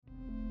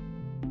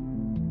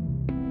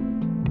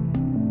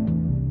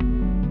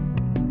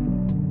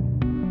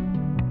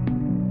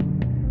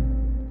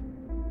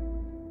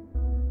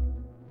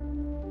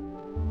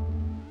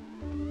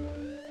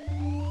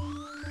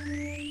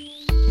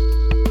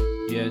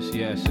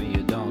Yes, and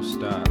you don't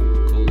stop.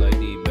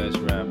 Kool-Aid, best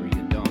rapper,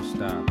 you don't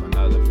stop.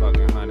 Another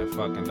fucking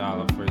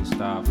 $100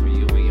 freestyle for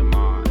you and your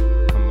mind.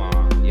 Come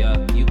on, yeah,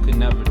 you can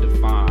never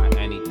define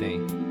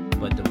anything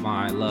but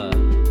divine love.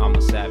 I'm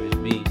a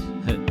savage beast,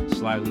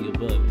 slightly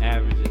above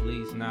average at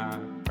least. Nah,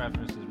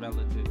 preference is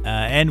relative.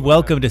 And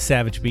welcome to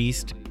Savage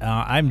Beast.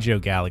 I'm Joe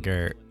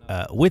Gallagher.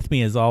 With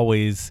me, as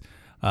always,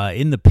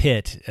 in the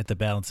pit at the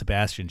Bell and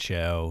Sebastian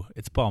show,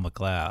 it's Paul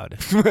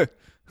McLeod.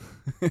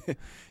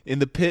 In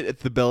the pit at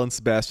the Bell and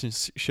Sebastian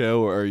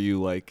show, are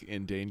you like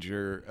in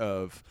danger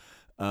of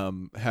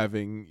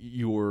having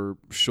your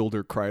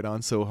shoulder cried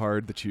on so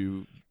hard that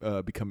you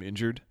become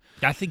injured?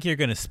 I think you're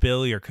going to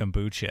spill your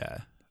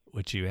kombucha,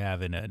 which you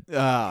have in a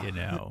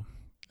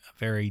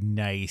very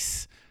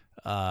nice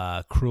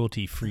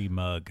cruelty-free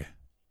mug.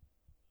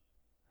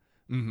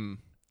 Mm-hmm.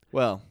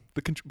 Well,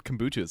 the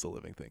kombucha is a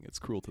living thing. It's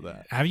cruel to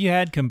that. Have you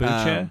had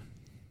kombucha?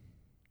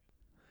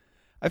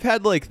 I've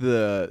had like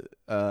the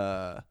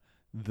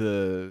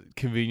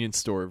convenience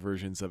store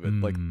versions of it,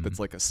 like that's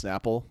like a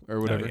Snapple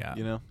or whatever. Oh, yeah.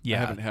 You know, yeah. I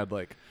haven't had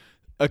like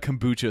a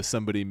kombucha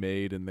somebody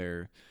made in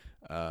their,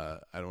 I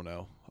don't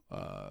know,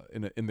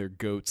 in their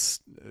goat's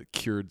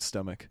cured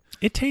stomach.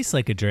 It tastes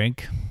like a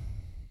drink.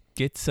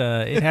 It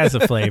has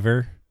a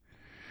flavor.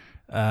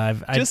 I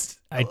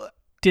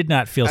did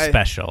not feel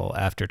special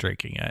after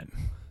drinking it.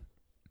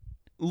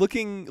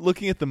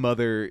 Looking at the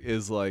mother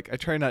is like, I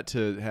try not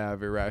to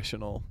have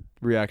irrational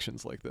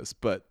reactions like this,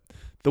 but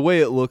the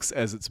way it looks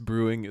as it's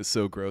brewing is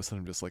so gross that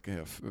I'm just like,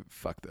 yeah,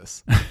 fuck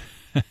this.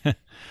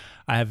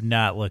 I have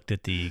not looked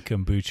at the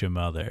kombucha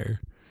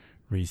mother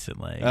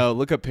recently. Oh,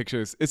 look up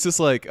pictures. It's just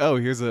like, oh,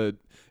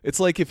 it's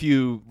like if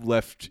you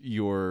left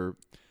your,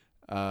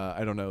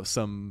 I don't know,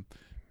 some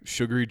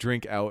sugary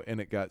drink out and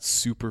it got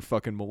super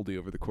fucking moldy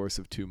over the course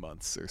of 2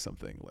 months or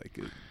something. Like,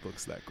 it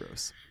looks that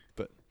gross.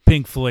 But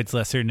Pink Floyd's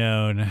lesser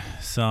known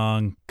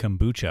song,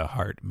 Kombucha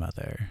Heart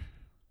Mother.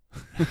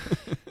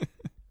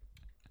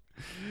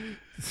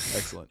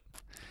 Excellent.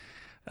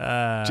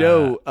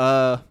 Joe,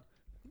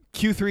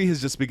 Q3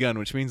 has just begun,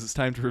 which means it's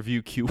time to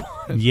review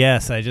Q1.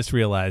 Yes, I just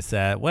realized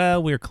that.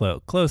 Well, we're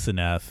close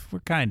enough. We're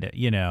kind of,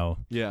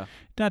 yeah,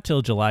 not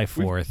till July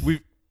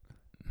 4th.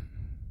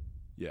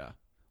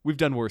 We've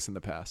done worse in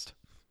the past.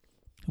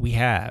 We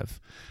have.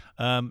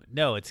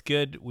 No, it's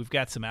good. We've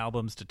got some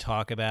albums to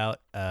talk about,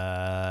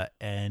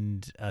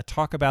 and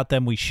talk about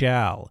them we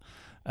shall.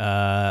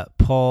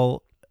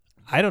 Paul,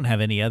 I don't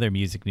have any other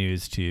music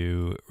news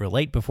to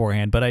relate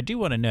beforehand, but I do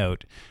want to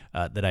note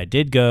that I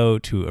did go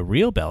to a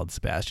real Bell and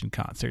Sebastian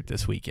concert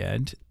this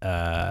weekend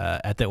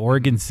at the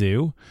Oregon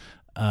Zoo.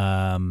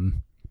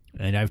 And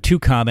I have two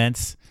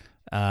comments.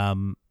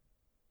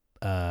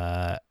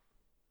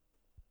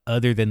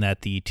 Other than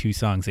that, the two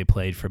songs they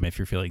played from If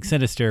You're Feeling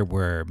Sinister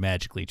were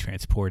magically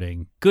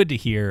transporting. Good to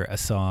hear a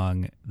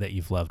song that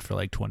you've loved for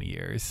like 20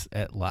 years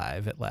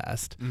live at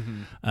last.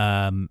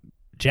 Mm-hmm.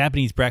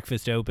 Japanese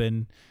Breakfast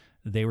open.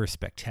 They were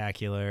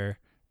spectacular.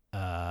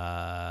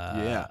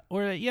 I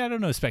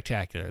don't know,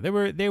 spectacular.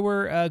 They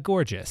were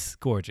gorgeous.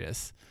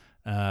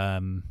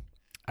 I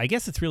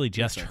guess it's really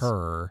just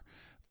her,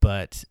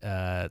 but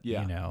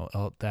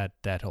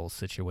that whole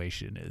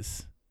situation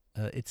is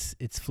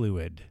it's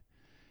fluid,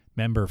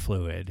 member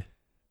fluid.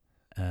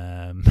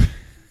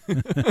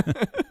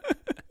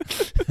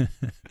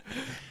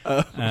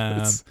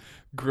 It's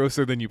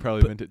grosser than you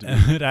probably meant it to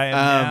be. But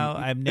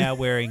I'm now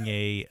wearing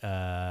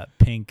a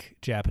pink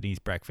Japanese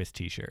Breakfast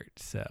T-shirt.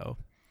 So,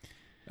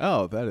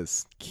 that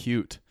is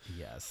cute.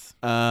 Yes.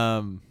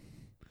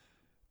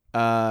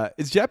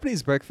 Is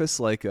Japanese breakfast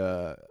like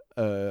a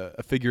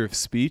figure of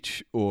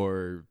speech,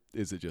 or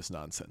is it just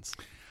nonsense?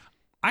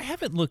 I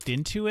haven't looked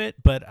into it,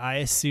 but I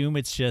assume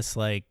it's just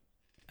like,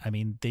 I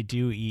mean, they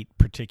do eat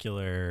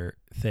particular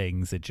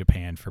things in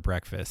Japan for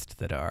breakfast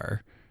that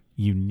are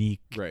unique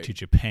to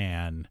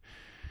Japan.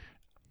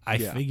 I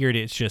figured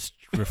it's just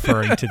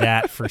referring to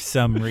that for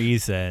some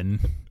reason.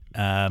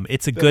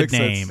 It's a good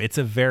name. Sense. It's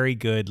a very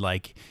good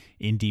like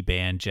indie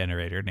band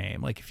generator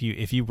name. Like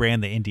if you ran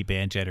the indie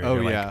band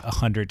generator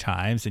 100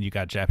 times and you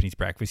got Japanese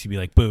breakfast, you'd be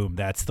like, boom,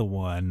 that's the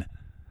one.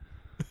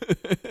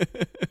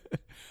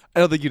 I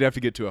don't think you'd have to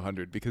get to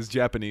 100 because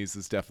Japanese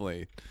is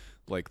definitely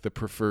like the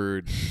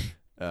preferred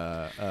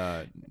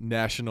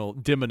national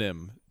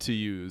demonym to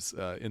use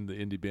in the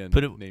indie band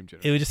name generator.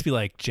 It would just be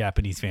like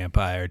Japanese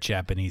vampire,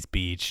 Japanese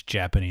beach,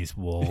 Japanese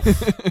wolf,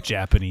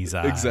 Japanese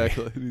eye.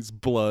 Exactly. It's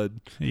blood.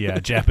 Yeah,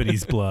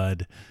 Japanese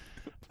blood.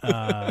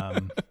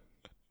 The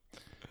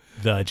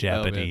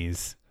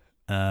Japanese.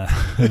 Oh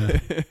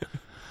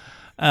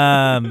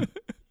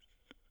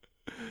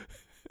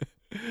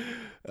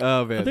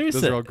man,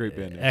 those are all great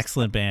band names.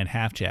 Excellent band,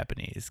 half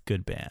Japanese,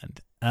 good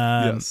band.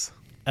 Yes.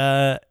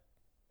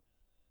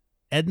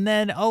 And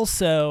then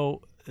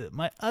also,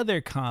 my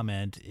other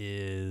comment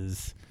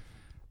is,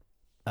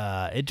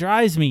 it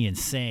drives me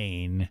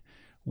insane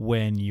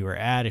when you are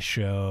at a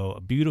show,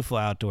 a beautiful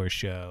outdoor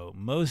show.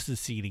 Most of the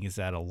seating is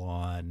at a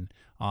lawn,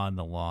 on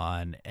the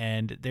lawn,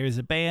 and there's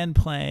a band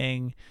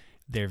playing.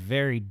 They're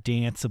very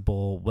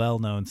danceable,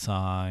 well-known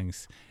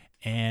songs,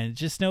 and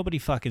just nobody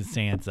fucking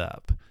stands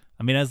up.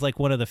 I mean, I was like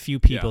one of the few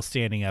people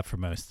standing up for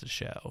most of the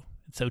show.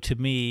 So to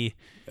me,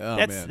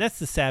 that's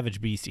the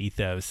Savage Beast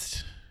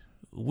ethos.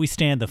 We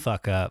stand the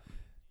fuck up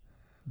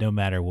no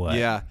matter what.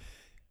 Yeah.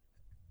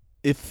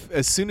 If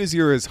as soon as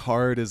you're as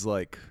hard as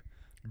like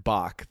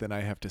Bach, then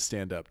I have to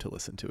stand up to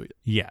listen to it.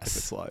 Yes. If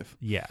it's live.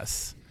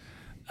 Yes.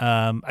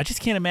 I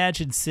just can't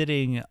imagine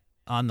sitting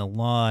on the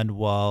lawn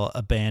while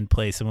a band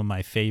plays some of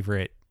my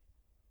favorite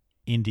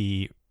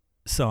indie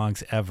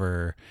songs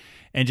ever,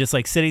 and just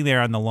like sitting there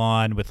on the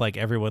lawn with like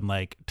everyone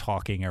like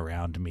talking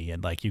around me,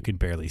 and like you can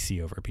barely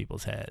see over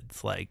people's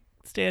heads. Like,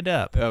 stand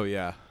up. Oh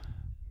yeah.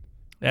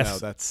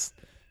 That's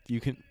you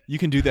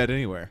can do that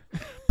anywhere.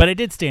 But I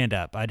did stand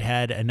up. I'd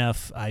had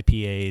enough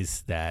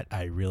IPAs that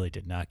I really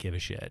did not give a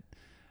shit.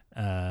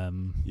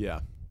 Yeah.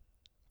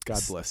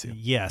 God bless you.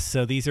 Yes.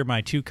 So these are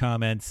my 2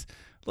 comments.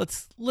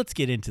 Let's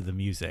get into the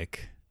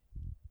music.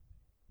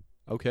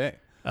 Okay.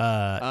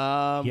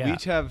 Yeah. We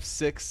each have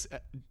 6,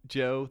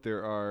 Joe.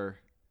 There are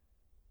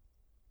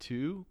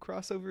 2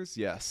 crossovers.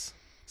 Yes.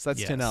 So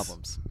that's 10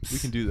 albums. We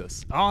can do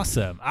this.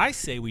 Awesome. I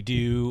say we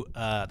do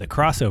the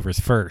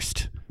crossovers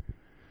first.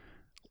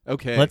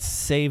 Okay. Let's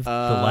save the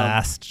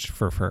last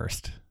for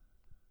first.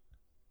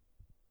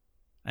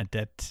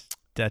 That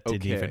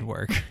didn't even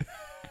work.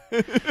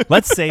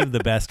 Let's save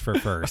the best for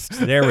first.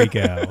 There we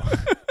go.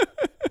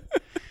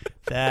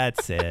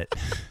 That's it.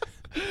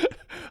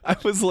 I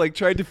was like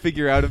trying to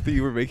figure out if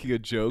you were making a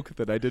joke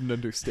that I didn't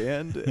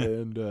understand,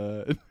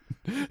 and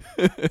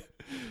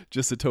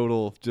just a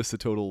total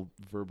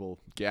verbal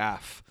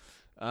gaffe.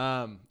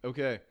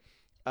 Okay.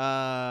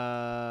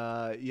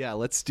 Yeah,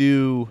 let's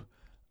do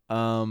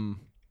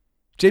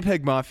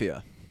JPEG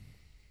Mafia.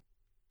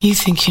 You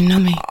think you know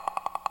me?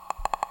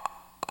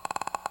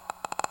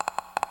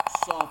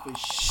 Soft as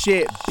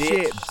shit,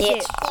 bitch.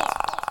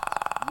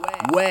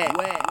 Wet.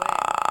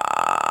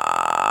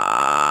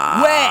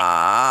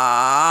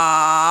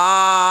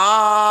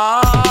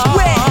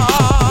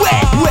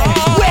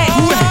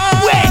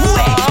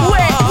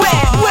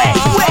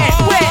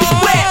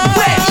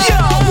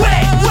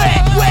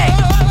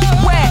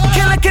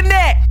 Killer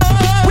Connect.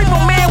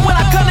 Reaper man when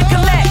I come to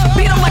collect.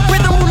 Beat 'em like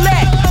rhythm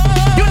roulette.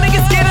 You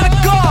niggas scared of the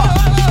guard.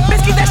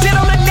 Bitch, keep that shit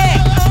on the neck.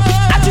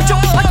 I shoot you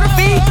like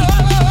graffiti.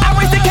 I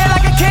raise the K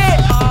like a kid.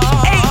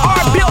 AR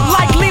built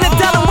like Lena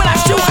Dunham. When I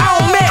shoot, I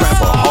don't miss.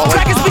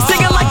 Trackers be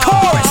singing like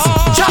chorus.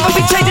 Chopper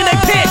be changing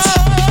their pitch.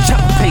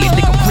 Chopper pay a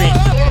nigga rent.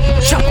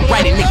 Chopper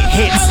writing nigga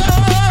hits.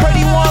 Heard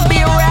he wanna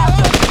be a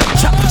rapper.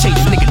 Chopper change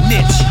a nigga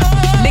niche.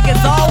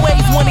 Niggas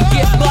always wanna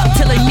get bucked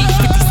till they meet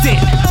 50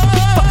 Cent.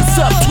 Fuck us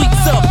up,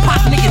 tweets up,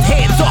 pop niggas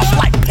heads off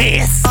like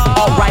piss.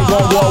 Alright,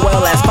 one war,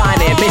 well, that's fine.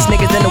 And bitch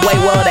niggas in the way,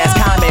 well, that's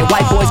common.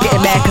 White boys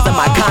getting mad cause of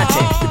my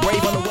content. The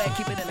brave on the way,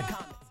 keep it in the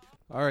comments.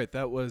 All right,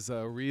 that was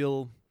a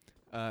real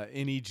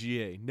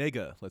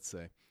Nega, let's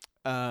say,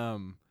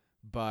 by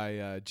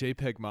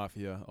JPEG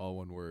Mafia, all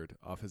one word,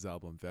 off his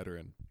album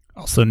Veteran.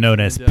 Also known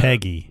as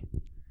Peggy.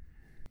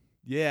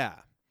 Yeah.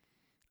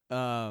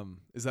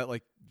 Is that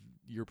like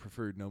your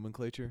preferred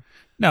nomenclature?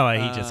 No,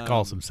 he just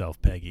calls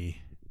himself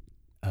Peggy.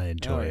 I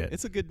enjoy it.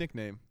 It's a good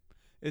nickname.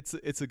 It's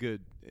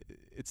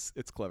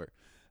clever.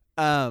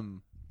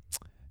 And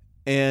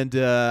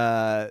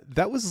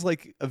that was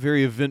like a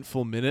very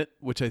eventful minute,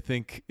 which I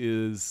think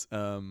is,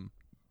 even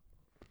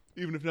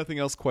if nothing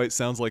else quite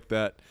sounds like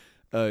that,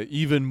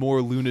 even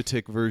more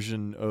lunatic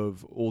version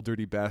of Old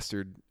Dirty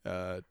Bastard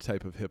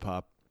type of hip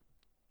hop.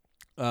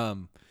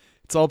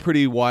 It's all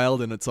pretty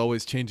wild, and it's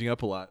always changing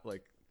up a lot.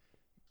 Like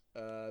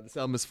this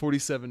album is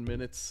 47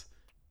 minutes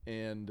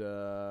and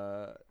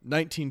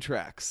 19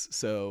 tracks,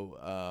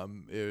 so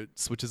it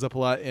switches up a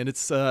lot, and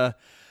it's I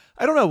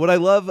don't know what I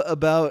love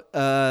about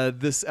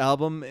this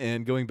album,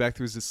 and going back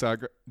through his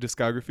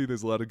discography,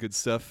 there's a lot of good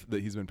stuff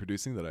that he's been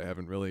producing that I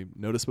haven't really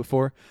noticed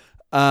before.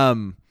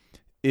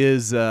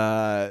 Is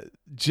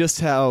just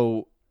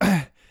how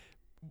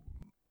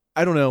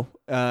I don't know,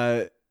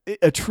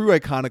 a true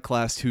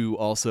iconoclast who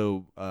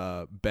also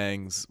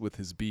bangs with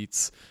his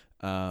beats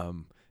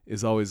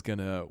is always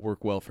gonna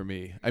work well for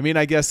me. I mean,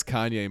 I guess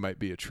Kanye might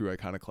be a true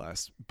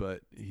iconoclast,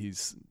 but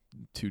he's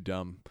too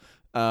dumb.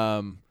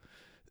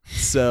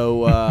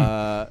 So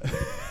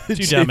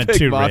too dumb and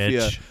too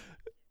Mafia, rich.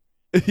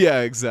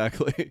 Yeah,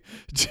 exactly.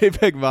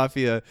 JPEG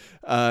Mafia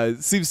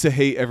seems to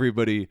hate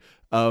everybody,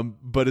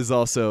 but is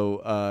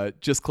also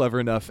just clever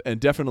enough and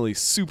definitely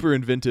super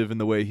inventive in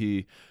the way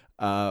he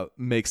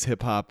makes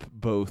hip hop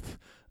both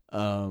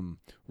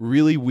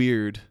really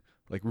weird,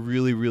 like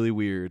really, really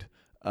weird,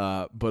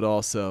 but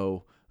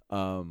also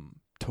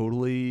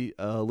totally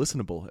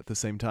listenable at the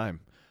same time.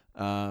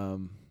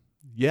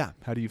 Yeah,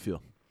 how do you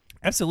feel?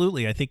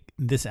 Absolutely. I think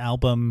this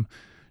album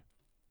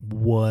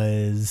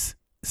was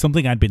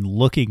something I'd been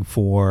looking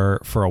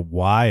for a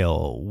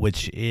while,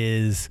 which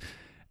is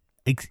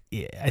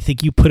I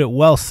think you put it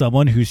well.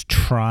 Someone who's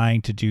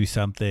trying to do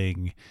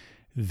something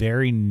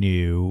very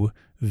new,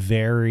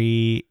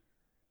 very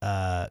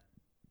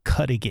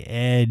cutting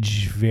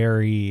edge,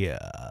 very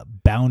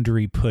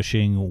boundary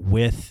pushing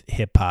with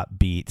hip hop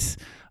beats.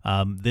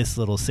 This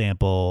little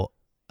sample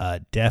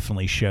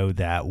definitely showed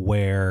that,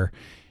 where,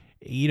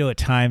 you know, at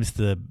times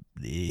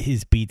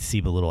his beats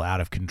seem a little out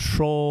of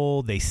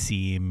control. They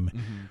seem,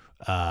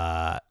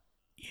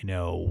 you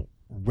know,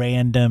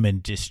 random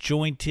and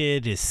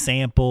disjointed. His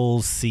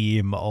samples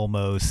seem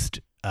almost,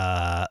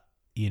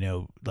 you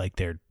know, like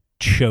they're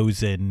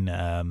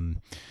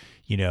chosen,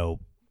 you know,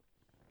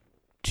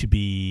 to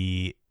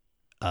be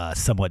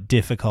somewhat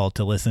difficult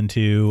to listen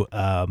to.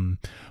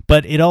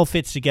 But it all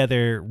fits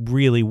together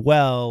really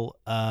well,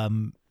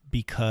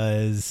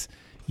 because,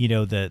 you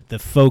know, the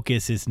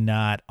focus is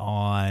not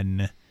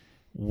on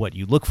what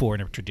you look for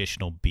in a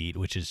traditional beat,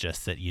 which is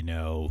just that, you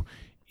know,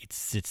 it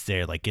sits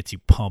there, like, gets you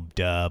pumped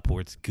up,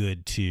 or it's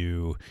good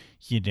to,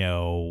 you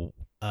know,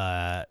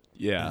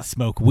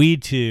 smoke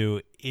weed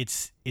to.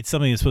 It's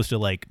something that's supposed to,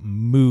 like,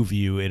 move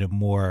you in a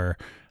more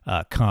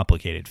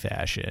complicated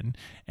fashion.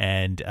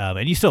 And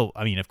you still,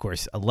 I mean, of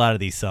course, a lot of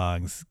these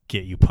songs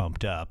get you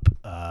pumped up.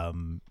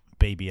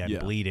 Baby I'm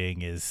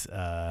Bleeding is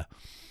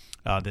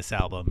on this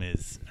album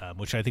is,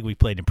 which I think we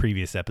played in a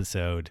previous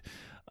episode,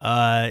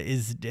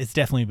 is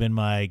definitely been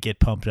my get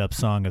pumped up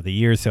song of the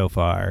year so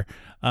far.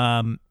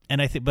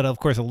 And I think, but of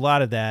course, a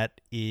lot of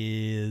that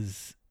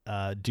is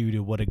due to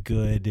what a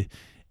good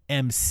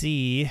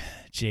MC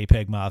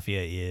JPEG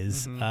Mafia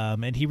is.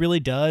 And he really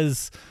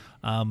does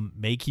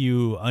make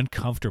you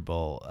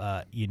uncomfortable.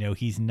 You know,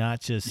 he's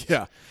not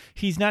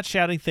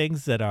shouting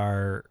things that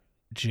are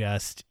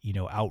just, you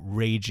know,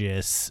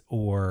 outrageous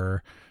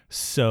or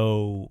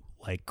so,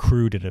 like,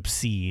 crude and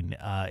obscene.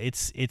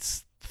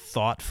 It's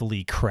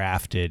thoughtfully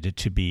crafted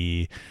to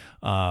be,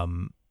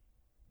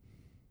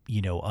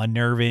 you know,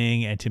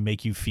 unnerving and to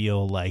make you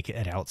feel like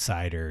an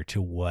outsider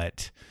to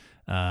what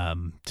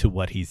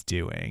he's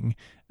doing.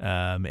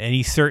 And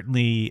he's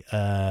certainly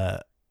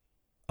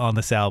on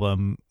this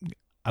album,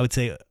 I would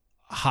say,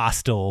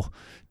 hostile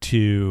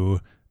to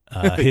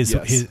his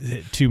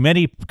to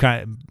many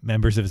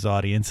members of his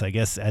audience. I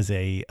guess as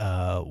a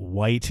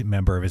white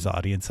member of his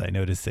audience, I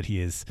noticed that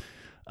he is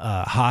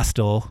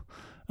hostile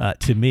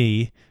to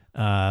me.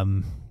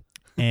 And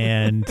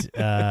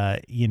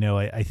you know,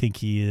 I think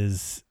he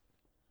is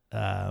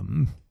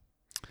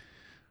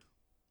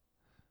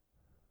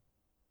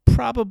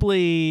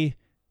probably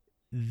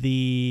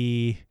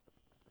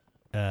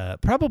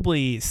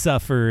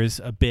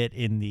suffers a bit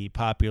in the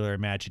popular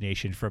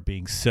imagination for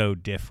being so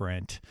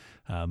different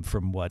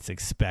from what's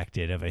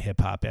expected of a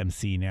hip hop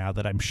MC now,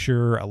 that I'm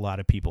sure a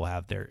lot of people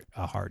have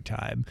a hard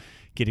time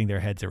getting their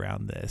heads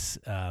around this.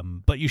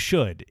 But you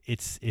should.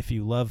 If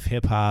you love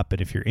hip hop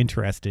and if you're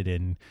interested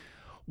in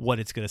what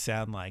it's going to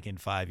sound like in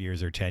 5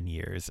 years or 10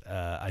 years,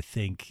 I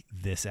think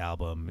this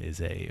album is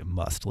a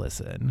must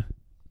listen.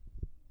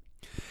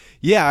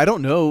 Yeah, I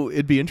don't know.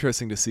 It'd be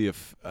interesting to see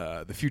if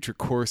the future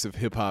course of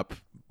hip hop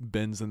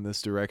bends in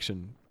this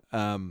direction.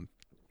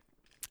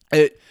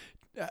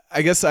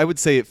 I guess I would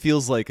say it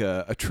feels like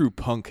a true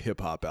punk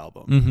hip hop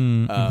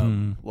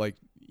album. Like,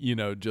 you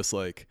know, just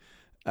like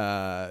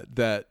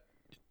that,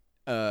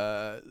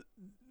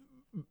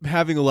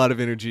 having a lot of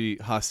energy,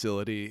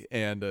 hostility,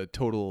 and a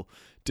total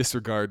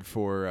disregard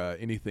for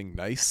anything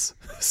nice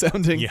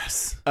sounding.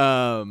 Yes.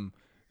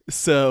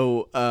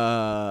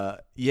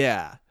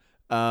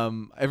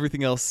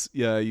 Everything else,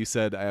 you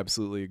said, I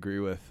absolutely agree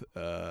with.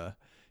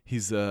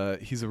 He's a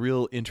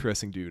real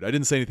interesting dude. I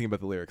didn't say anything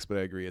about the lyrics, but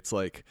I agree. It's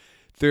like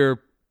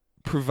they're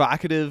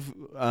provocative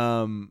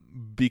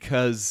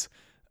because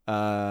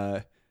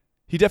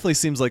he definitely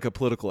seems like a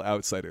political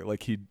outsider.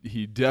 Like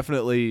he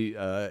definitely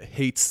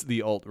hates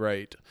the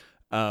alt-right,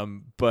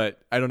 but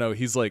I don't know.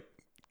 He's like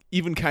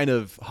even kind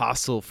of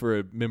hostile for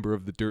a member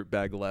of the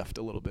dirtbag left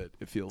a little bit.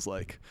 It feels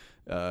like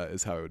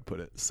is how I would put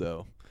it.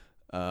 So.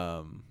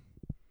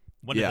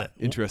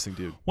 Interesting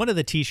dude. One of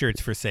the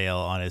t-shirts for sale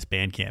on his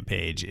Bandcamp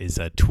page is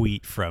a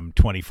tweet from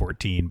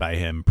 2014 by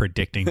him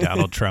predicting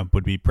Donald Trump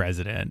would be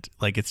president.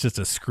 Like, it's just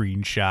a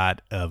screenshot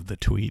of the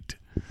tweet,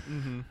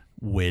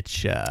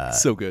 which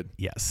so good.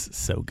 Yes,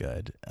 so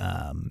good.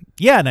 And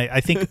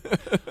I think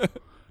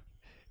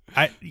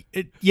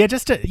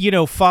just to, you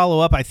know, follow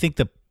up, I think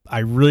I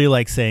really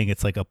like saying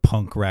it's like a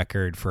punk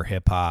record for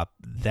hip hop.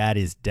 That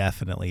is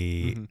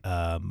definitely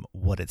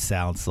what it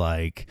sounds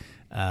like.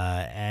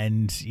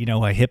 And, you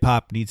know, hip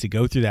hop needs to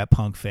go through that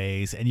punk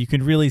phase, and you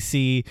can really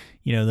see,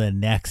 you know, the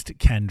next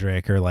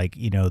Kendrick, or like,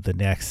 you know, the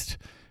next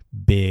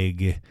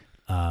big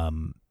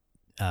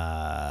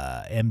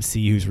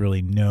MC who's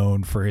really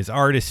known for his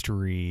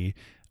artistry,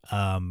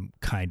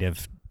 kind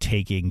of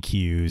taking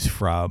cues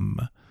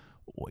from,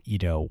 you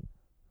know,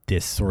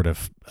 this sort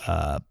of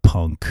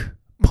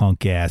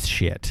punk ass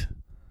shit.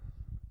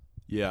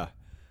 Yeah.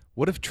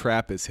 What if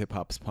trap is hip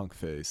hop's punk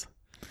phase?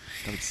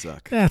 That would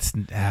suck. That's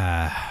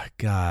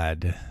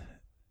God,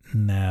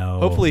 no.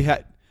 Hopefully,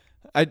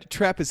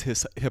 Trap is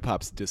hip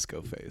hop's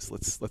disco phase.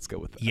 Let's go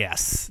with that.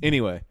 Yes.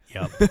 Anyway,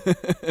 Yep.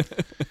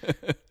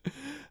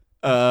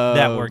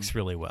 That works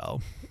really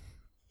well.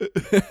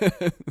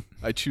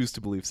 I choose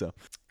to believe so.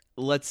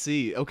 Let's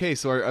see. Okay,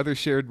 so our other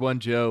shared one,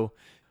 Joe,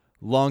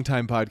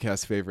 longtime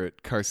podcast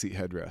favorite, Car Seat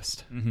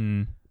Headrest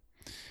Mm-hmm.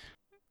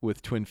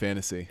 with Twin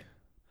Fantasy.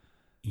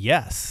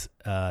 Yes,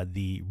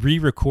 the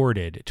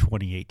re-recorded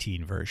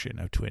 2018 version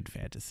of Twin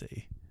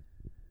Fantasy.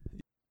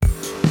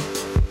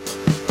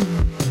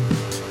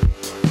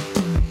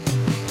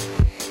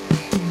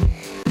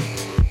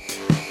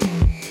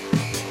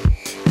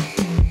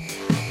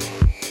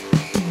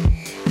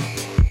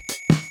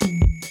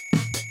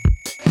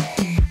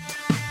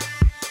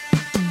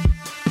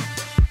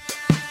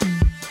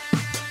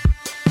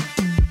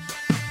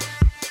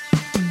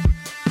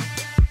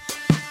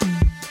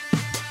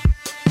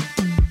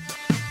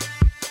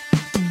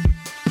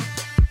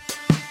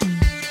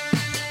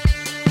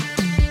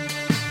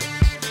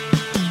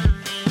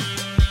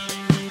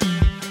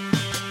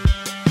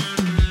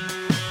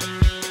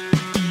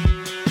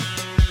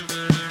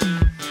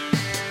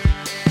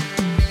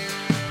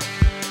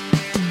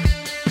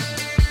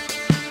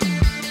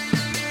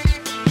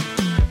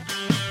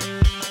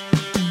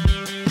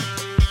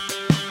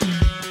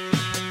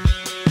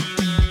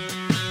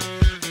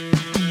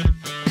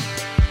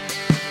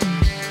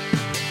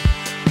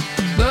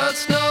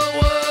 That's not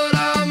what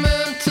I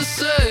meant to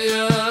say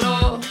at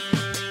all.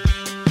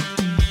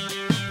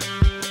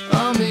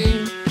 I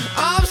mean,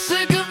 I'm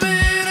sick of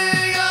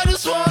beating, I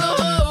just wanna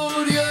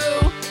hold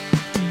you.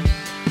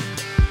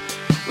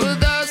 But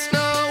that's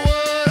not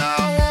what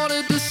I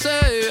wanted to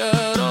say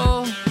at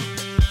all.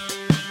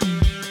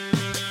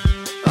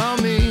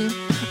 I mean,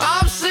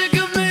 I'm sick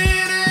of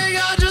beating,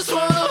 I just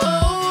wanna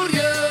hold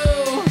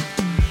you.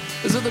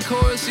 Is it the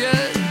chorus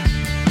yet?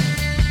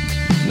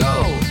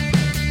 No.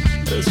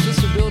 It's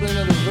just a building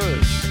of the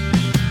verse.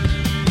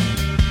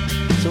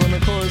 So when the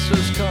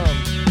choruses come,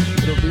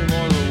 it'll be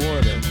more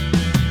rewarding.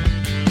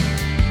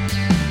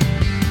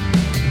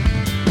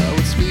 I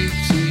would speak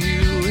to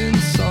you in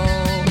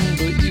song,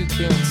 but you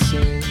can't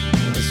sing,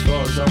 as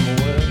far as I'm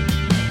aware.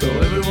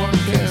 Though everyone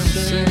can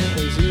sing,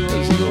 as you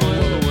are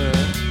well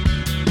aware.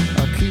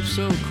 I keep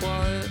so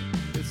quiet,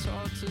 it's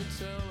hard to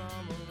tell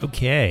I'm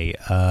Okay,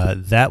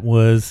 that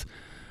was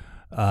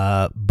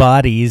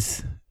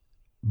Bodies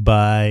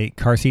by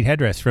Car Seat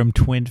Headrest from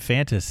Twin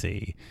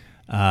Fantasy.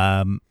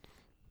 I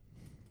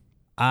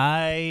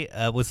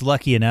was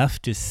lucky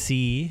enough to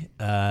see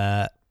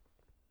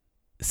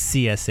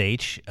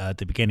CSH at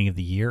the beginning of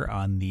the year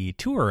on the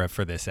tour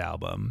for this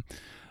album,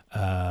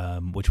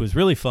 which was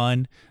really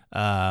fun.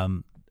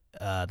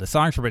 The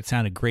songs from it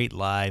sounded great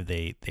live.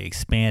 They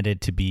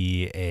expanded to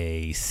be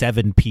a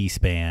 7-piece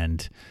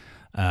band,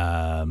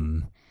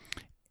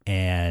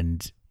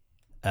 and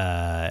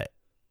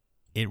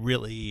it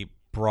really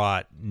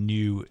brought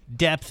new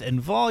depth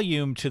and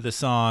volume to the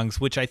songs,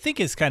 which I think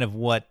is kind of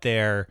what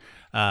their,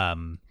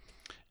 the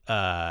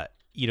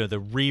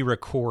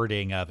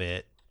re-recording of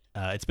it.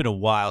 It's been a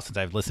while since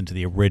I've listened to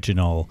the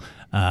original,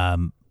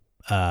 but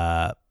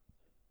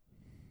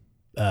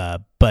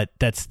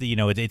that's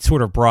it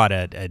sort of brought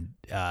a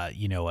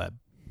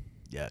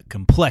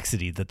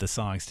complexity that the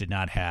songs did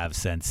not have,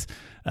 since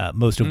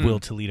most of Will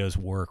Toledo's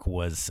work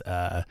was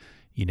a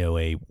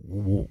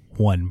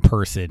one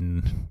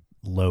person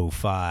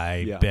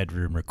lo-fi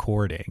bedroom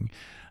recording.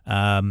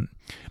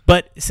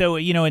 But so,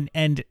 one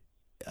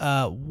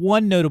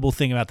notable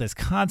thing about this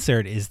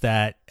concert is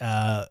that,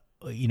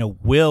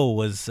 Will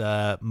was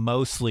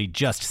mostly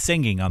just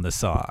singing on the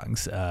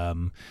songs,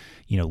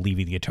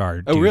 leaving the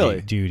guitar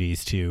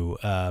duties to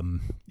I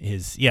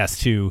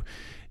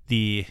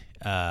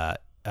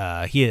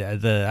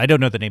don't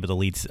know the name of the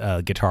lead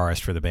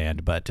guitarist for the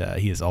band, but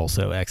he is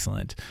also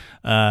excellent.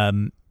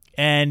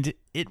 And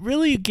it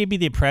really gave me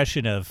the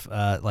impression of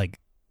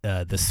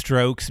the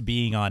Strokes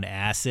being on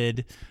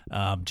acid,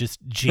 just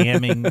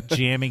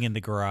jamming in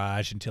the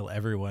garage until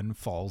everyone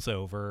falls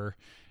over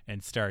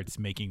and starts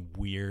making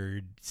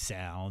weird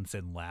sounds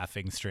and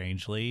laughing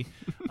strangely.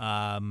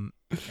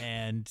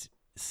 And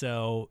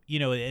so,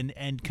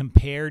 and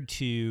compared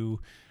to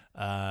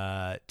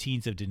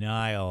Teens of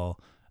Denial,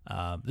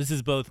 this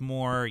is both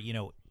more,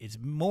 it's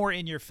more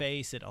in your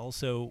face and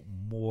also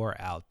more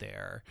out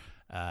there.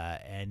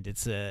 And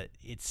it's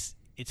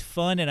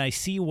fun, and I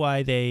see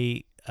why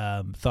they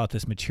thought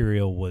this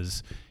material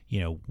was,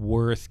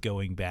 worth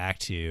going back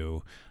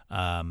to,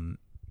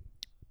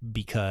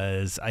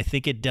 because I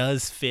think it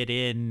does fit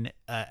in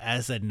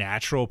as a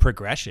natural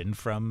progression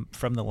from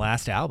the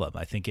last album.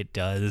 I think it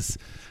does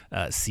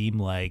seem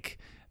like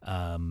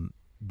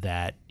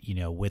that,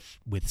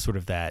 with sort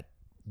of that,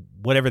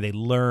 whatever they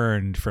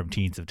learned from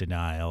Teens of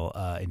Denial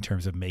in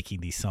terms of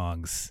making these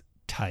songs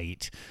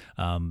tight,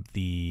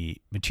 the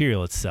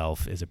material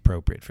itself is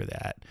appropriate for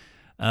that.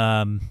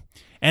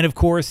 And of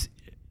course,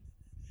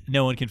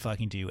 no one can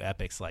fucking do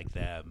epics like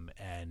them.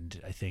 And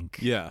I think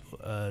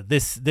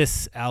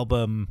this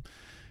album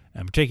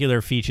in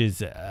particular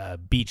features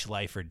Beach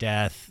Life or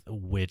Death,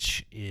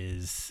 which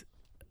is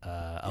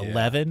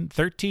 11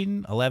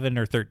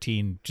 or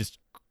 13 just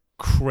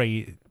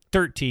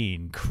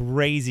 13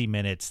 crazy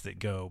minutes that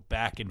go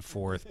back and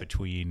forth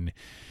between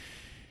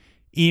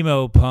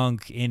emo,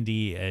 punk,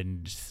 indie,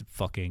 and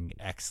fucking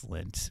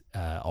excellent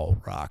alt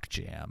rock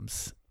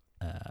jams.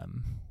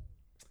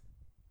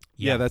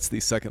 Yeah, that's the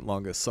second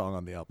longest song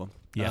on the album.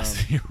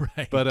 Yes, you're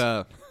right.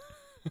 But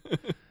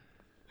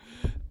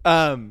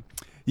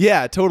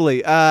yeah,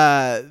 totally.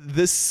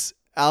 This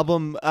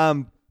album,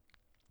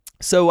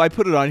 so I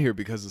put it on here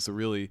because it's a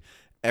really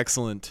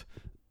excellent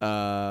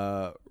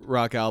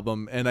rock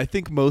album, and I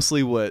think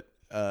mostly what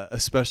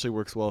especially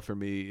works well for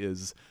me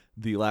is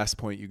the last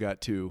point you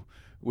got to,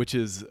 which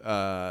is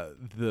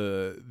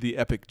the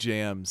epic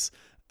jams.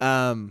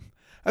 I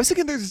was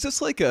thinking there's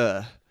just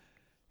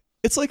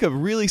it's like a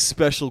really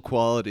special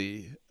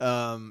quality.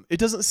 It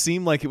doesn't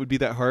seem like it would be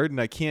that hard,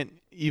 and I can't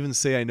even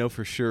say I know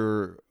for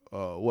sure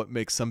what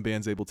makes some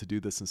bands able to do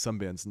this and some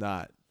bands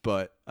not.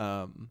 But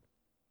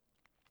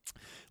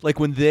like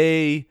when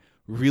they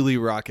really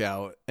rock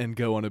out and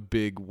go on a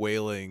big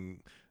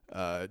wailing,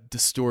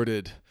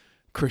 distorted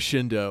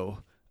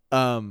crescendo,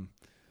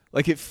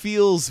 like it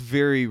feels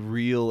very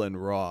real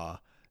and raw.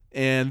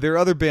 And there are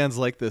other bands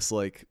like this,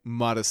 like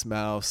Modest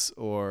Mouse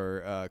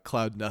or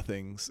Cloud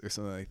Nothings or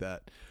something like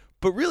that.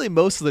 But really,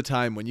 most of the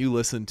time when you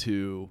listen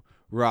to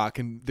rock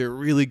and they're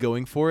really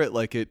going for it,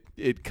 like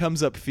it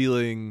comes up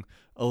feeling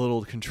a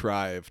little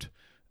contrived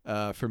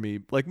for me.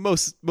 Like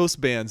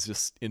most bands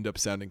just end up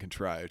sounding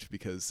contrived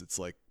because it's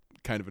like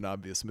kind of an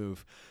obvious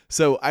move.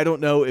 So I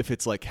don't know if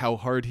it's like how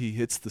hard he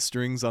hits the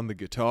strings on the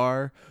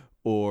guitar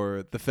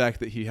or the fact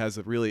that he has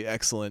a really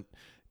excellent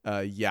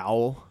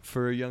yowl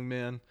for a young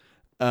man,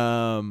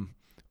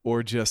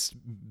 or just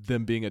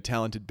them being a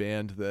talented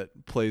band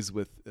that plays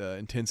with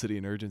intensity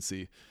and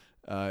urgency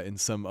in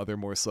some other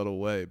more subtle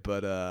way.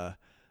 But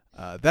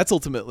that's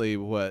ultimately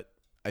what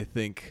I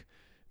think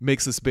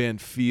makes this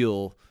band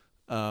feel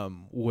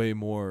way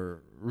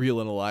more real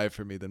and alive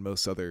for me than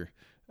most other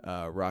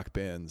rock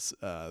bands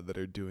that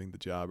are doing the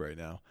job right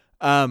now.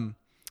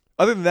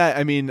 Other than that,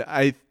 I mean,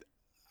 I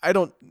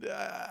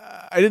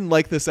didn't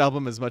like this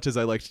album as much as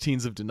I liked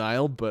Teens of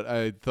Denial, but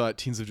I thought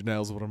Teens of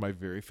Denial is one of my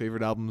very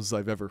favorite albums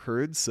I've ever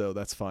heard, so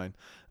that's fine.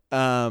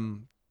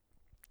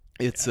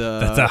 It's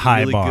that's a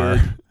high really bar.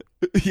 Good.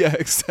 Yeah,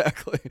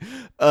 exactly.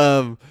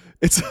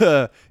 It's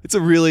a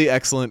really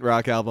excellent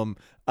rock album.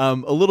 A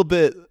little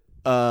bit.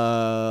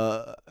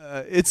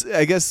 It's,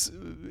 I guess,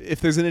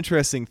 if there's an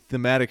interesting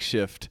thematic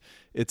shift,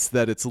 it's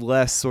that it's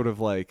less sort of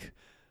like,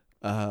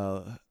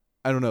 I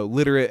don't know,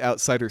 literate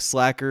outsider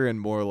slacker and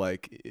more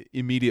like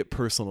immediate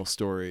personal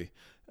story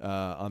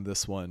on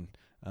this one.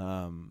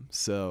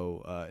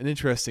 So an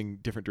interesting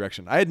different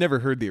direction. I had never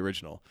heard the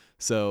original,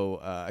 so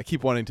I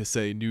keep wanting to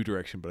say new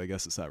direction, but I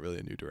guess it's not really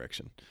a new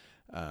direction.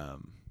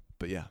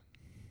 But yeah.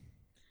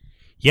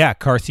 Yeah,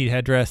 Car Seat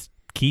Headrest,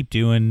 keep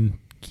doing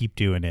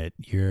it.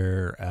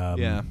 You're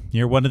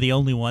one of the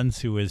only ones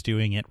who is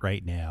doing it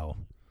right now,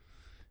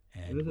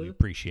 and we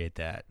appreciate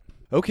that.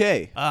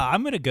 Okay.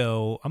 I'm gonna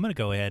go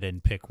ahead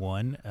and pick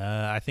one.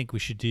 I think we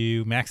should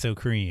do Maxo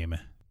Cream.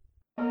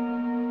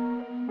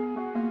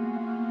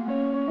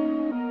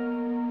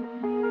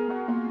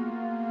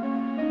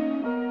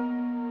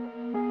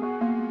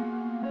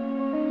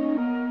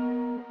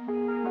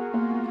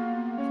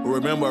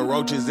 Remember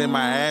roaches in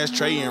my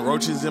ashtray and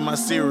roaches in my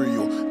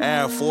cereal.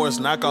 Air Force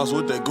knockoffs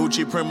with the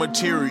Gucci print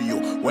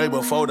material. Way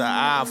before the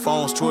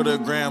iPhones,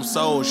 Twittergram,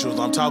 socials.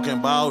 I'm talking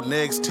about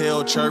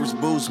Nextel, Chirps,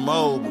 Boost,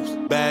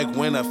 Mobiles. Back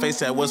when the face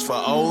that was for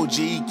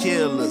OG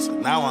killers.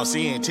 Now I'm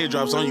seeing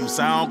teardrops on you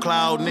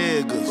SoundCloud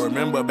niggas.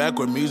 Remember back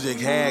when music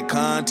had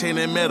content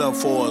and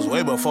metaphors.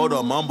 Way before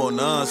the mumble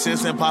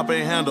nonsense and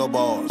popping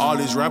handlebars. All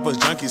these rappers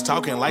junkies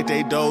talking like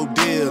they dope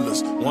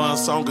dealers. One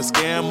song a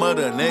scammer,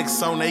 the next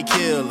song they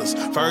killers.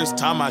 First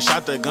time I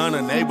shot the gun,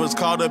 the neighbors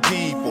called the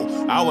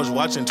people. I was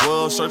watching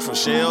 12 search for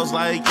shells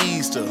like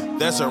Easter.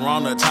 That's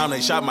around the time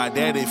they shot my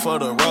daddy for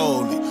the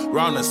rollie.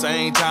 Around the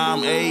same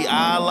time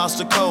AI lost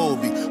to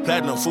Kobe.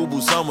 Platinum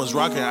Fubu Summers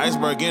rocking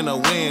Iceberg in the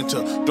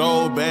winter.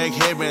 Throwback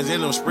headbands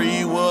in them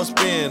spree world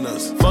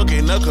spinners.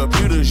 Fucking the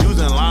computers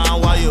using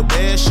line while your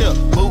bed shut.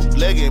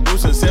 Bootlegging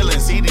boots and selling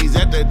CDs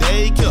at the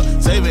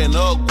daycare. Saving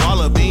up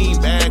Koala bean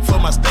bag for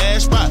my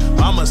stash spot.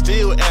 Mama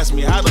still ask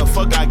me how the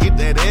fuck I get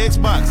that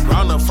Xbox.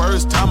 Around the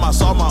first time I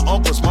saw my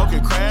uncle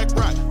smoking crack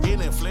rock.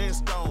 Getting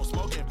Flintstones,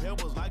 smoking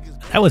pebbles like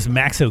it's... That was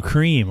Maxo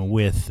Cream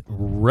with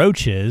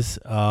Roaches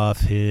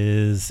off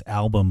his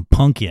album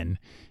Punkin',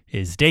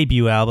 his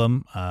debut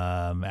album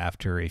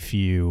after a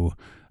few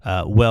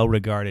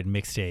well-regarded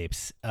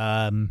mixtapes.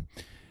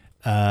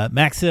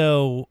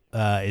 Maxo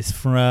is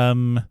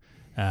from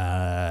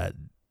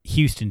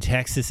Houston,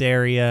 Texas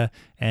area,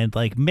 and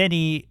like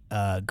many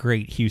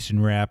great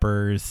Houston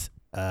rappers,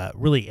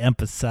 really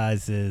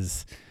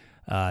emphasizes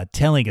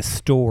telling a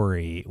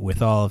story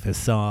with all of his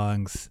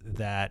songs.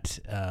 That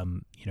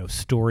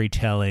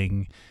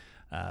storytelling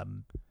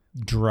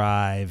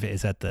drive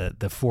is at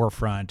the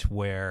forefront.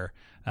 Where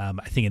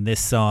I think in this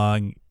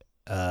song,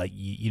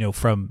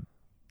 from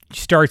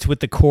starts with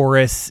the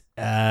chorus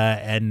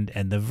and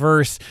the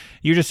verse.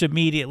 You're just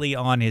immediately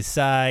on his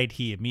side.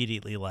 He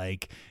immediately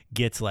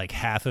gets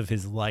half of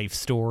his life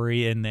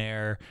story in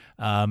there,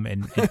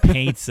 and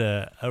paints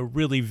a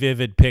really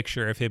vivid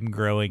picture of him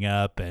growing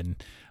up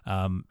and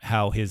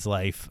how his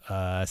life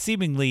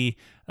seemingly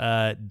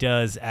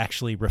does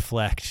actually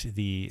reflect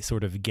the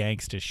sort of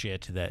gangsta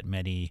shit that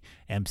many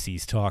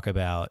MCs talk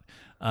about.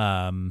 He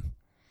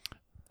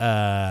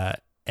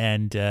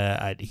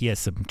has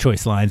some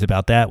choice lines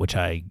about that, which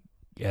I,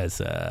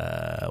 as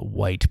a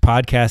white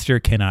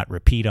podcaster, cannot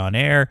repeat on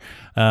air.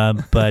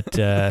 And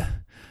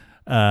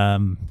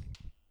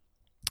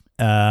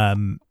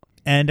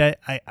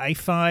I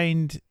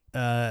find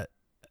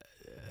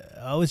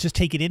I was just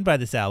taken in by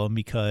this album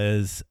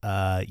because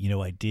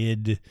I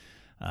did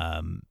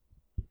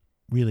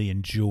really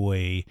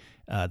enjoy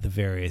the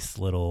various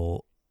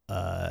little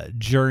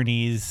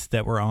journeys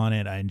that were on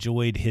it. I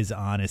enjoyed his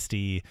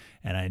honesty,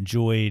 and I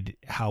enjoyed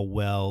how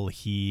well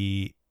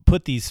he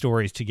put these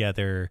stories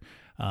together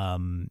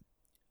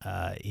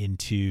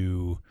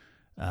into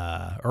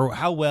or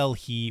how well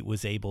he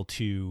was able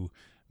to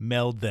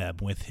meld them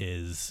with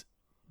his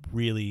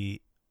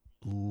really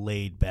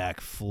laid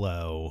back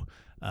flow,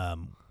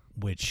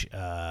 which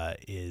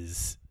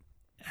is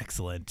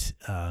excellent.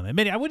 I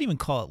wouldn't even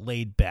call it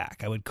laid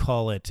back. I would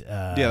call it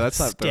that's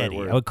not steady. the right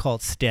word. I would call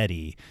it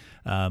steady.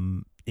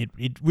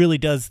 It really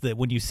does that.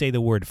 When you say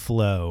the word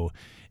flow,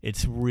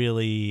 it's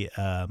really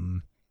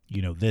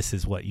this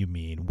is what you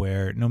mean,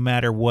 where no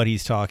matter what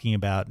he's talking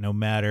about, no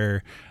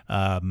matter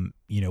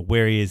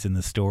where he is in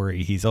the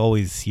story, he's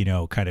always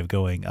kind of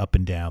going up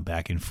and down,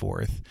 back and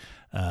forth.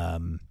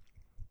 And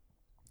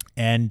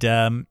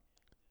I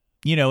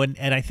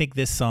think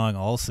this song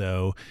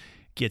also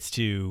gets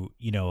to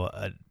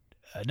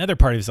another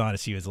part of his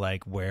honesty is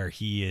where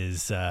he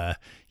is at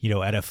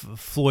a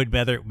Floyd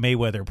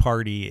Mayweather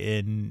party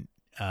in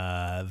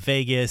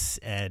Vegas,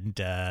 and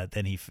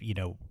then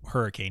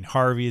Hurricane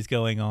Harvey is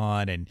going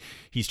on, and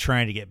he's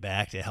trying to get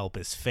back to help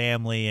his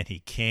family, and he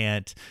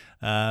can't.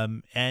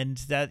 And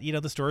that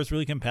the story is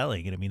really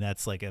compelling, and I mean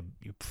that's like a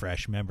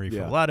fresh memory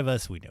for a lot of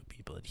us. We know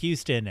people in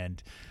Houston,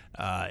 and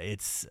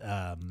it's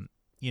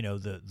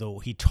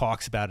he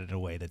talks about it in a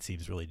way that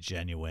seems really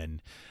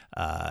genuine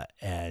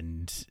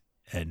and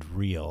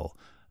real.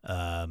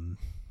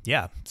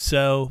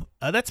 So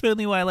that's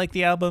mainly why I like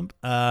the album.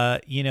 I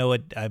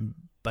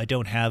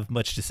don't have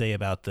much to say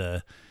about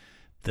the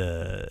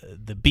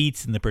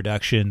beats and the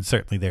production.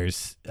 Certainly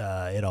there's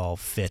it all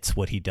fits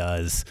what he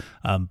does,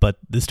 but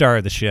the star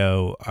of the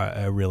show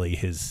are really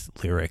his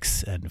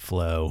lyrics and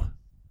flow.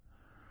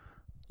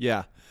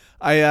 Yeah,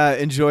 I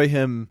enjoy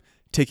him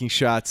taking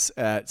shots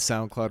at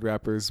SoundCloud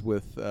rappers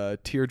with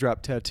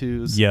teardrop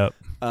tattoos. Yep.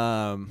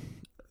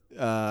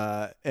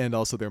 And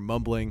also their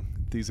mumbling.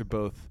 These are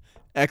both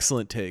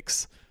excellent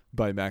takes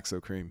by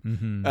Maxo Cream,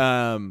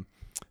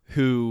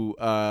 who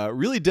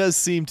really does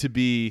seem to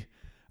be.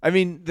 I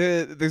mean,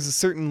 there's a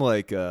certain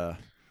what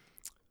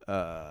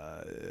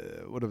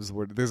was the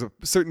word? There's a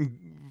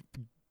certain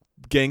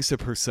gangsta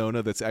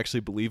persona that's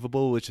actually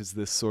believable, which is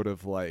this sort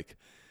of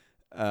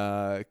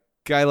guy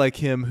like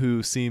him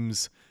who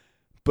seems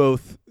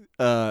both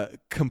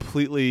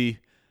completely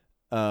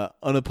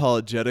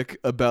unapologetic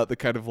about the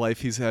kind of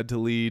life he's had to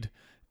lead,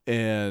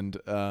 and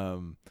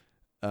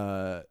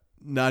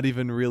not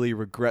even really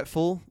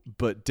regretful,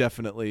 but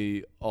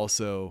definitely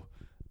also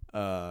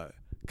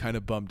kind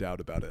of bummed out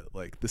about it.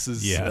 This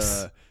is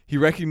he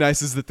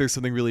recognizes that there's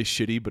something really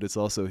shitty, but it's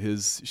also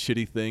his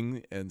shitty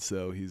thing, and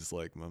so he's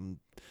like,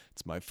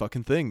 it's my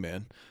fucking thing,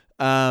 man.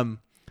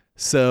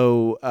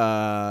 So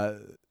I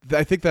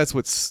think that's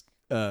what's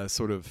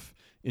sort of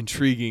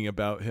intriguing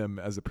about him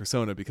as a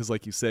persona, because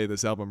like you say,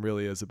 this album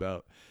really is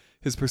about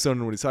his persona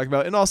and what he's talking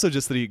about, and also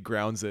just that he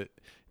grounds it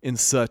in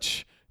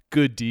such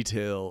good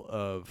detail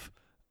of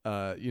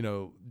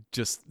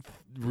just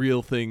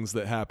real things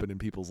that happen in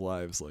people's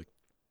lives, like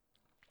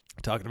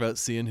talking about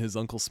seeing his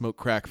uncle smoke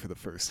crack for the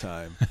first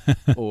time,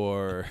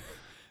 or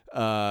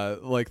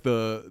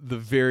the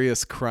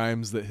various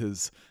crimes that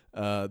his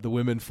the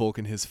women folk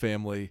in his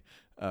family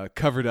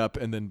covered up,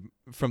 and then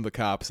from the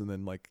cops, and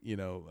then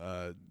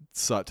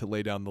sought to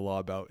lay down the law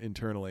about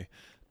internally.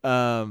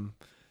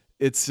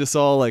 It's just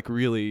all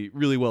really,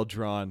 really well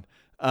drawn.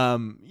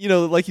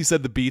 Like you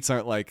said, the beats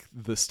aren't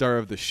the star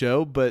of the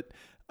show, but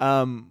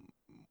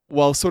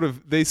while sort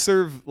of they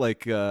serve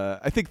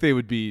I think they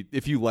would be,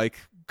 if you like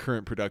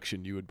current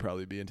production, you would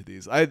probably be into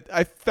these.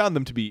 I found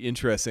them to be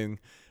interesting.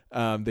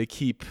 They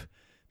keep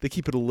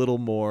it a little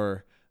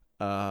more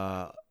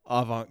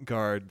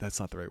avant-garde. That's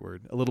not the right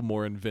word. A little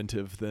more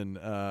inventive than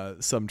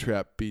some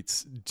trap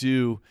beats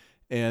do.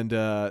 And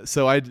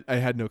so I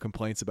had no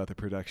complaints about the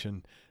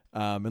production.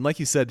 And like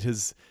you said,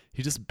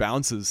 he just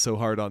bounces so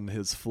hard on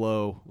his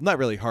flow. Not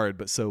really hard,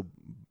 but so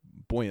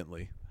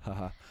buoyantly.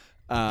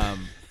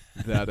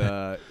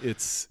 That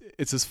it's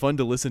just fun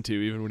to listen to,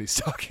 even when he's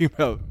talking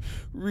about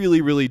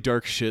really, really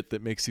dark shit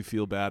that makes you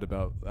feel bad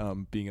about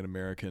being an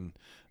American,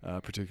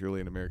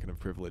 particularly an American of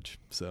privilege.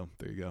 So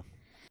there you go.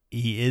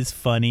 he is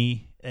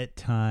funny at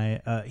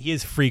time. He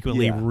is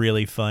frequently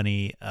really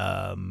funny.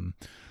 Throwing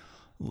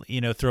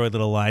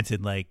little lines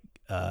in like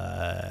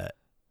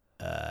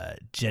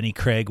Jenny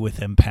Craig with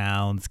them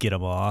pounds, get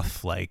them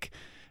off. Like,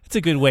 it's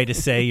a good way to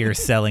say you're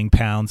selling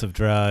pounds of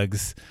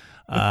drugs.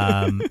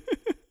 And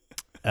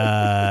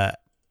a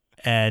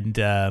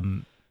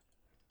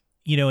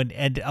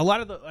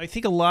lot of I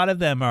think a lot of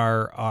them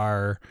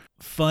are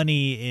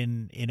funny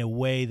in a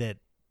way that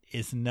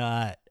is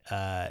not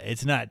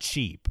it's not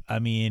cheap. I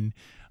mean,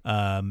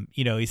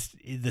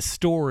 the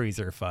stories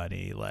are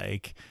funny.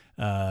 Like,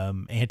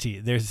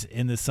 there's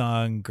in the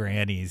song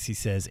Grannies, he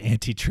says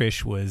Auntie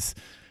Trish was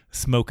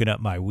smoking up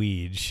my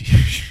weed.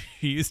 She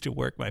used to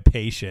work my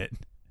patience.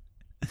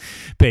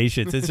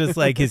 It's just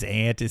like his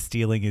aunt is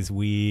stealing his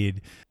weed,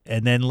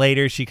 and then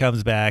later she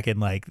comes back and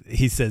like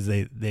he says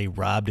they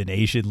robbed an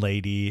Asian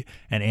lady,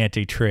 and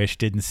Auntie Trish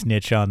didn't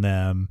snitch on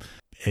them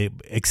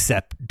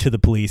except to the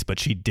police, but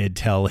she did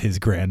tell his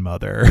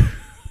grandmother.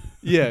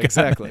 Yeah,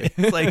 exactly.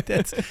 It's like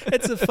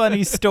it's a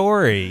funny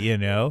story,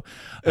 and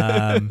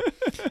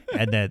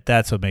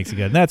that's what makes it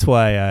good. And that's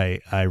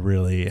why I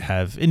really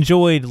have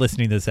enjoyed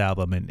listening to this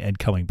album and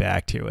coming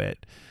back to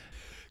it.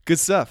 Good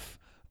stuff.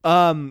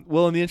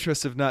 Well, in the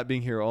interest of not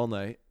being here all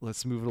night,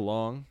 let's move it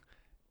along.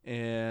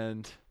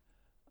 And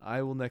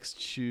I will next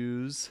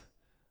choose.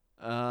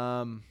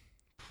 Let's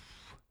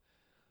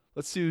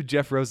do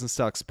Jeff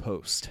Rosenstock's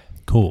Post.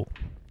 Cool.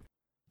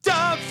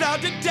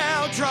 Dumbfounded,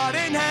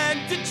 downtrodden,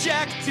 and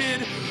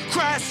dejected,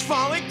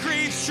 crestfallen,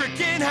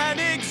 grief-stricken, and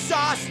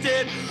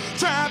exhausted,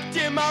 trapped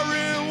in my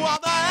room while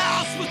the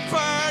house was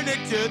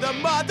burning to the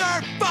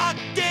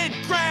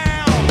motherfucking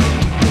ground.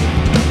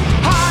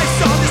 I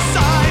saw the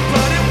sign,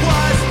 but it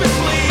was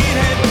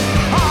misleading.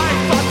 I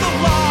fought the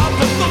law,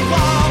 but the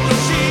law was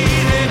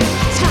cheating.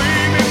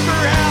 Screaming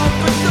for help,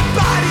 but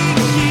somebody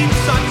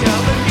keeps on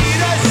telling me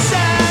to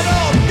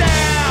settle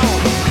down.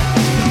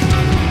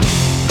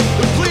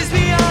 Please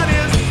be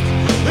honest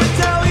and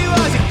tell me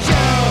was a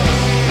joke.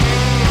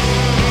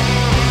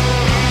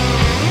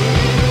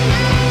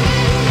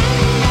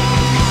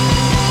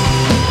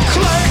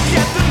 Clerk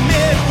at the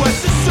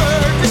Midwestern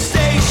service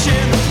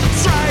station,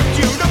 striped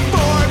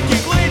uniform,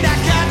 giggling at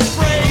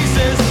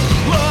catchphrases.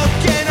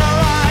 Look in our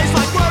eyes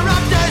like we're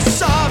up to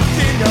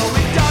something. No,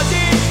 it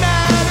doesn't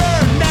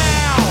matter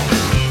now.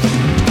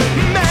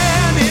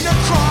 Man in a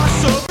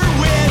crossover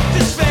with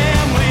his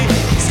family,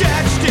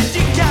 sketched in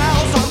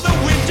decals on the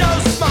window,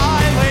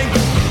 smiling.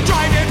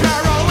 Driving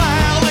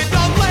parallel in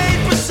the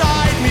lane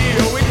beside me.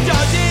 Oh, it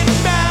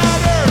doesn't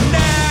matter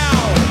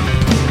now.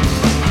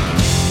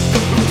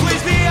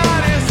 Please be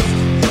honest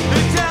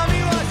and tell me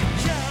what's a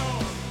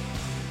joke.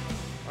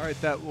 All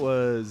right, that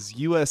was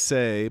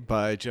USA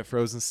by Jeff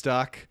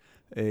Rosenstock,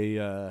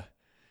 a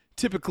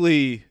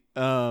typically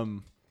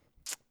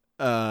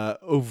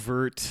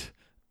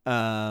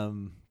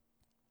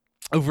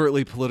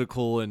overtly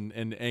political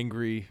and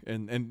angry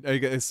and I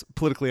guess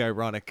politically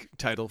ironic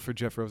title for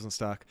Jeff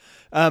Rosenstock.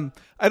 I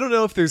don't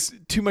know if there's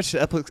too much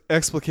to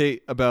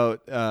explicate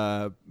about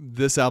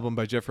this album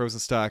by Jeff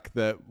Rosenstock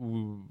that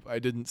I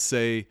didn't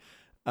say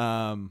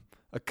a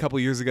couple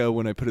years ago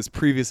when I put his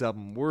previous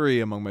album Worry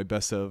among my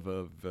best of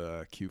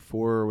Q4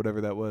 or whatever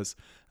that was.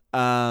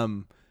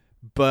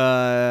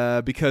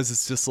 But because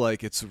it's just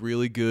like, it's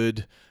really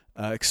good,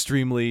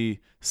 extremely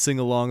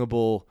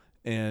sing-alongable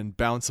and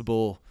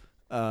bounceable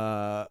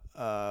power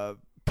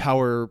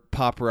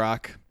pop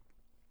rock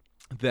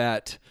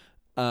that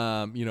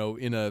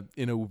in a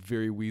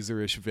very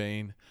Weezer-ish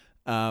vein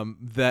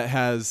that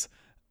has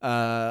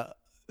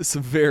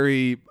some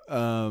very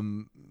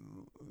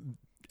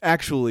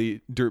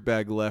actually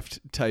Dirtbag Left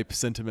type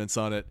sentiments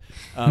on it,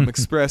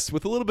 expressed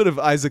with a little bit of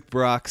Isaac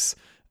Brock's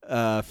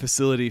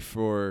facility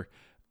for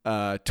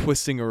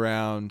twisting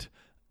around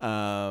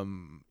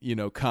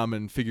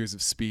common figures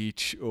of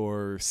speech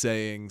or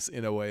sayings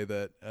in a way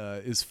that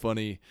is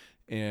funny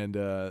and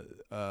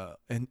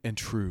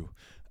true.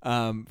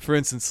 For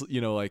instance,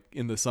 like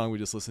in the song we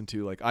just listened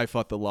to, like, I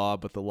fought the law,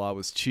 but the law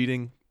was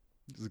cheating.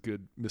 It was a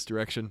good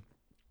misdirection.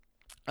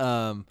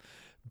 So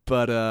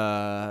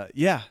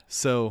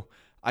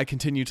I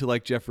continue to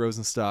like Jeff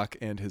Rosenstock,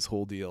 and his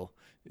whole deal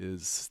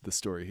is the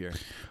story here.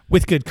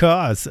 With good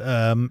cause.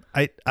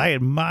 I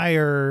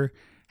admire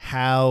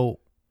how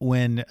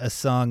when a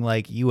song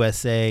like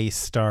USA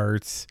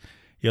starts,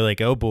 you're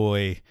like, oh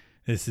boy,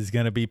 this is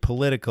going to be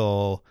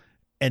political.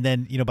 And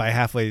then, by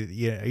halfway,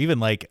 even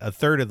like a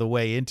third of the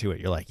way into it,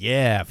 you're like,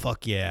 yeah,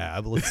 fuck yeah.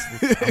 I'm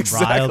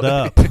riled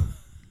up.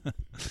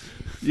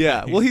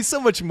 Yeah. Well, he's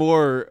so much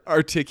more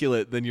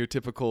articulate than your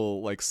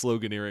typical like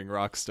sloganeering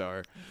rock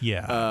star.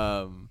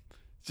 Yeah.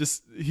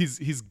 Just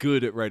he's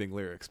good at writing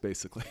lyrics,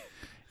 basically.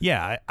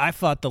 Yeah. I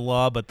fought the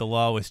law, but the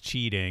law was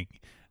cheating.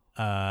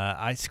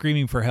 I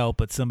screaming for help,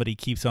 but somebody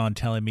keeps on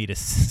telling me to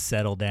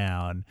settle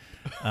down.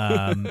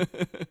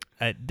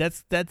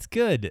 That's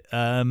good.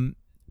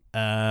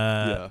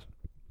 Yeah.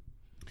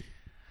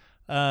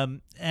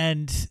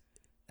 And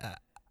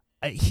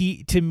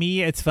to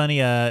me, it's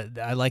funny.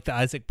 I like the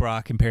Isaac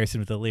Brock comparison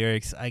with the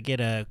lyrics. I get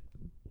a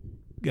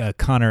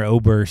Connor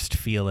Oberst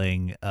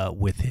feeling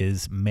with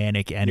his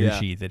manic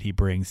energy that he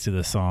brings to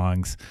the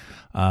songs,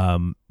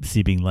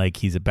 seeming like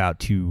he's about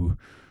to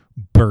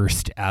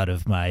burst out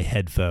of my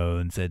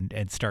headphones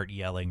and start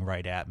yelling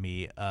right at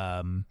me.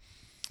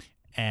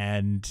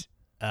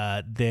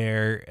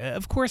 There,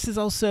 of course, is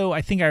also,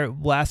 I think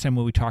last time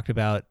when we talked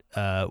about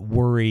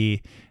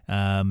Worry,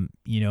 I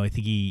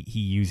think he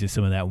uses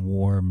some of that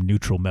warm,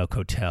 neutral Milk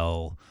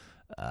Hotel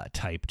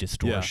type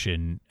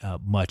distortion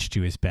much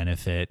to his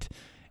benefit.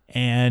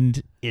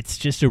 And it's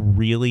just a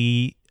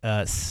really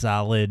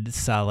solid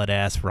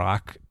ass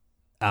rock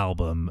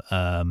album.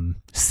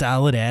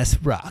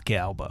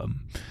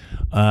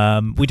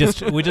 We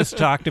just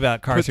talked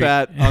about car Put seat.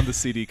 that on the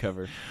CD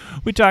cover.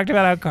 We talked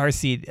about how car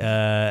seat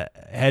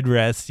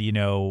headrests.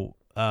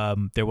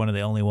 They're one of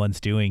the only ones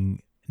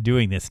doing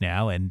this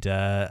now, and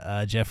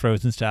Jeff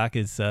Rosenstock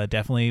is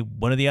definitely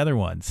one of the other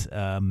ones.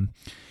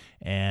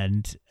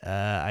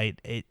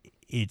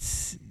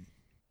 It's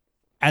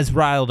as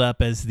riled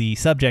up as the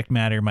subject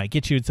matter might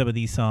get you in some of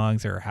these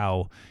songs, or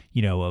how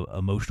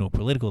emotional,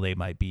 political they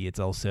might be. It's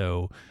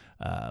also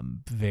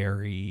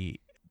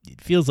it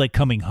feels like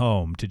coming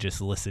home to just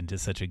listen to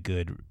such a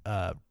good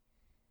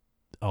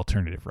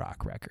alternative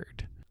rock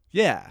record.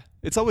 Yeah,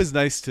 it's always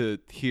nice to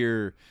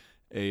hear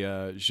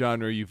a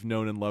genre you've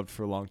known and loved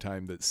for a long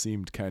time that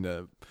seemed kind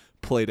of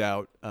played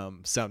out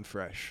sound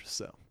fresh.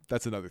 So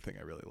that's another thing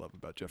I really love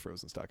about Jeff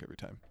Rosenstock every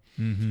time.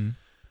 Mm-hmm.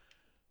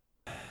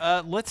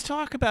 Let's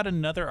talk about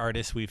another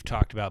artist we've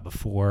talked about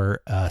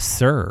before,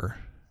 Sir.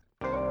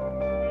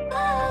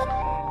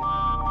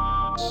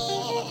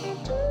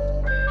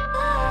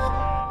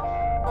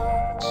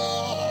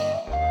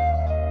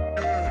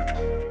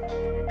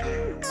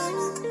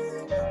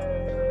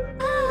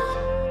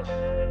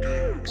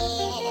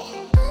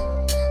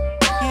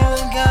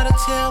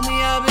 Tell me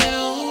I've been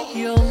on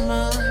your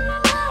mind.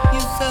 You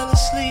fell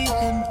asleep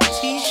in my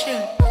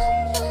t-shirt,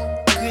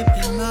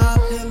 gripping my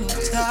pillow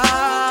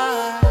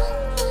tight.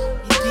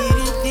 You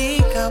didn't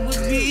think I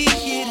would be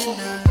here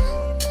tonight.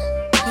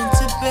 Went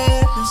to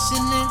bed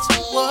listening to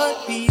what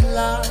we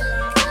like.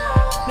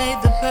 Made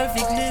the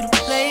perfect little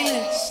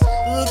playlist.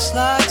 Looks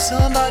like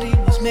somebody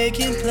was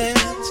making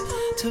plans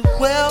to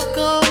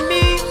welcome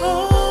me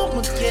home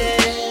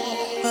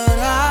again. But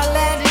I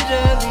landed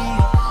early,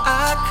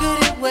 I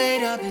couldn't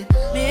wait. I've been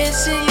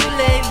missing you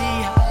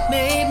lately. I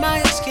made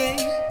my escape,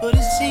 but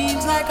it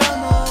seems like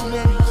I'm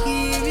already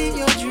here in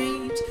your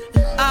dreams,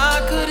 and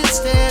I couldn't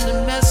stand to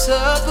mess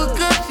up a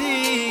good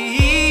thing.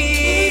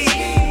 It's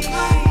been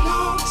quite a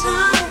long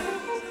time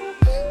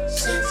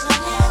since I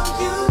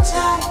held you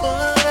tight,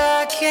 but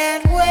I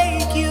can't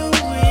wake you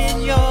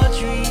in your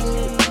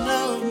dreams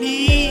of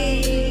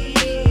me.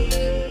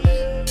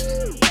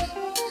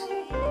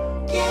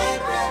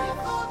 Get ready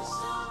for the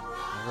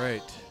sunrise. All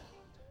right,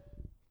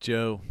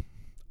 Joe,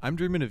 I'm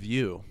dreaming of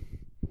you.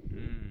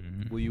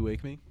 Will you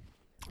wake me?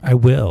 I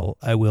will,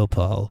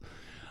 Paul.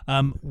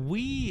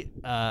 We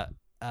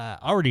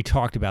already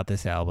talked about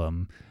this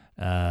album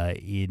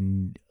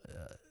in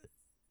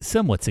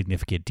somewhat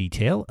significant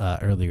detail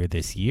earlier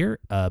this year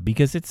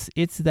because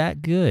it's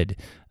that good.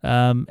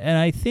 And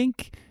I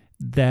think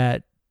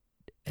that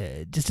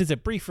just as a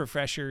brief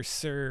refresher,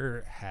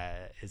 Sir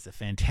is a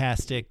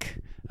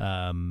fantastic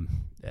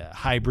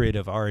hybrid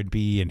of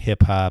R&B and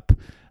hip hop.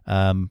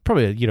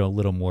 Probably a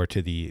little more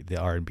to the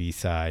R&B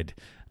side,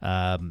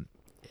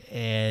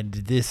 and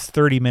this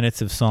 30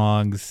 minutes of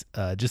songs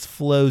just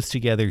flows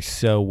together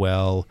so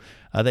well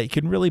that you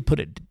can really put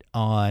it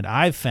on.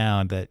 I've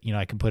found that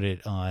I can put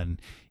it on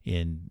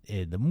in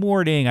the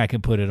morning, I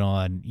can put it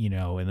on in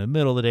the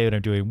middle of the day when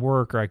I'm doing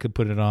work, or I could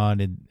put it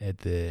on at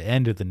the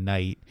end of the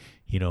night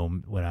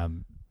when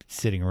I'm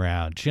sitting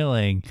around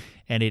chilling,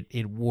 and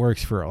it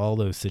works for all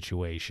those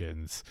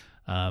situations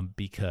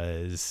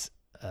because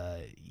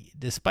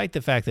despite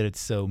the fact that it's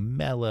so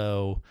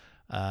mellow,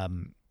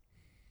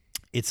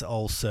 it's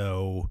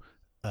also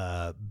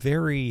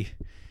it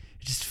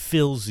just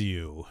fills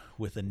you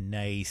with a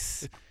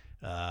nice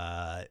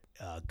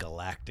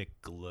galactic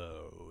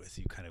glow as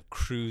you kind of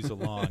cruise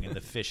along in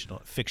the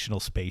fictional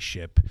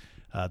spaceship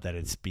that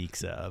it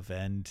speaks of.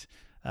 And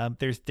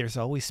there's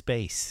always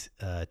space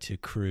to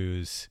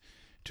cruise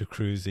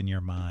in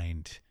your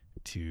mind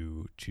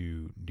to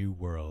new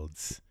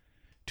worlds,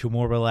 to a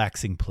more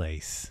relaxing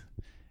place.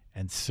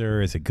 And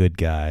Sir is a good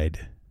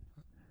guide.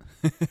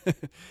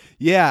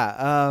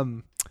 Yeah,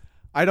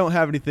 I don't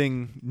have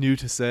anything new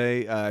to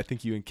say. I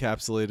think you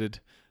encapsulated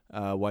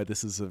why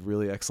this is a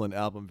really excellent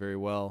album very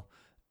well.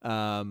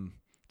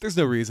 There's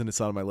no reason it's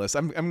not on my list.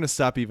 I'm going to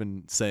stop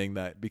even saying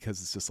that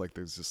because it's just like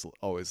there's just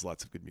always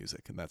lots of good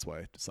music, and that's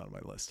why it's not on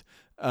my list.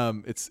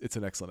 It's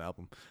an excellent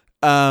album.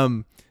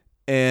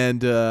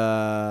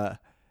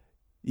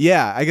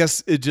 Yeah, I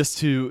guess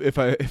if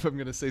I'm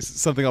going to say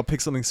something, I'll pick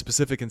something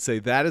specific and say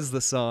that is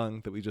the song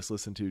that we just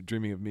listened to,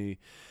 Dreaming of Me,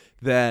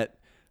 that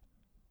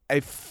I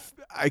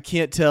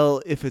can't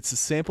tell if it's a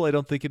sample. I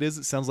don't think it is.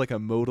 It sounds like a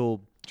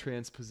modal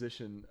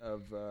transposition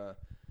of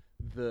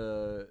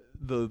the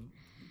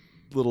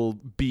little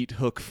beat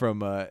hook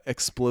from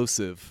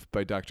Explosive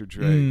by Dr.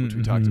 Dre, which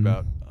we talked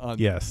about on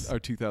our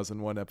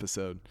 2001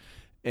 episode.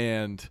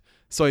 And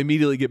so I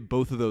immediately get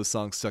both of those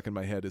songs stuck in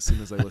my head as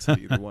soon as I listen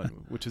to either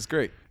one, which is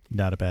great.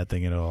 Not a bad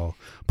thing at all.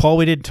 Paul,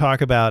 we didn't talk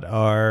about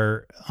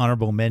our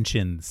honorable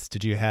mentions.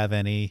 Did you have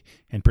any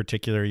in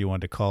particular you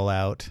wanted to call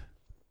out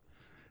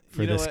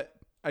for this? You know what?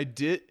 I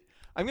did.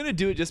 I'm going to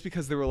do it just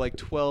because there were like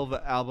 12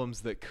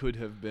 albums that could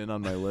have been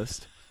on my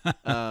list.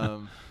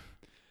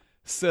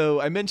 So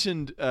I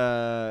mentioned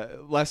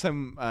last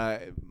time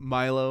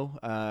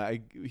Milo.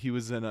 He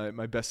was in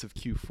my Best of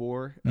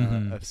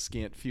Q4 a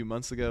scant few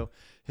months ago.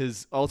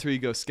 His alter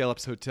ego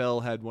Scallops Hotel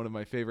had one of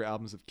my favorite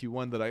albums of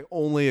Q1 that I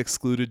only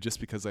excluded just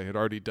because I had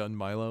already done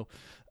Milo.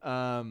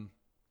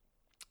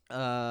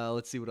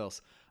 Let's see what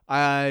else.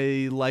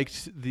 I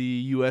liked the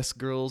U.S.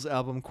 Girls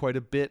album quite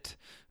a bit.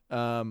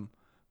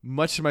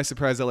 Much to my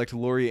surprise, I liked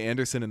Laurie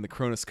Anderson and the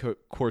Cronus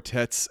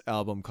Quartet's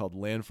album called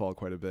Landfall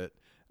quite a bit.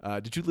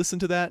 Did you listen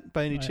to that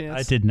by any chance?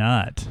 I did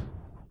not.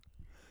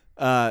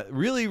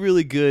 Really,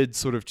 really good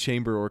sort of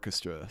chamber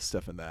orchestra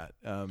stuff in that.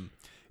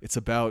 It's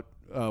about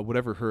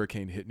whatever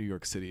hurricane hit New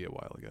York City a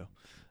while ago.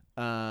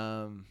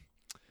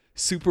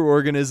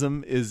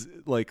 Superorganism is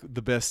like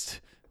the best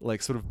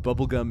like sort of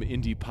bubblegum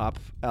indie pop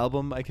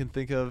album I can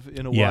think of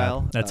in a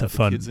while. That's a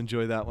fun. Kids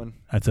enjoy that one.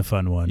 That's a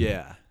fun one.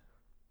 Yeah.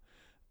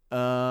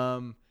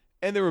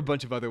 And there were a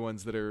bunch of other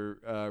ones that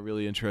are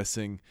really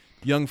interesting.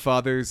 Young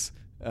Fathers,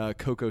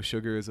 Cocoa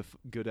Sugar is a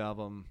good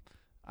album.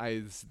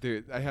 I'm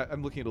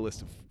looking at a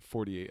list of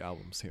 48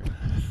 albums here.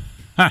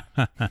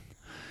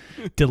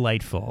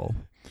 Delightful.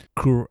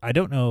 I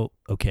don't know.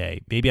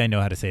 Okay, maybe I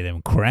know how to say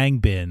them.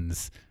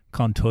 Khruangbin's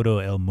Con Todo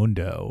El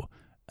Mundo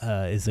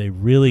is a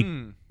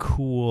really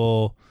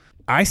cool.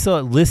 I saw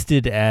it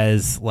listed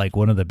as like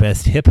one of the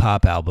best hip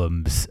hop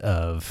albums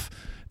of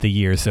the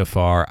year so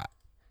far.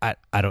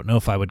 I don't know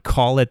if I would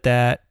call it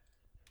that.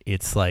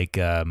 It's like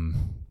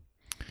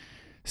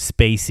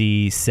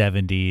spacey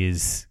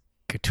 70s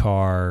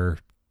guitar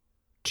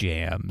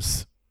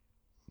jams,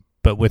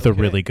 but with a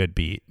really good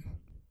beat.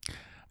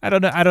 I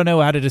don't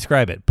know how to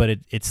describe it, but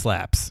it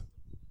slaps.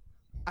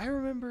 I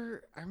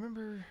remember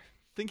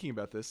thinking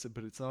about this,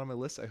 but it's not on my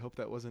list. I hope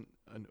that wasn't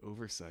an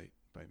oversight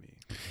by me.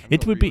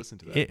 It would be.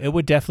 It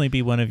would definitely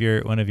be one of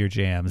your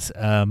jams.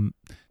 All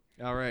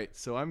right,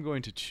 so I'm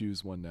going to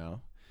choose one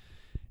now,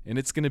 and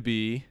it's going to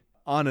be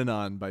 "On and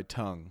On" by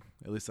Tongue.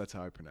 At least that's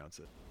how I pronounce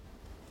it.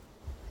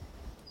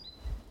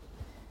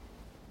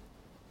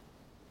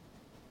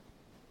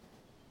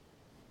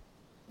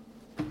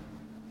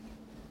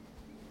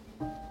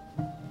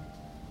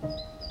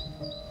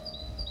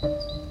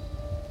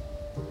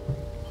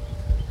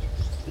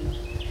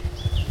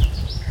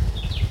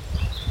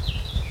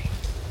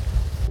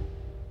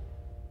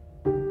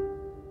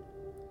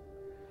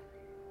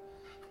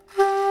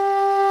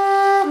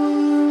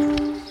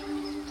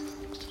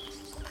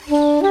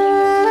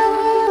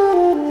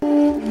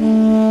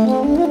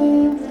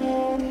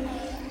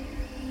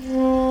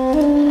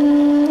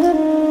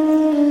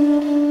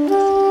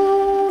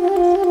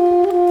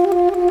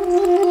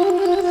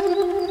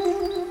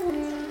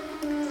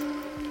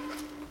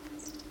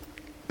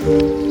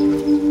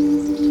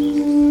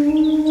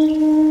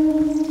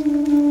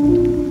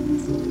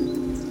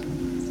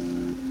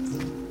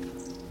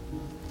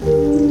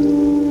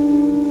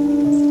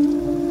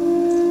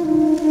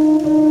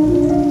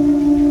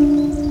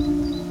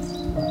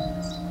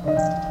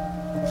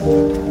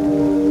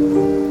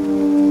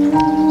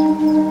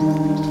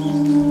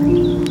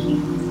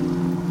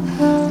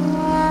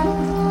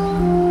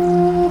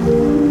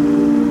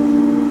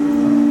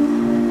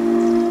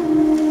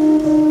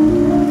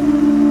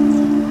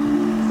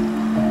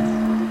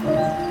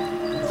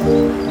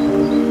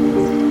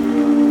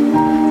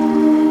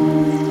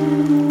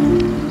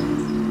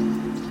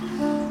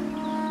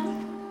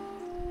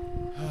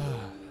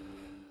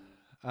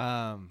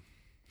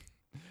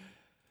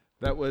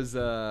 That was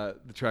the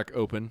track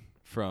 "Open"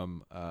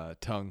 from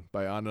Tongue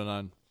by On and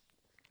On,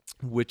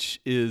 which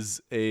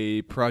is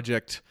a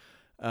project.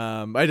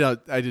 I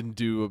didn't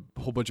do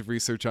a whole bunch of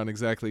research on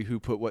exactly who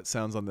put what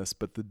sounds on this,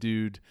 but the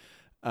dude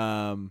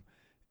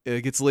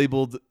it gets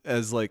labeled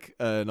as like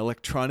an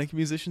electronic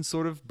musician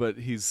sort of, but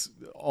he's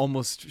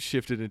almost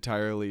shifted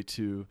entirely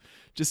to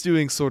just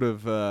doing sort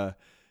of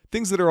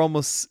things that are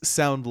almost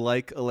sound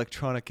like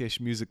electronic-ish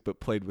music,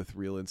 but played with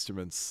real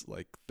instruments,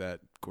 like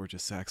that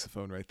gorgeous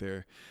saxophone right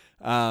there.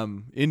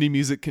 Indie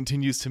music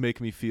continues to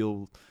make me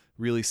feel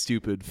really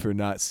stupid for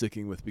not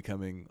sticking with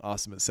becoming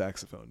awesome at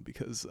saxophone,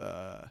 because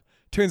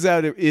turns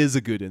out it is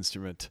a good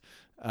instrument,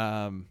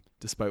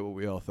 despite what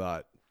we all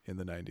thought in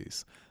the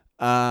 90s.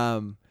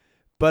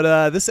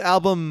 But this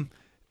album,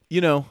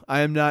 you know, I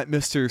am not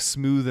Mr.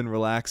 Smooth and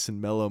relaxed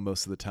and mellow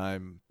most of the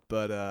time,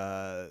 but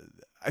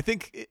I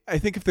think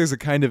if there's a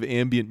kind of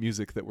ambient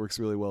music that works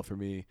really well for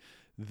me,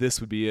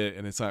 this would be it.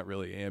 And it's not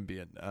really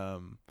ambient,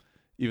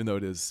 even though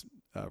it is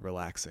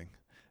relaxing.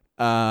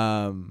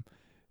 I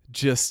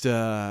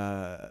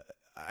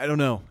don't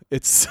know.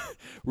 It's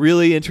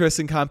really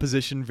interesting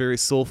composition, very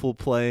soulful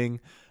playing,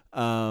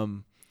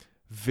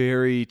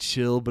 very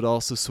chill, but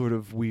also sort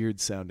of weird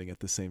sounding at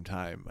the same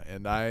time.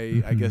 And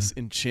I guess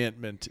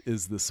enchantment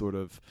is the sort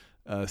of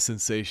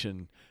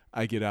sensation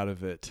I get out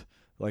of it.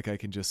 Like I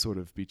can just sort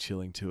of be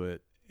chilling to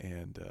it,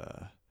 and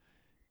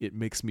it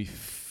makes me.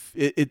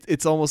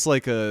 It's almost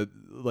like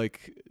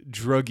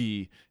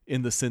druggy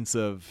in the sense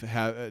of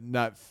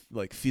not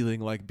like feeling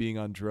like being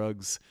on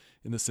drugs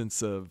in the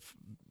sense of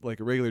like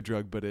a regular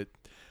drug, but it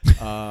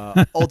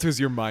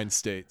alters your mind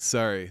state.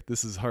 Sorry,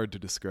 this is hard to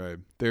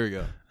describe. There we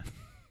go.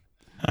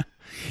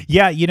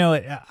 Yeah,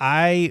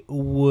 I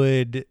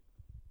would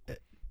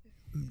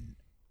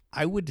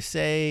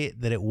say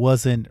that it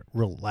wasn't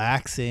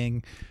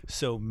relaxing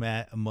so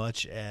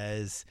much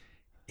as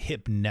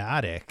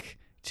hypnotic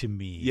to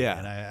me. Yeah.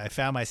 And I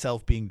found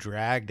myself being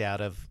dragged out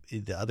of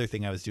the other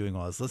thing I was doing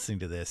while I was listening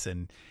to this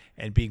and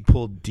being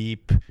pulled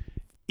deep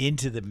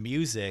into the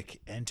music,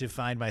 and to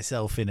find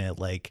myself in a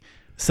like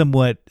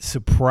somewhat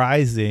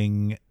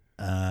surprising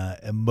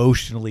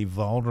emotionally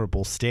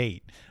vulnerable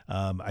state.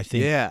 I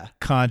think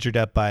conjured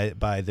up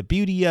by the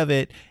beauty of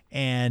it,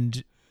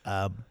 and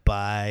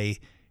by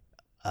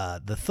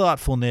the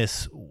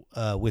thoughtfulness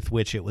with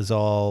which it was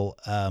all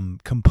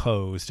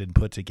composed and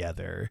put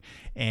together.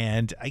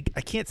 And I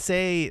can't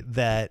say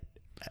that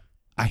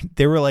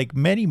there were like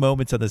many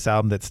moments on this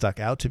album that stuck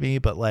out to me,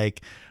 but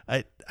like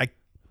I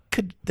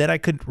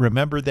couldn't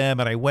remember them,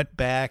 and I went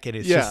back, and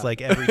it's just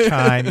like every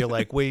time you're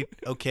like, wait,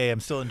 okay,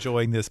 I'm still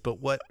enjoying this, but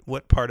what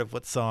part of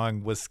what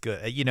song was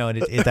good?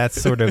 And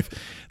that's sort of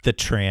the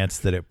trance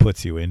that it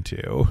puts you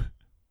into.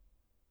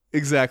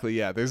 Exactly.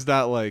 Yeah. There's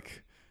not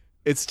like,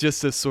 it's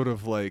just a sort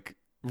of like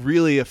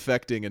really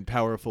affecting and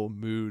powerful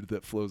mood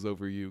that flows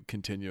over you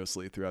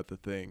continuously throughout the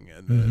thing.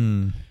 And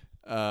then,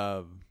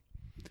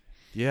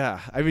 yeah,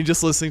 I mean,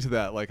 just listening to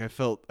that, like I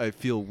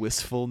feel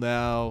wistful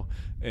now,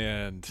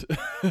 and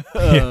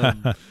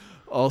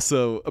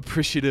also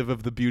appreciative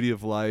of the beauty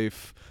of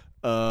life.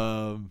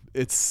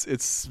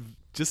 It's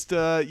just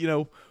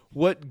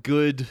what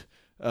good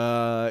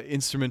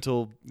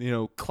instrumental,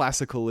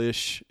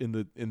 classical-ish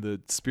in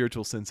the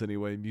spiritual sense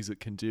anyway, music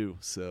can do.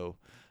 So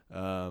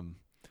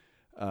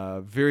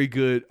very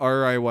good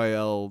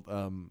RIYL,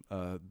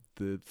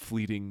 the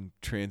fleeting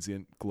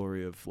transient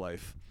glory of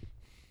life.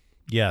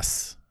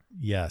 Yes.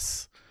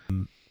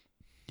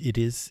 It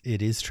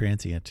is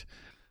transient.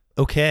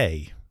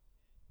 Okay,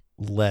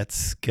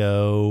 let's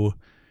go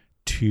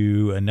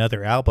to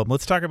another album.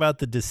 Let's talk about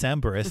the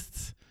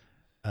Decemberists.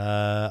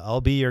 I'll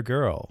Be Your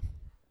Girl.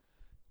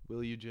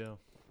 Will you, Joe?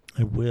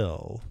 I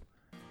will.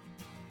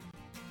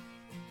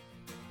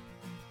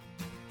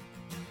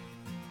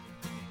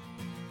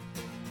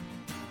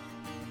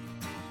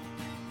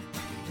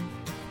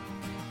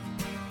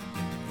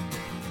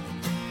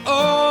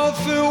 All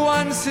for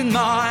once in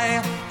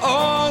my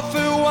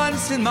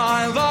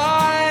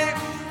life,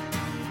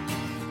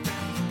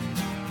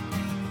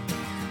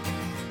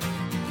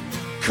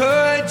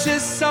 could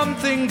just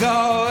something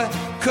go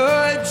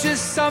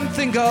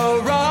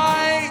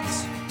right?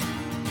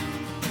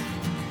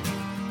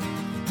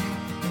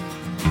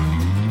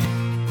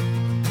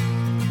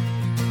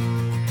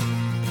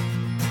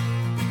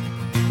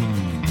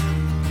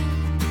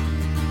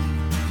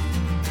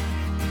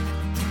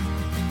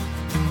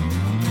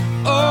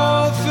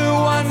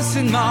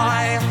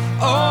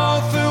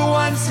 All for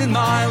once in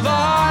my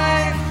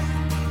life,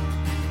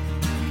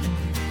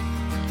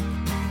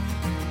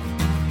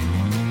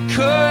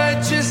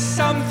 could just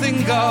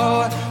something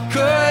go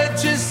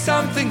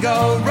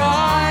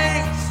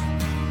right?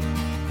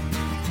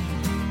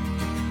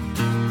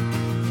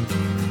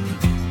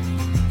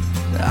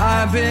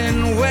 I've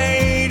been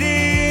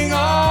waiting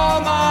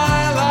all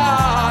my life.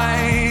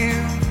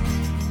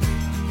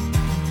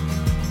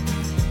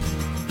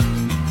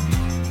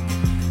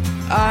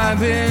 I've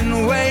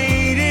been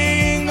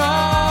waiting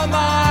all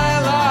my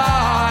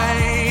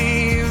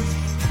life.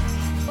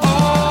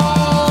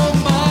 All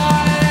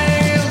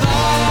my life.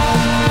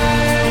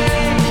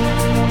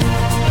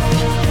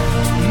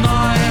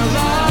 My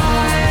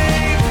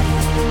life.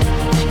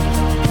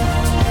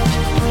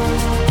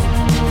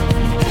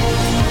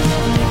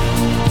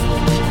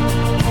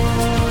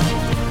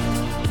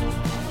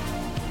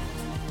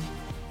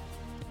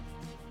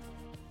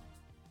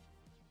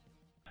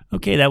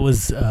 Okay, that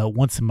was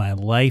Once in My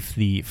Life,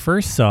 the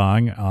first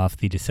song off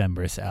the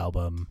Decemberist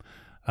album,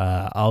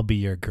 I'll Be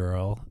Your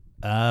Girl.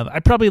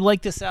 I probably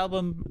like this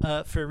album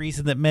for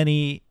reasons that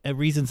many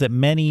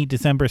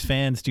Decemberist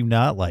fans do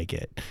not like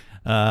it.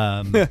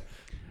 I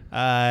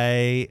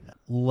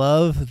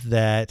love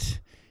that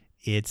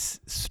it's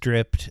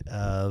stripped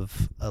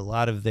of a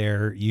lot of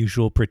their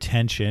usual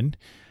pretension,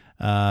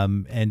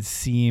 and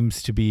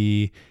seems to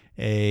be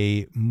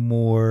a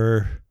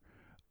more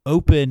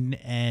open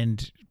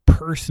and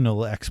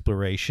personal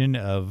exploration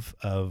of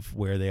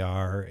where they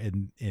are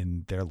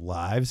in their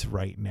lives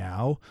right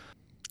now.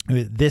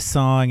 This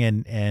song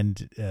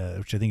and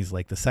which I think is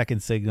like the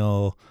second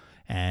signal,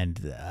 and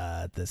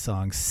the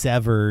song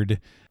Severed.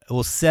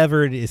 Well,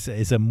 Severed is a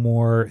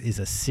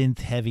synth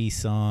heavy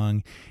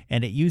song,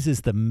 and it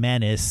uses the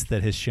menace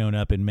that has shown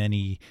up in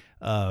many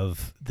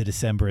of the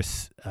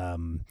Decemberists,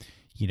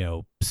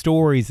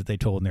 stories that they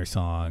told in their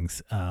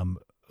songs,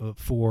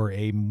 for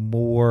a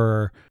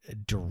more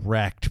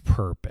direct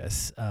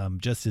purpose.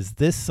 Just as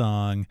this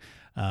song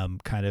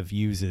kind of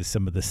uses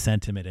some of the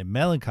sentiment and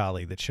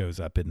melancholy that shows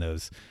up in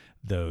those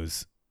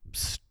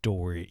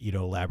story,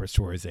 elaborate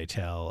stories they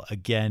tell,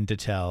 again, to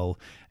tell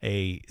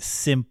a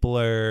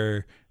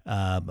simpler,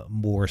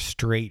 more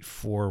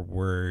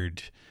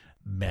straightforward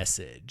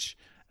message.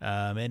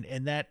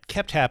 And that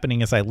kept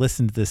happening as I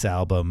listened to this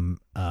album,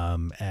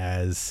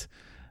 as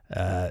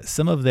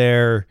some of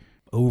their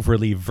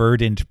overly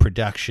verdant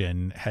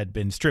production had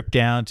been stripped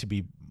down to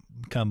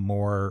become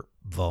more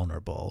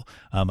vulnerable.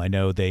 I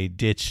know they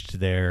ditched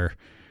their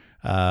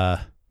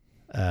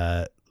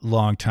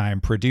longtime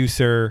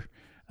producer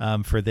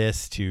for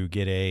this to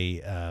get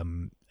a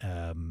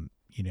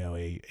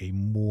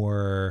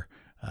more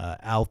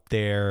out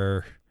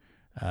there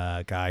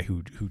guy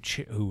who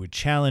would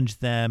challenge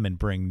them and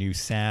bring new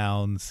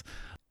sounds.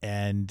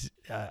 And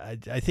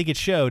I think it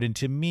showed. And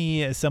to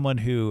me, as someone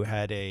who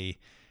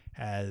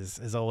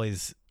has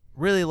always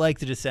really liked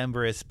the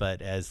Decemberists,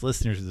 but as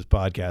listeners of this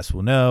podcast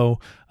will know,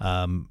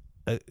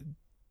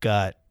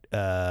 got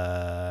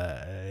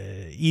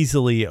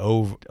easily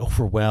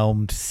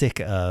overwhelmed, sick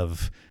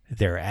of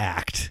their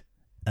act.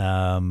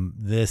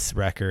 This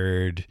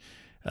record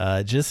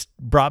just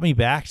brought me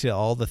back to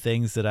all the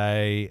things that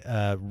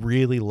I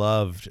really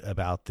loved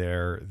about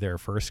their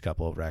first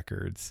couple of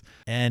records,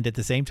 and at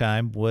the same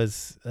time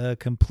was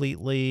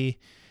completely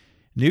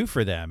new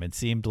for them. It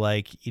seemed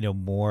like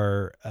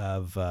more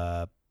of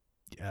an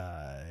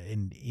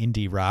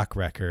indie rock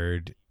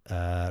record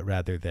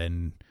rather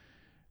than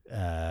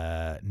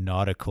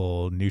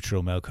nautical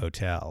Neutral Milk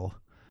Hotel.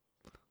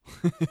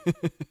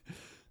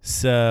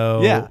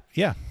 So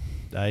yeah.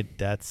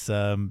 That's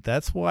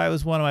why it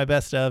was one of my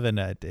best of, and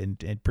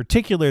in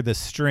particular the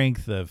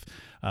strength of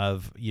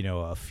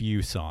a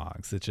few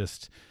songs that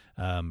just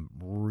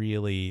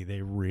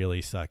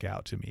really stuck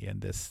out to me,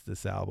 and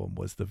this album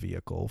was the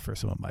vehicle for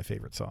some of my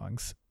favorite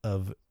songs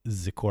of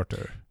The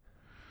Quarter.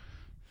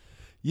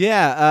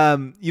 Yeah,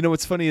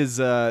 what's funny is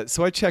so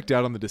I checked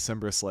out on the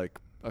Decemberists like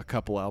a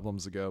couple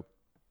albums ago.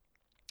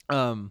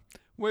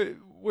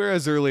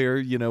 Whereas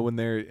earlier, when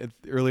they're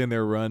early in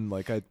their run,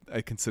 like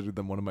I considered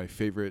them one of my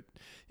favorite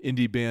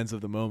indie bands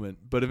of the moment,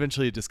 but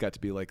eventually it just got to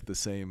be like the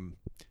same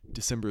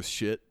Decemberist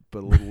shit, but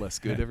a little less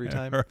good every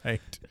time.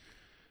 Right.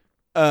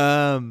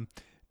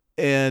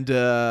 And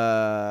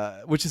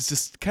which is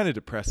just kind of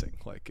depressing.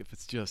 Like if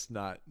it's just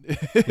not,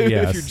 Yes.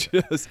 if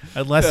you're just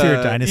Unless you're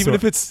a dinosaur, even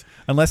if it's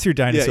Dinosaur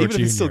even Jr. if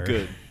it's still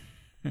good.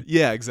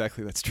 Yeah,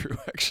 exactly. That's true.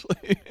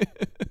 Actually,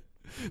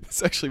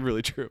 that's actually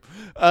really true.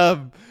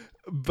 So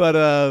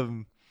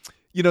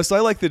I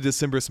like the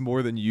Decemberists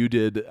more than you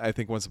did, I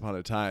think, Once Upon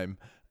a Time.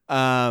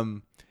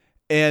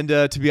 And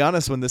to be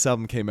honest, when this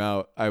album came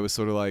out, I was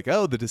sort of like,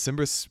 oh, the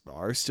Decemberists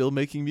are still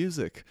making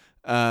music.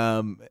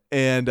 And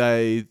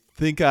I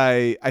think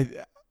I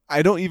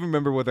don't even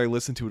remember whether I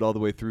listened to it all the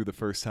way through the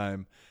first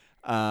time.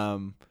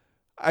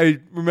 I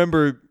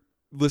remember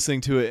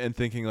listening to it and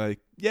thinking like,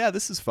 yeah,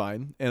 this is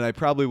fine. And I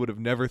probably would have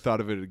never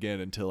thought of it again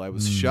until I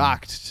was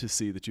shocked to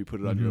see that you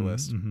put it on your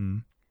list. Mm-hmm.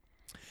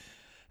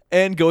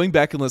 And going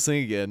back and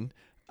listening again,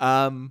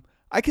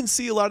 I can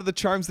see a lot of the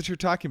charms that you're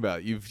talking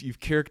about.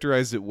 You've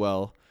characterized it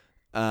well.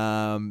 It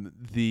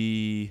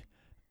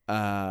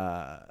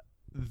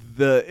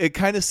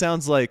kind of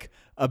sounds like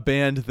a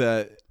band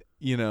that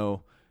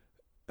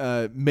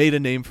made a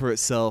name for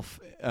itself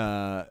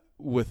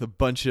with a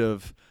bunch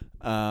of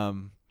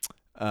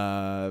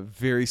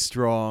very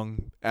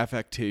strong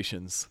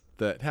affectations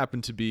that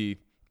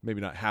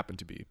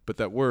but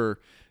that were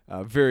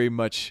very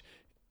much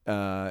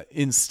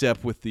in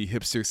step with the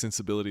hipster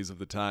sensibilities of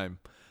the time.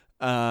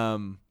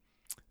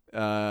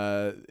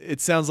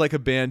 It sounds like a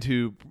band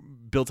who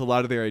built a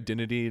lot of their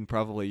identity and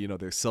probably,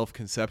 their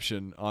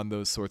self-conception on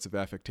those sorts of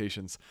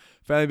affectations.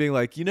 Finally being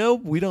like,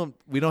 we don't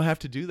have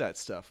to do that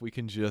stuff. We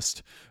can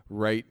just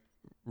write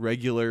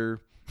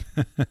regular,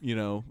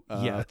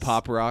 Yes.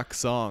 pop rock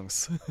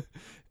songs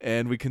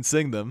and we can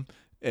sing them.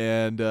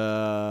 And,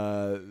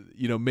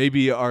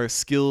 maybe our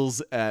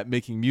skills at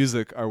making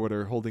music are what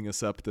are holding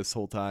us up this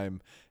whole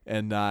time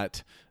and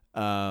not,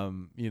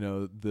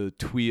 the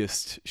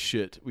tweest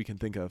shit we can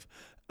think of.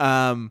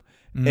 And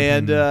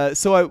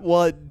so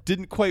it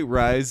didn't quite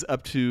rise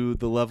up to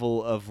the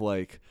level of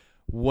like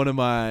one of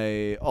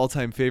my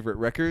all-time favorite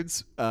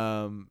records.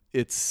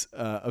 It's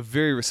a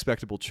very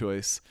respectable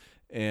choice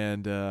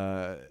and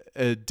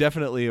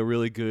definitely a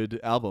really good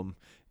album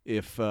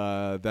if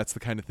that's the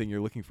kind of thing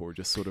you're looking for,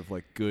 just sort of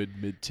like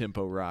good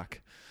mid-tempo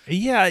rock.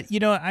 Yeah,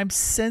 I'm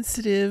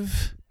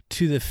sensitive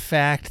to the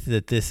fact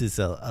that this is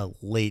a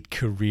late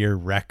career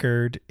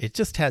record. It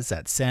just has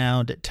that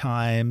sound at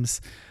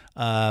times.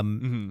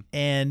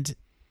 And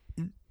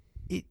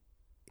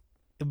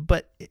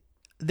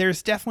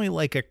there's definitely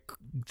like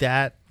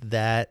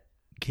that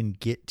can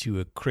get to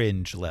a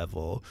cringe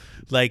level.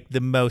 Like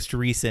the most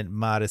recent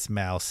Modest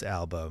Mouse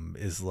album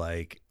is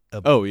like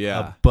Oh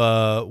yeah.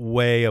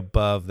 way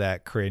above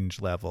that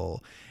cringe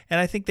level. And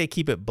I think they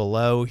keep it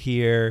below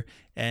here,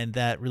 and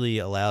that really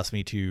allows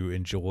me to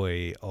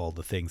enjoy all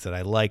the things that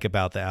I like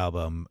about the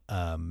album.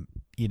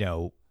 You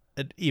know,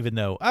 even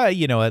though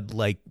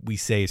like we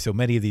say, so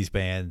many of these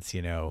bands,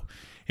 you know,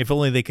 if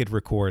only they could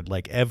record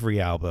like every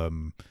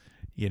album,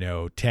 you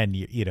know, 10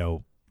 you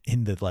know,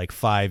 in the like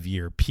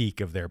 5-year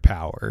peak of their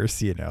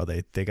powers, you know,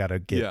 they got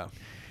to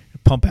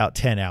pump out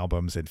 10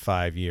 albums in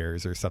 5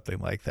 years or something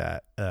like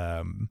that.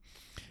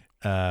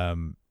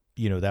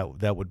 You know,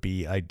 that would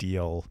be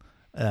ideal.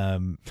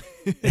 And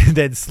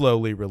then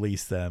slowly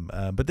release them,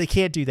 but they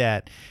can't do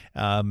that.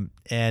 And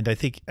I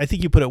think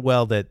you put it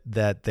well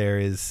that there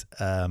is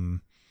the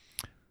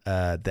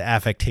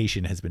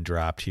affectation has been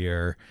dropped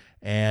here,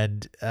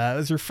 and it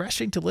was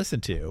refreshing to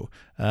listen to.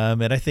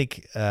 And I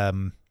think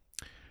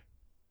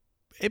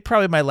it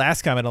probably, my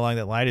last comment along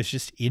that line, is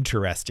just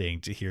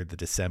interesting to hear the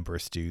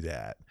Decemberists do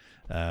that,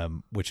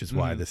 which is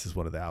why this is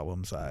one of the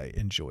albums I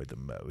enjoyed the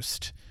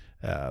most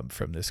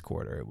from this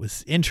quarter. It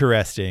was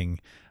interesting.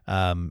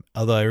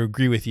 Although I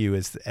agree with you,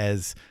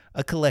 as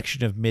a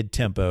collection of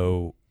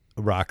mid-tempo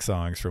rock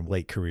songs from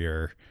late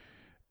career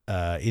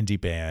indie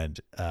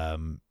band,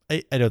 I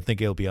don't think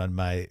it'll be on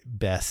my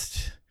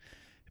best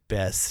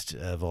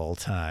of all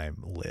time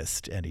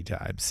list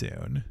anytime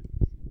soon.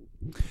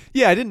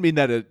 Yeah, I didn't mean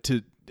that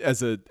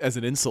as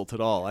an insult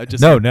at all. I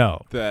just no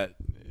that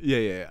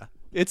yeah.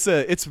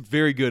 It's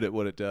very good at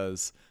what it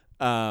does.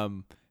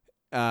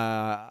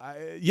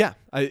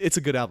 It's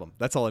a good album.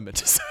 That's all I meant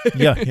to say.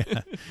 Yeah.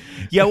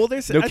 Well,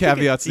 there's no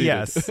caveats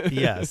needed.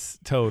 Yes,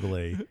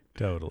 totally.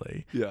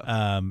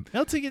 Yeah.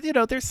 Also, you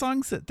know, there's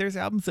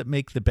albums that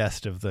make the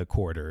best of the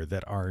quarter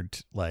that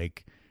aren't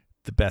like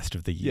the best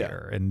of the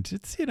year, and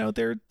it's, you know,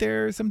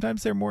 they're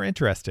sometimes they're more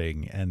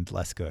interesting and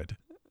less good.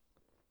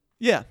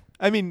 Yeah,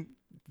 I mean,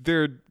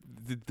 it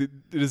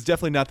is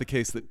definitely not the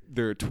case that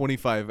there are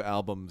 25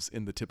 albums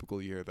in the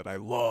typical year that I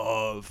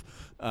love.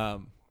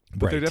 But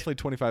there are definitely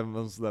 25 of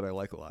those that I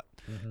like a lot.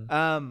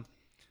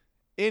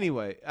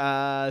 Anyway,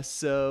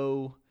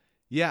 so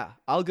yeah,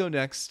 I'll go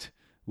next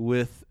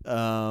with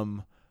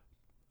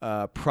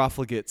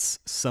Profligate's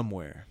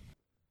Somewhere.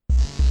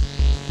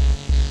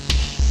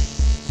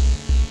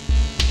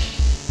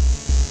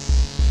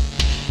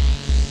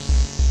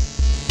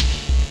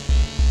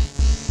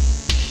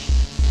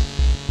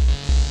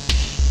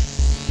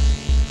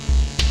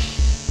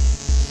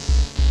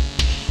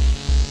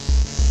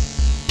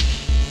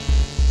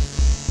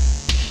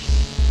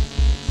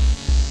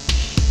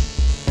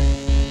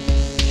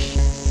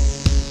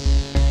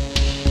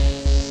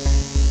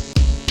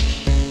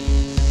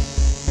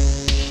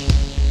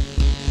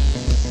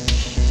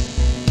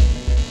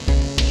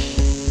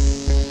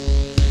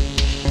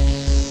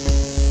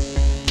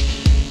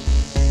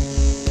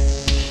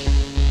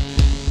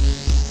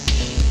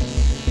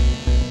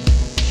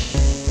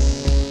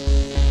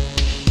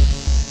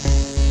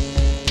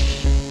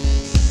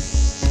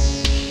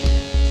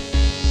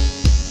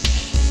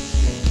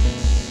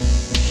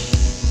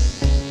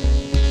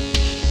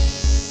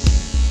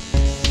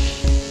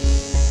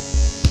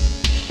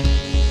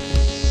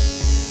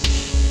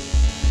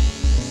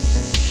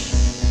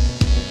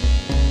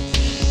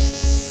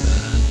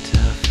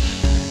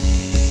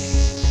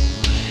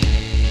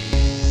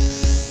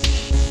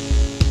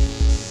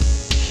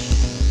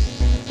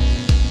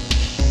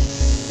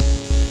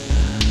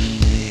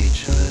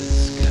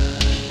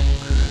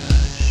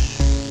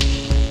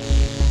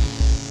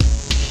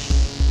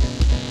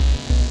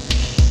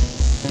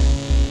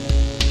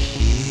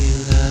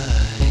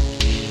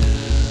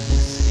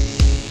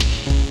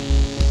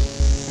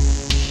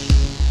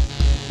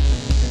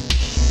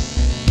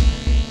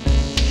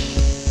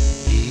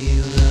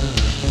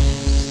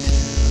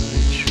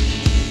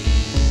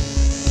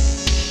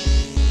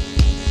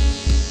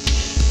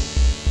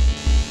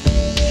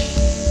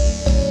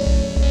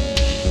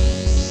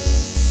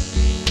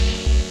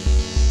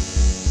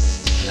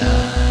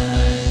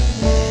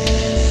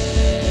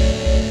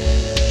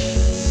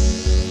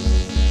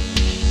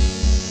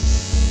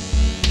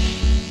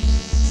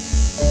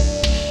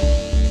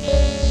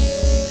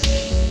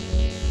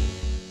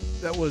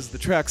 Was the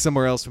track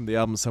Somewhere Else from the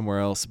album Somewhere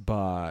Else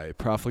by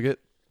Profligate,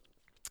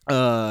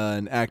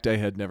 an act I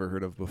had never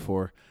heard of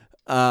before.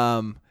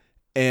 And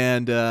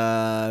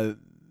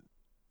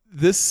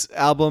this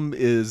album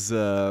is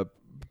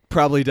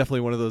probably definitely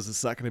one of those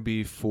that's not going to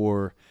be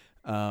for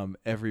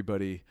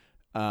everybody.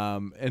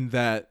 And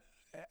that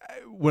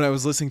when I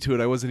was listening to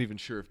it, I wasn't even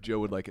sure if Joe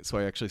would like it, so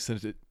I actually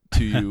sent it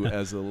to you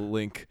as a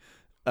link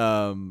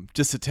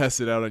just to test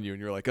it out on you, and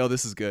you're like, oh,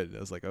 this is good. I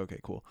was like, okay,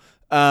 cool.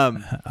 I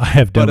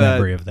have no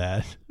memory of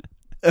that.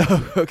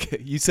 Oh,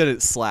 okay. You said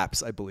it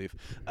slaps, I believe.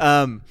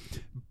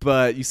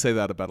 But you say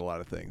that about a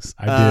lot of things.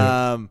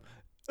 I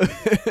do.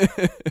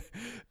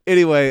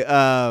 Anyway,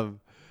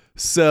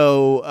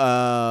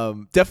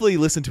 so definitely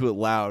listen to it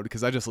loud,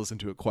 because I just listened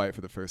to it quiet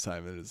for the first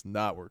time and it does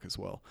not work as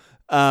well.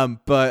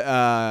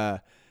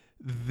 But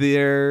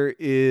there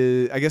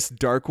is, I guess,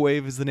 dark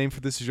wave is the name for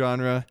this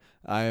genre.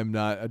 I am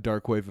not a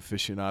dark wave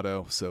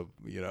aficionado, so,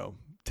 you know,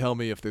 tell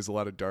me if there's a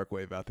lot of dark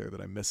wave out there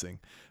that I'm missing.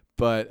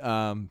 But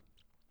I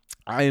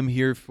am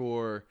here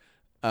for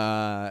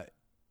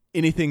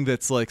anything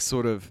that's like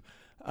sort of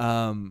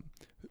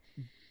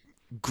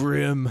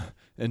grim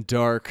and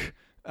dark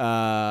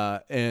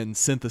and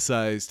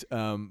synthesized,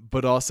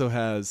 but also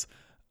has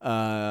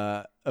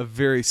a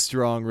very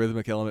strong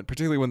rhythmic element,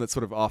 particularly one that's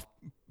sort of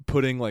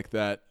off-putting, like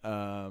that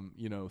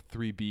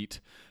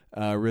 3-beat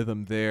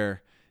rhythm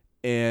there.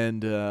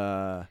 And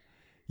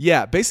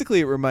basically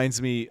it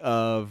reminds me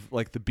of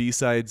like the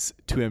B-sides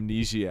to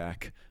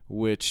Amnesiac,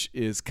 which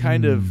is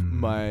kind of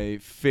my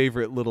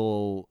favorite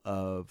little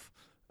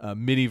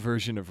mini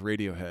version of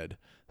Radiohead.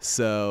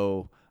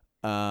 So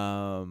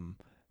I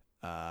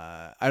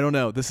don't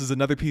know. This is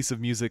another piece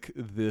of music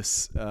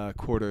this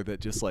quarter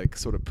that just like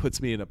sort of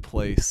puts me in a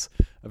place,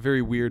 a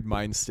very weird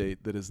mind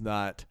state that is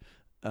not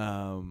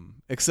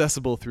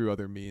accessible through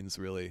other means,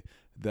 really.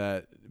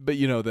 That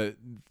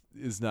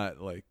is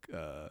not like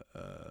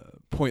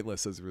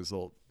pointless as a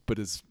result, but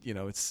is,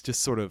 it's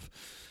just sort of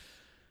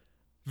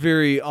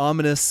very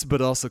ominous,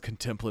 but also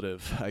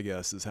contemplative, I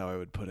guess, is how I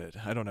would put it.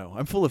 I don't know.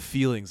 I'm full of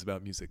feelings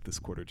about music this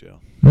quarter,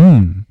 Joe.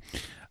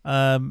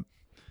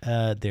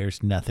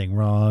 There's nothing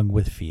wrong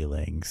with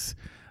feelings.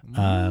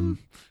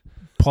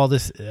 Paul,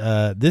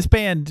 this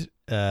band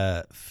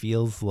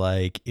feels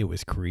like it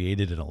was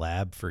created in a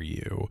lab for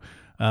you.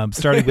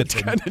 Starting with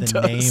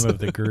the name of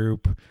the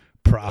group,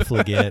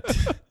 Profligate,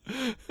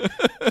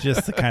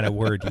 just the kind of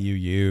word you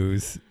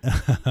use.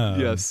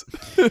 Yes.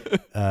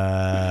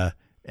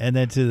 And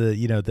then to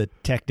the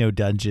techno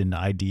dungeon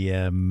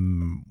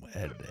IDM,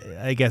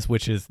 I guess,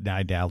 which is now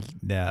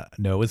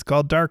it's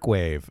called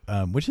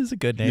Darkwave, which is a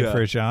good name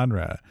for a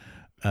genre.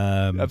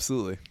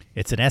 Absolutely,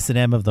 it's an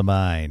S&M of the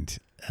mind,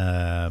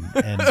 and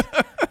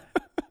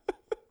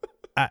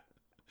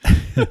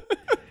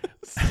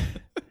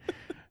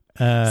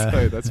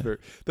sorry, that's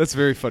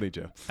very funny,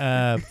 Joe.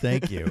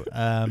 Thank you.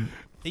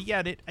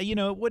 It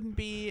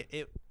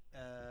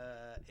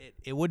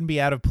wouldn't be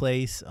out of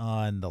place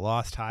on the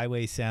Lost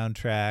Highway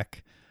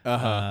soundtrack,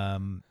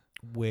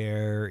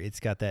 where it's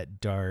got that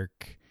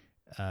dark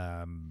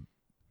and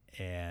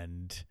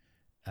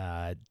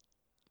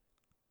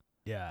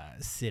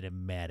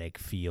cinematic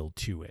feel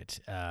to it.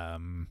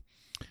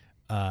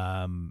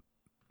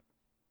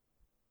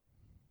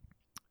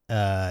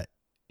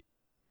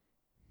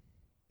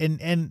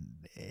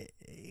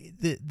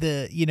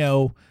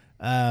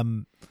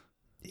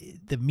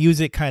 The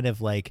music kind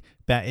of like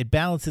it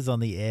balances on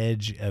the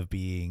edge of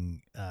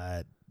being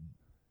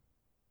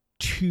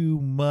too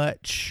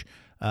much,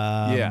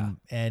 and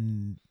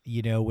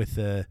with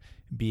the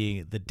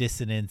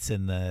dissonance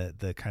and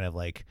the kind of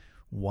like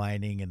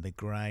whining and the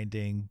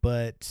grinding,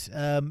 but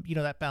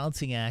that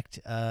balancing act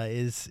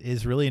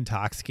is really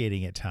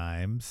intoxicating at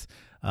times,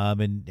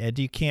 and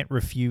you can't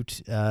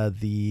refute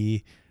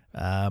the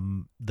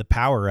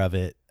power of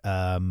it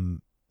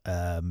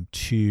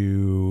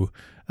to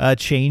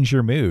change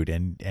your mood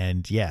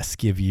and yes,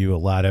 give you a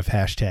lot of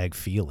hashtag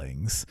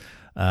feelings.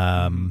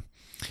 And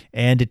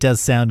it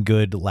does sound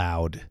good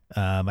loud.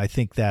 I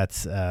think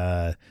that's,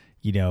 when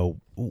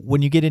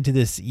you get into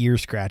this ear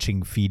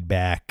scratching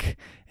feedback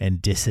and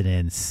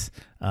dissonance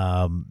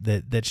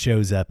that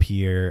shows up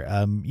here,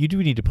 you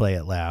do need to play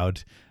it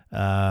loud.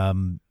 I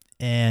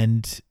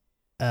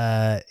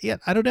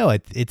don't know.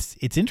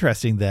 It's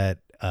interesting that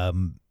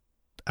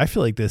I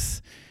feel like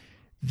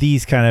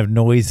these kind of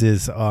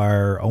noises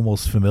are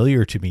almost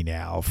familiar to me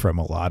now from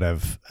a lot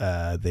of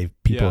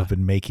people have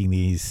been making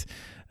these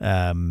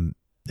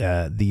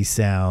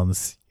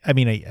sounds. I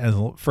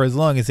mean, for as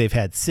long as they've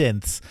had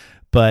synths,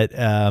 but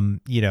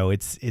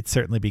it's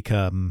certainly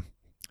become.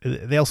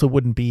 They also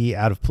wouldn't be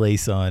out of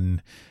place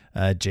on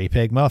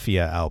JPEG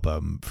Mafia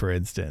album, for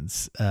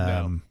instance.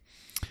 And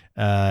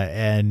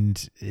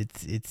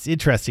it's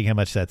interesting how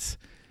much that's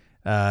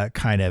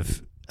kind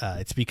of.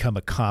 It's become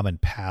a common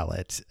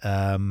palette.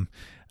 But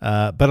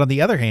on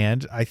the other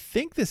hand, I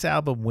think this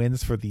album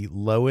wins for the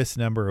lowest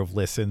number of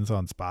listens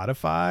on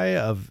Spotify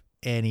of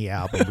any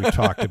album we've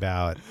talked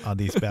about on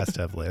these best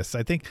of lists.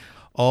 I think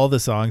all the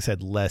songs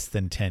had less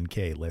than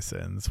 10K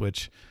listens,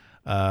 which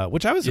I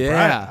was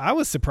surprised. I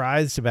was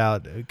surprised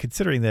about,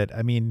 considering that.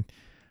 I mean,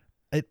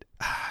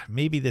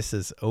 maybe this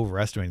is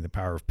overestimating the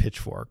power of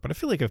Pitchfork, but I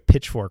feel like if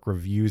Pitchfork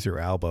reviews your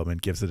album and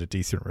gives it a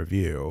decent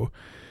review,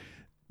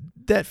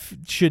 that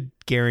should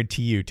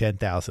guarantee you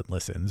 10,000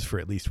 listens for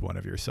at least one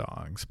of your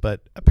songs,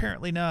 but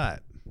apparently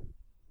not.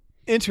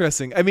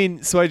 Interesting. I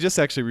mean, so I just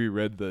actually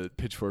reread the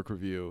Pitchfork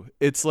review.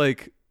 It's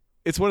like,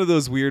 it's one of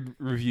those weird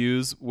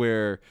reviews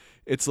where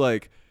it's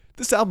like,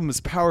 this album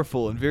is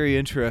powerful and very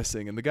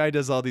interesting, and the guy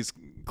does all these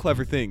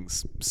clever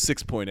things.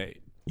 6.8,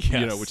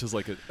 which is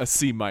like a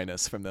C-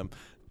 from them.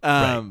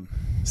 Right.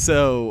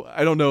 So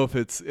I don't know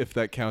if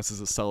that counts as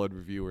a solid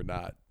review or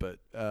not, but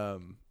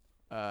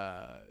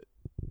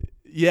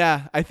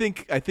yeah, I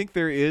think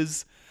there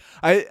is.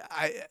 I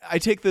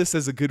take this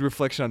as a good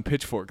reflection on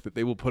Pitchfork, that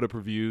they will put up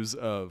reviews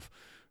of,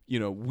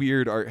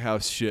 weird art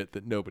house shit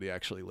that nobody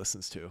actually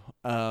listens to.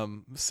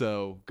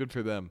 So good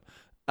for them.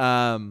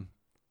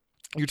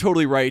 you're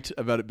totally right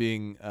about it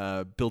being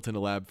built in a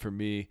lab for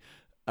me.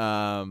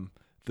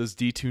 Those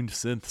detuned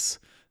synths,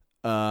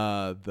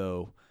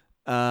 though.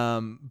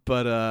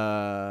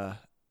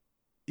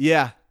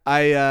 Yeah,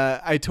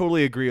 I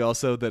totally agree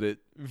also that it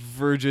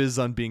verges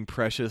on being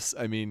precious.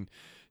 I mean,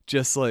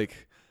 just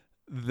like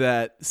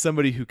that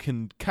somebody who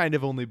can kind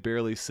of only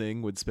barely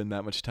sing would spend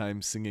that much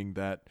time singing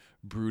that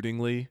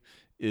broodingly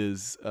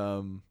is,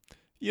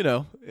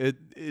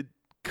 it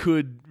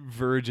could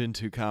verge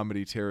into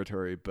comedy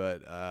territory,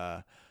 but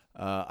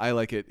I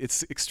like it.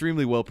 It's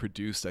extremely well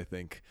produced, I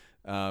think.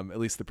 At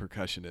least the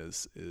percussion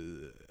is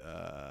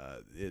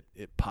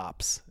it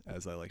pops,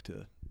 as I like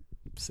to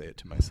say it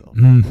to myself.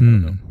 I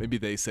don't know. Maybe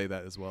they say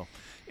that as well.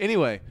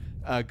 Anyway,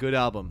 good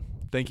album.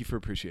 Thank you for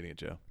appreciating it,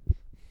 Joe.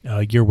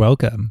 You're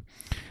welcome.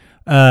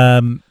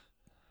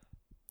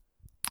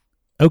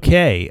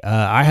 Okay,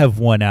 I have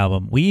one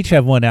album. We each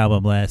have one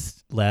album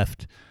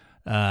left.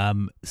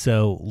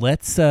 So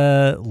let's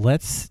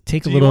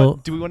take a little.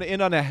 Do we want to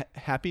end on a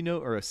happy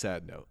note or a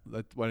sad note?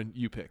 Why don't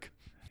you pick?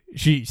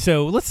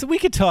 So we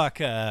could talk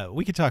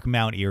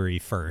Mount Erie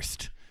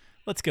first.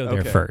 Let's go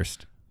there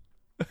first.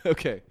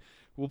 Okay.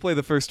 We'll play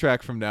the first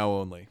track from Now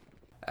Only.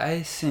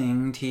 I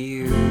sing to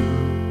you,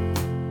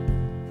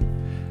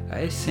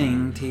 I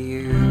sing to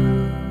you,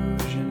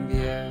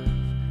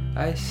 Genevieve,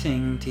 I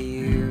sing to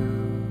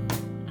you,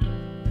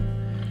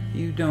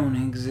 you don't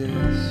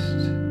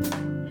exist,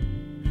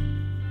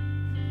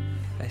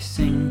 I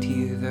sing to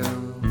you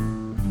though.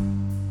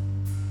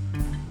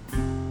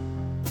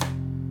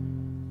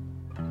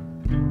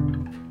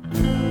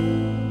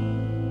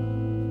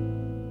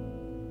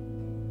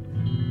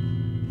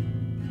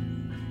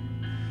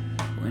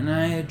 When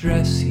I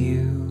address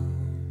you,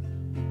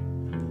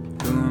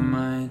 who am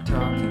I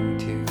talking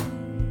to?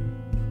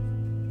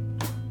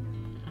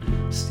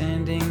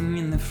 Standing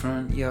in the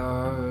front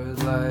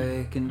yard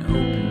like an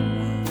open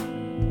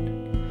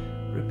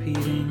wound,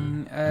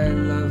 repeating I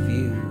love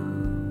you.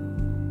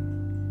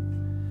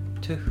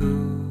 To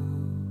who?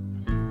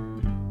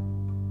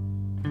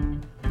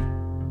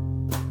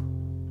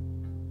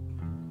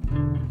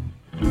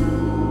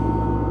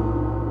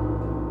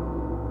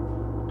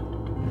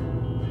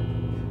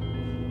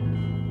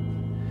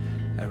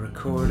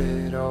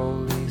 Recorded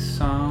all these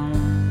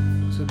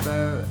songs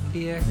about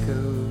the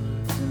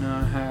echoes in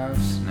our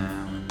house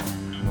now, and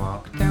then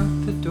walked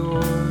out the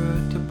door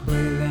to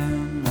play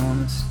them on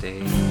a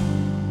stage.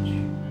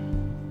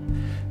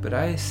 But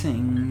I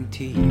sing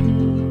to you,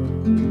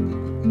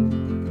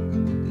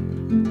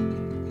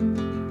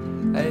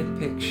 I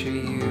picture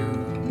you.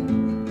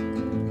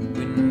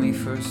 When we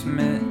first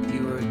met,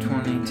 you were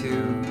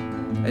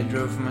 22. I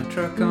drove my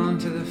truck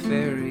onto the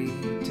ferry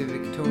to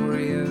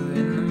Victoria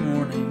in the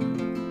morning,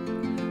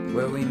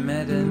 where we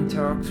met and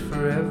talked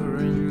forever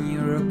in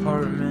your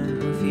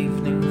apartment with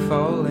evening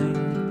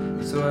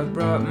falling. So I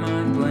brought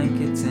my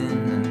blankets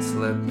in and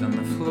slept on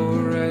the floor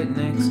right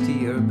next to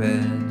your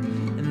bed.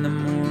 In the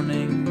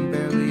morning,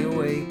 barely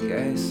awake,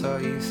 I saw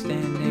you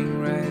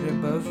standing right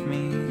above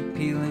me,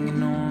 peeling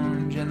an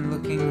orange and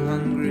looking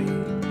hungry.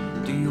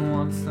 Do you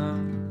want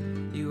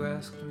some? You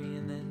asked me,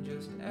 and then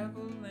just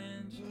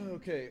avalanche.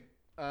 Okay,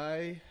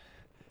 I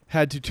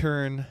had to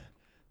turn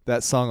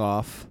that song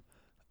off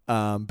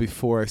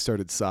before I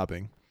started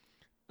sobbing.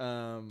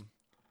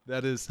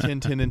 That is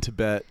Tintin in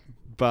Tibet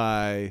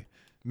by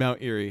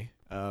Mount Erie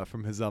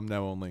from his album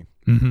Now Only.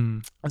 Mm-hmm.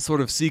 A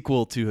sort of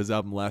sequel to his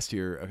album last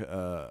year,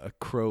 A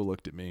Crow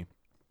Looked at Me,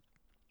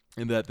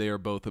 in that they are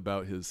both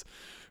about his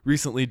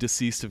recently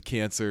deceased of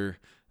cancer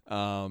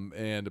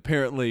and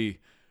apparently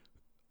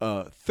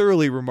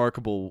thoroughly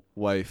remarkable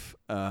wife,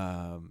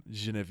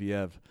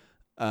 Genevieve.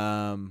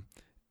 So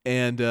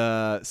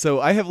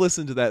I have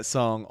listened to that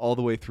song all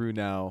the way through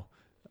now,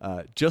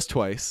 just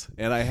twice,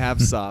 and I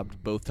have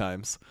sobbed both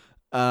times,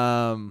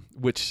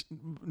 which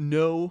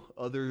no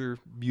other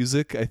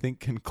music I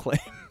think can claim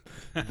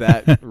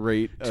that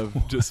rate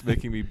of just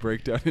making me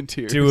break down in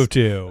tears. 2 of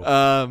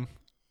 2.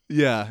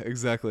 Yeah,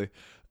 exactly.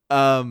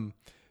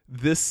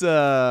 This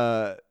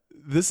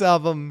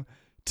album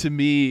to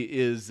me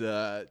is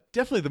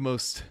definitely the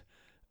most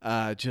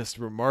just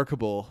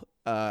remarkable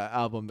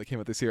album that came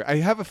out this year. I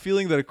have a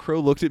feeling that A Crow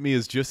Looked at Me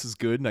is just as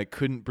good, and I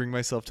couldn't bring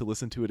myself to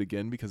listen to it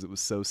again because it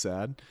was so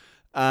sad.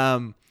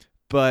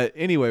 But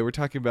anyway, we're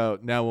talking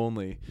about Now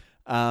Only.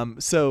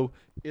 So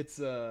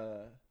it's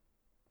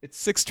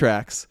 6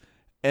 tracks,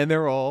 and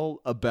they're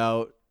all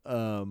about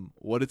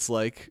what it's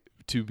like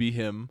to be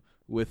him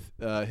with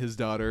his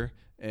daughter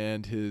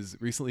and his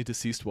recently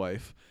deceased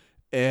wife.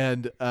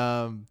 And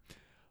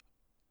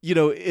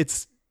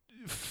it's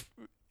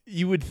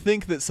you would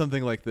think that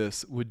something like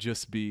this would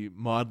just be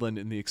maudlin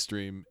in the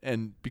extreme,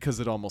 and because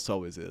it almost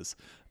always is.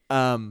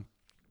 But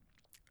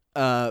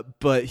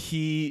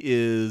he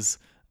is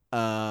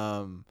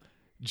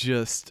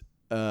just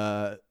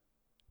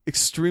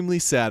extremely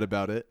sad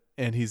about it,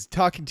 and he's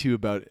talking to you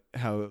about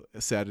how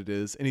sad it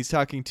is, and he's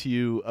talking to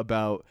you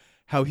about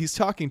how he's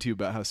talking to you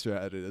about how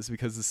sad it is,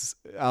 because this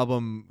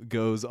album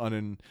goes on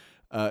an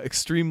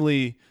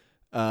extremely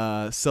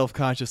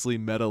self-consciously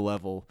meta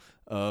level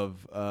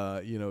of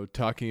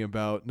talking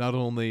about not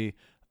only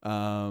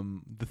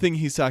the thing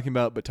he's talking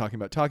about, but talking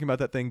about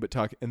that thing,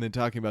 and then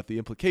talking about the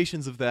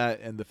implications of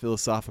that and the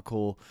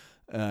philosophical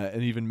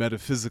and even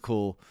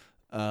metaphysical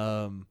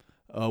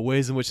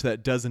ways in which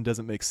that does and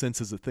doesn't make sense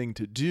as a thing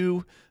to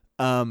do.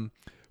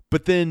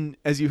 But then,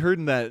 as you heard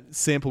in that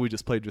sample we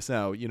just played just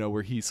now,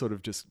 where he sort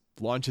of just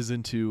launches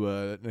into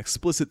an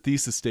explicit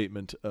thesis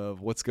statement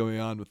of what's going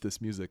on with this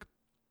music,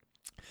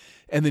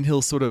 and then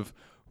he'll sort of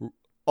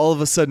all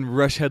of a sudden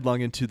rush headlong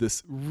into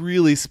this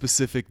really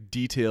specific,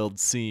 detailed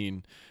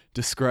scene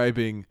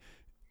describing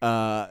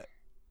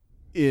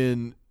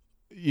in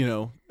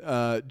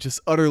just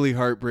utterly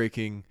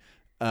heartbreaking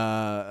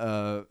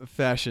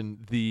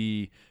fashion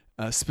the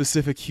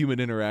specific human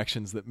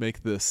interactions that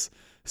make this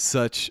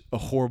such a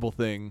horrible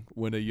thing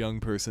when a young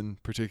person,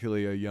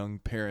 particularly a young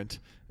parent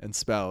and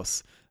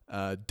spouse,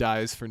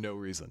 dies for no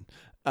reason.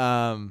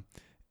 And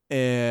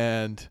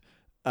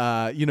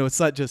it's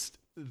not just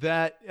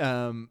that.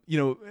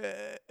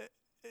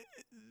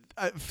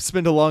 I've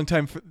spent a long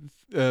time for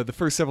the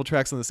first several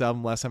tracks on this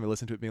album, last time I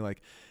listened to it, being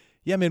like,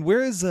 yeah, man,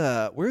 where's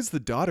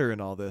the daughter in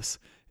all this?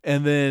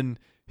 And then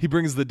he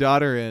brings the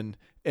daughter in,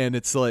 and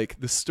it's like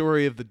the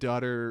story of the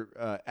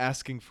daughter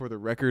asking for the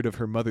record of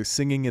her mother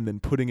singing and then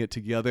putting it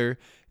together.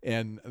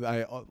 And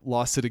I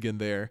lost it again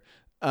there.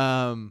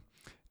 I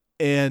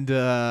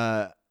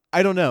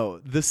don't know.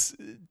 This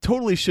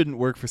totally shouldn't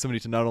work for somebody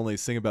to not only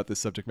sing about this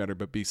subject matter,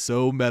 but be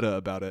so meta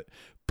about it.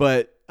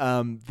 But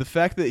the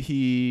fact that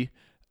he,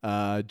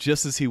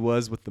 just as he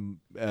was with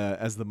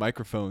as the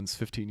Microphones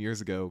 15 years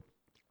ago,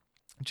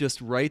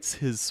 just writes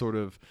his sort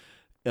of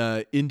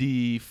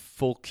indie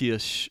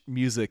folkish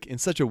music in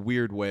such a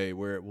weird way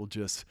where it will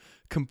just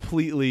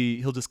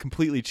he'll just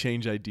completely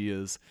change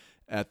ideas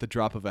at the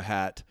drop of a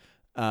hat.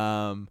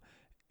 And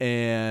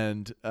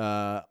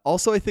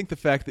also I think the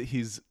fact that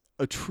he's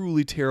a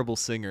truly terrible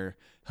singer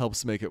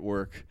helps make it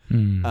work.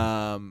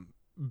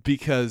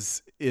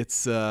 Because it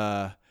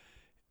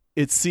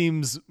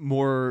seems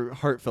more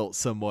heartfelt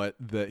somewhat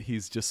that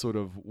he's just sort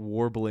of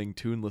warbling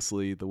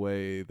tunelessly the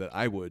way that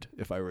I would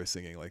if I were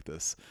singing like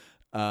this.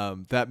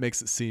 That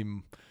makes it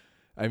seem,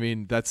 I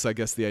mean, that's, I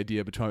guess, the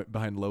idea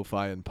behind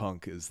lo-fi and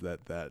punk, is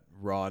that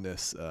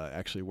rawness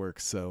actually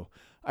works. So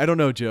I don't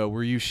know, Joe,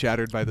 were you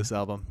shattered by this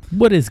album?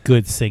 What is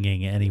good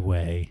singing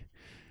anyway?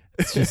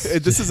 This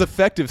is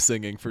effective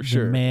singing for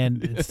sure.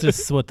 It's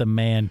just what the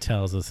man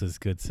tells us is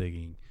good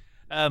singing.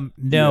 I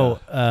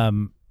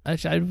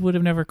would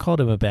have never called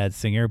him a bad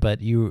singer, but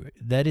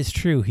that is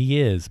true. He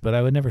is, but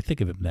I would never think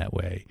of him that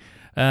way.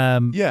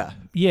 Yeah.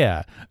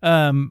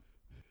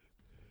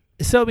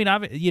 So, I mean,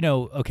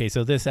 okay,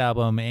 so this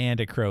album and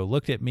A Crow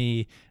Looked at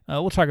Me,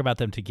 we'll talk about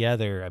them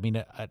together. I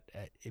mean,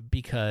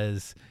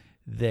 because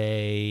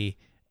they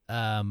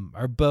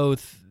are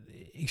both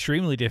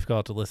extremely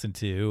difficult to listen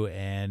to,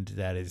 and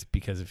that is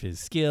because of his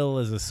skill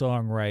as a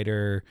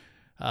songwriter,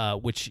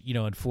 which,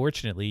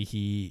 unfortunately,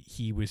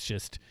 he was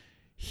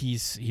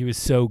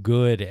so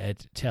good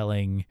at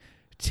telling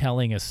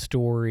a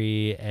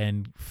story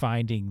and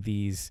finding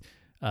these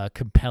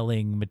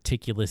compelling,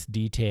 meticulous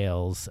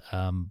details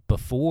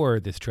before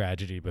this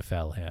tragedy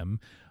befell him,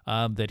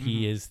 that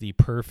he is the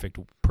perfect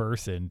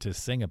person to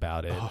sing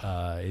about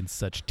it in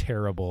such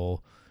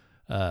terrible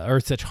or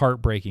such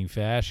heartbreaking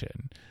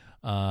fashion.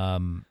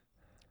 And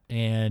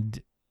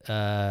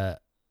I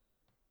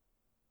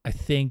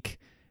think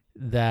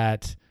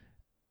that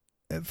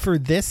for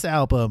this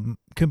album,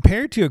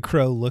 compared to A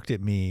Crow Looked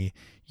at Me,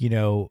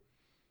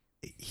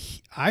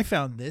 I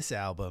found this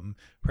album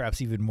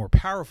perhaps even more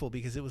powerful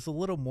because it was a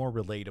little more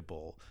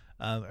relatable.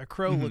 A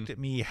Crow Looked at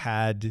Me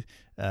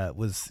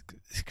was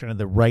kind of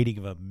the writing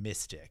of a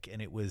mystic,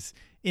 and it was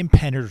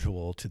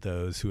impenetrable to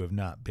those who have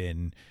not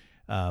been,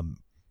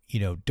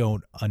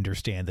 don't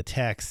understand the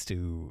text,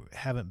 who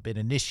haven't been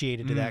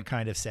initiated to that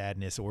kind of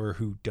sadness, or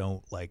who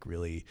don't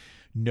really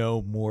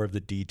know more of the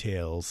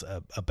details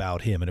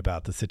about him and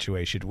about the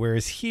situation.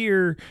 Whereas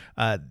here,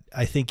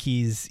 I think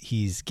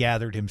he's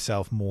gathered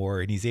himself more,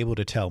 and he's able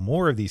to tell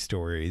more of these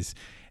stories.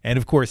 And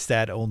of course,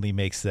 that only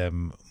makes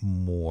them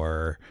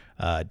more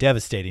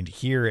devastating to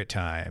hear at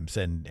times.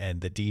 And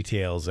the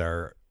details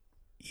are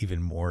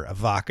even more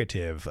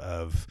evocative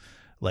of,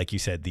 like you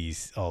said,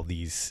 all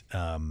these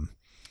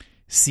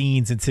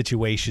scenes and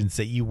situations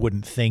that you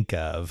wouldn't think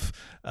of,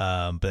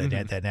 but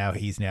that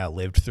he's now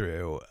lived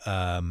through.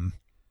 My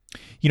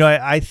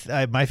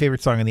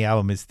favorite song on the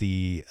album is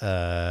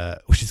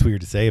which is weird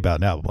to say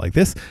about an album like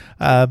this,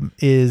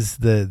 is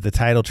the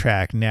title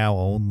track, Now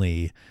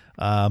Only,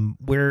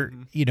 where,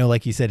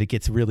 like you said, it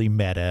gets really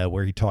meta,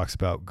 where he talks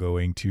about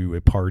going to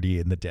a party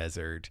in the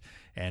desert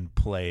and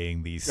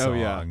playing these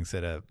songs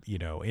at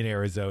in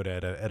Arizona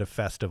at a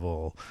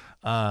festival.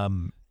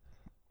 But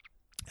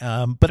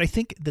I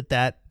think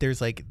that there's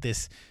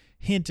this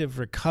hint of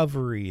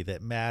recovery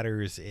that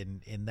matters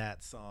in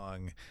that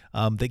song,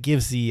 that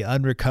gives the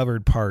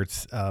unrecovered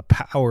parts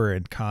power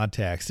and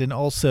context, and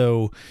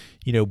also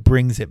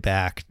brings it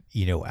back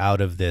out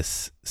of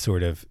this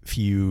sort of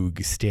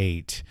fugue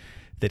state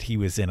that he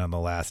was in on the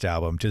last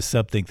album, just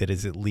something that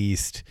is at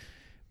least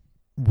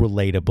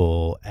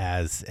relatable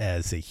as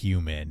a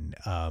human,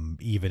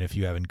 even if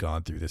you haven't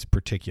gone through this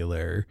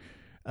particular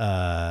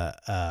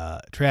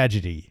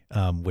tragedy,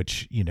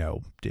 which, you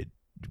know, did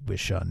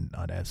wish on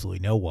absolutely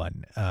no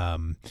one.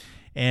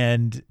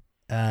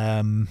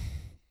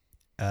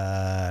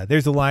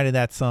 There's a line in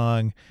that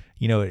song,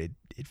 you know, it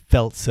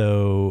felt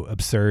so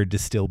absurd to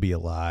still be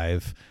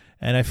alive.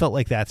 And I felt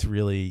like that's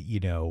really, you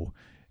know,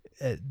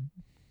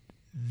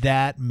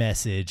 that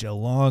message,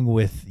 along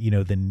with, you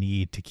know, the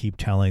need to keep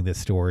telling this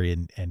story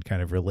and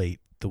kind of relate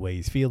the way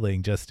he's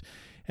feeling, just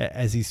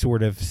as he's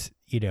sort of,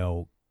 you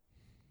know,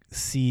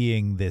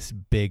 seeing this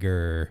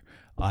bigger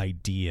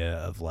idea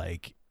of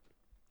like,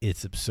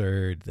 it's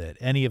absurd that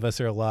any of us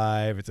are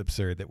alive. It's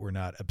absurd that we're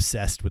not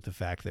obsessed with the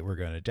fact that we're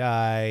going to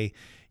die,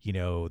 you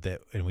know,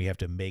 that, and we have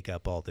to make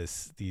up all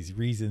these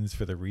reasons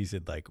for the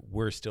reason, like,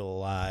 we're still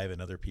alive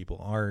and other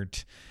people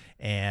aren't.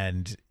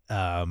 And,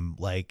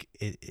 like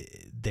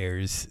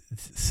there's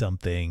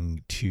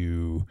something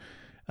to,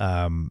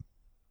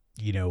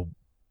 you know,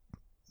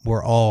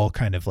 we're all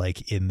kind of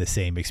like in the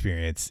same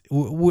experience.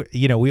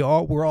 You know,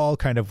 we're all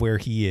kind of where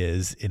he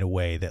is, in a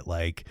way that,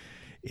 like,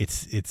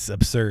 it's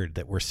absurd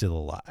that we're still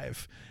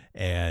alive.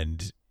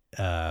 And,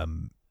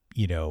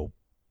 you know,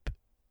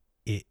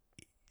 it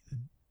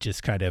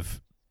just kind of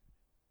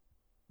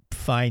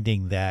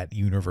finding that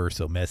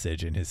universal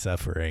message in his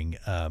suffering,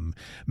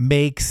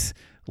 makes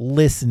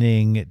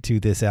listening to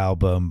this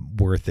album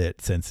worth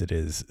it, since it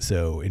is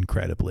so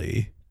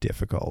incredibly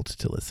difficult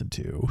to listen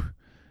to.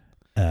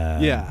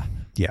 Yeah.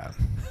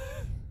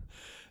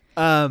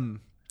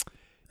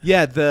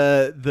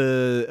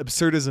 The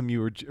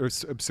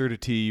absurdism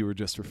absurdity you were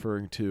just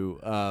referring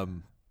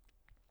to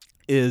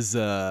is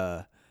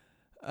I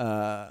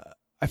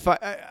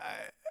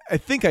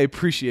think I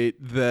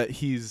appreciate that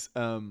he's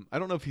I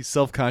don't know if he's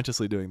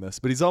self-consciously doing this,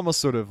 but he's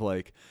almost sort of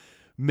like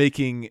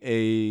making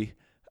a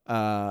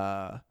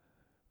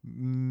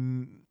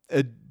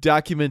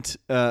document,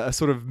 a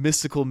sort of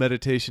mystical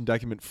meditation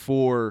document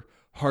for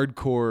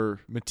hardcore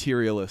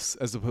materialists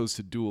as opposed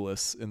to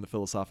dualists in the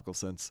philosophical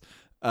sense.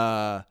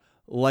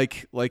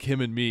 Like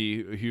him and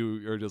me,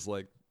 who are just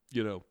like,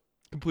 you know,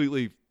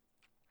 completely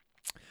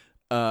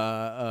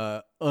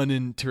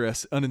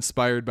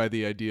uninspired by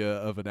the idea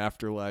of an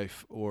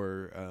afterlife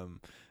or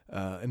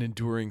an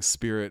enduring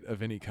spirit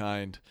of any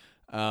kind,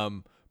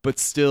 but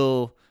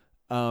still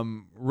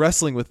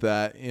wrestling with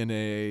that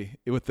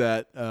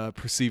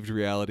perceived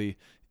reality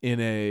in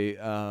a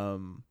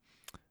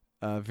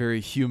very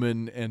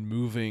human and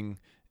moving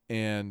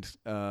and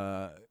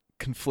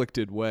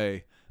conflicted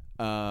way.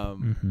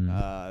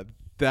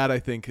 That I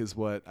think is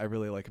what I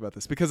really like about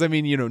this, because I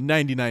mean, you know,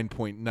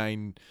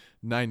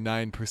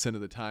 99.999% of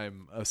the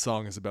time a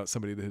song is about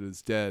somebody that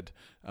is dead.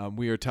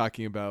 We are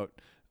talking about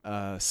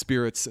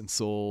spirits and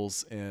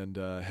souls and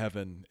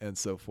heaven and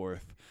so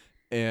forth.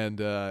 And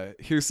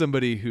here's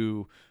somebody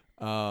who,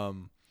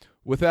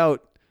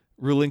 without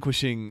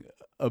relinquishing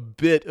a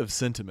bit of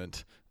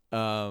sentiment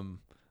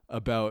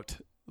about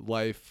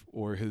life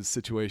or his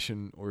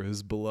situation or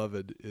his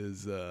beloved,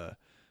 is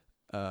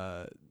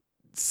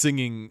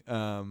singing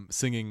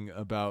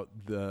about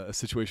a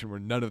situation where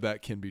none of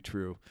that can be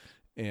true,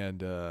 and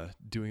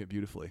doing it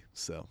beautifully.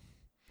 So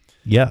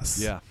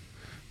yes, yeah,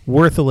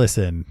 worth a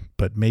listen,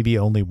 but maybe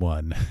only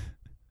one.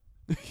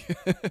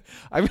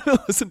 I'm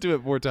gonna listen to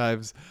it more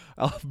times.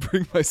 I'll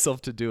bring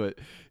myself to do it.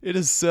 It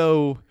is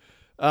so,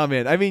 oh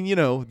man, I mean, you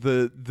know,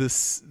 the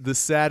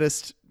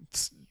saddest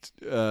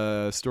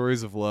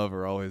stories of love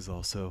are always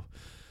also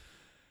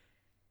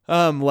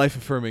life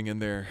affirming in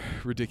their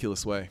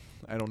ridiculous way.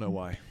 I don't know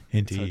why.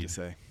 Indeed. It's hard to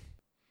say.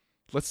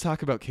 Let's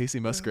talk about Casey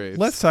Musgraves.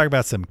 Let's talk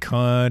about some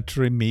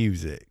country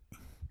music.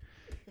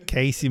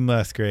 Casey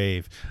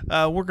Musgrave.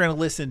 We're going to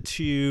listen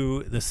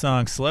to the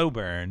song Slow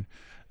Burn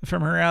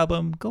from her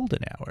album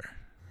Golden Hour.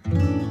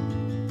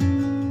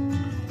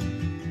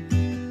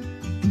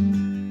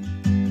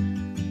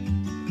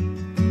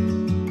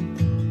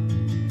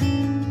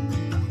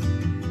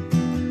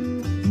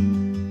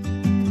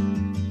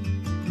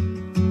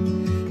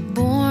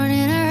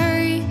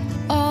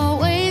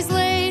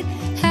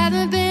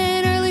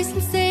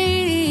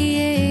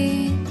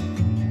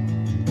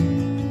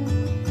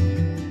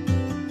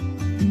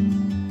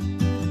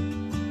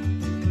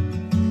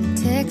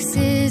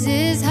 Texas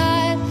is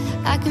hot,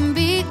 I can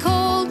be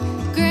cold.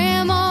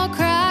 Grandma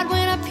cried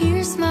when I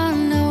pierced my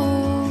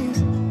nose.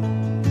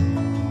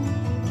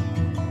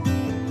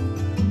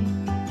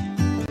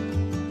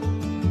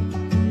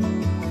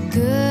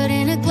 Good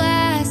in a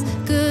glass,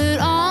 good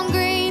on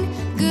green.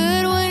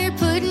 Good when you're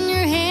putting your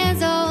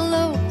hands all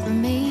over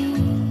me.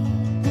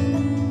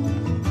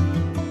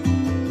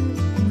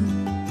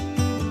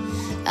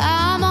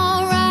 I'm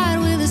alright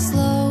with a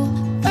slow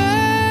burn,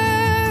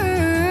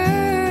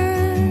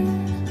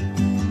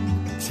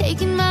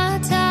 taking my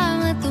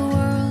time, let the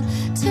world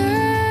turn.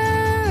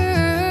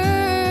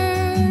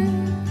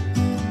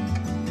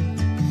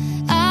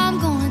 I'm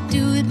gonna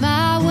do it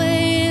my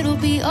way, it'll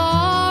be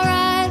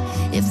alright.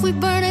 If we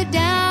burn it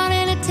down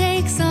and it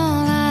takes all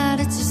I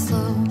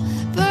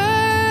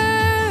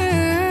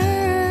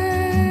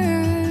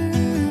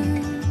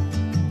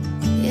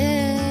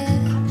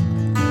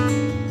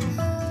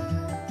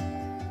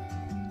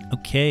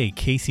Okay,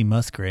 Casey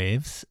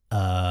Musgraves,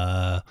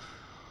 one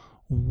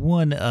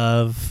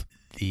of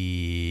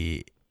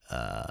the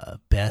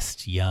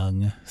best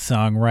young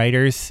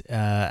songwriters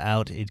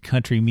out in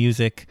country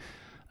music,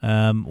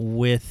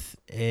 with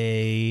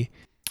a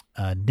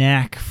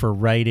knack for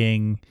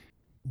writing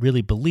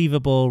really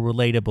believable,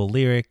 relatable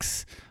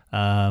lyrics,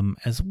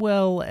 as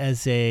well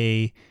as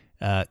a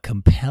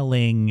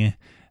compelling,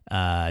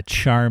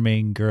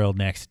 charming girl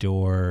next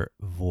door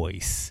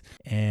voice.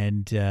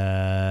 And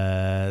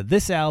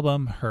this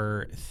album,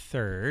 her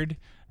third,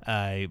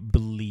 I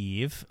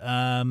believe,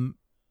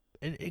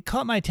 it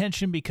caught my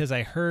attention because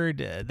I heard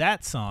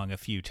that song a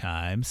few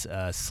times,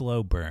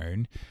 Slow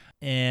Burn,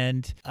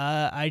 and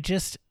I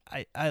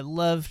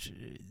loved,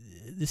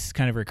 this is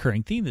kind of a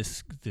recurring theme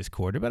this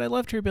quarter, but I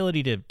loved her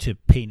ability to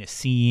paint a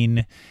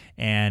scene,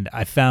 and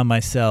I found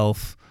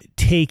myself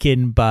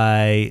taken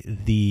by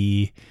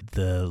the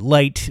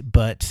light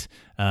but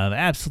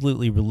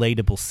absolutely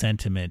relatable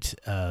sentiment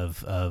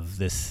of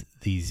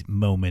these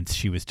moments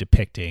she was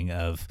depicting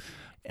of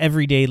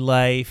everyday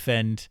life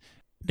and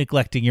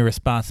neglecting your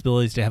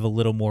responsibilities to have a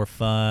little more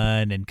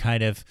fun, and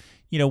kind of,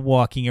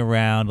 walking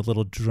around a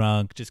little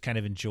drunk, just kind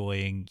of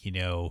enjoying,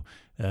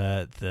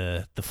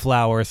 the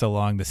flowers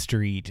along the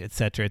street, et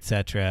cetera,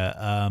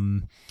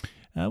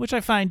 which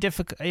I find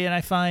difficult, and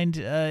I find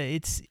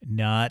it's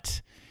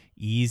not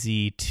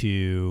easy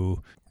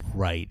to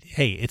write.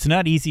 Hey, it's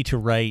not easy to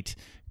write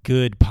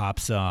good pop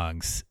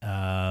songs.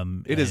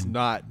 It is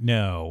not.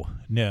 No.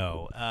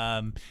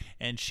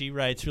 And she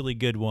writes really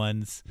good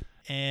ones.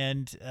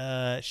 And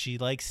she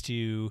likes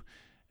to,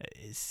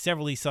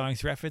 several of these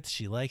songs reference,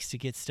 she likes to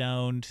get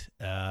stoned.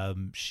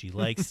 She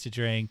likes to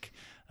drink.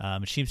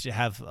 She seems to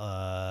have,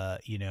 a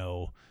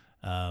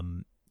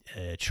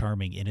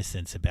charming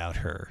innocence about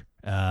her,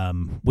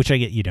 which I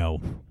get,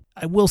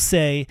 I will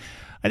say,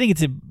 I think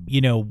it's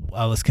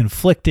I was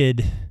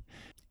conflicted,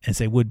 as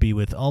I would be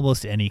with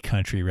almost any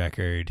country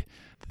record.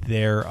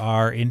 There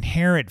are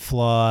inherent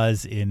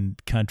flaws in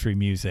country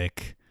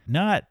music.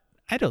 I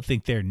don't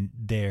think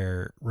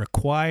they're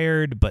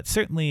required, but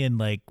certainly in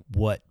like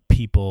what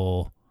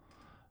people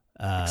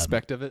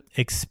expect of it.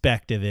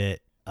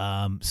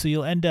 So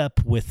you'll end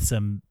up with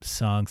some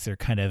songs that are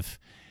kind of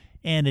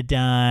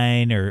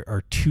anodyne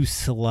or too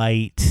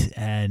slight,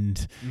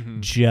 and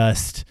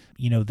just,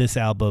 this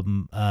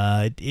album,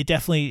 it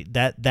definitely,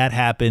 that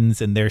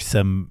happens, and there's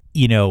some,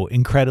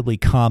 incredibly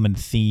common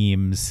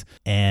themes.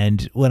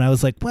 And when I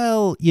was like,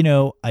 well,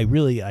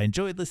 I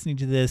enjoyed listening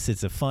to this.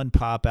 It's a fun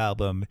pop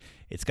album.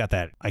 It's got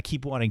that, I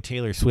keep wanting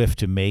Taylor Swift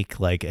to make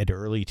like an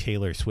early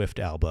Taylor Swift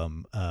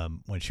album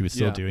when she was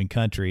still doing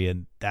country,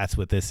 and that's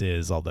what this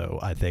is, although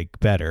I think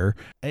better.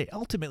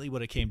 Ultimately,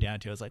 what it came down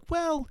to, I was like,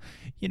 well,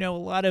 a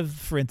lot of,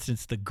 for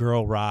instance, the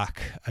girl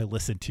rock I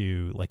listen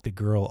to, like the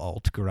girl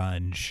alt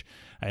grunge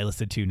I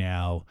listen to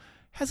now,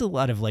 has a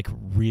lot of like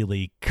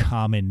really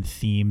common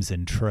themes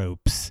and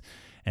tropes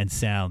and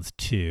sounds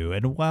too.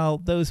 And while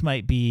those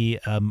might be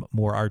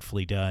more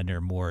artfully done or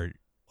more,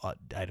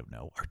 I don't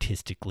know,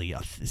 artistically,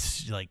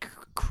 like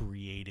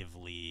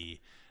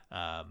creatively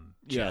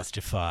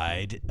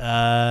justified,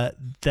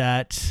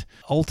 that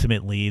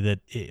ultimately that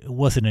it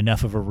wasn't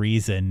enough of a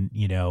reason,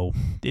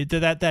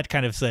 that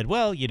kind of said,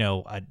 well,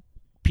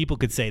 people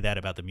could say that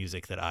about the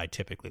music that I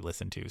typically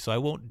listen to, so I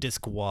won't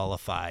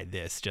disqualify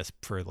this just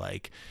for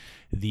like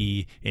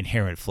the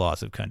inherent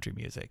flaws of country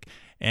music.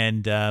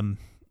 And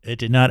it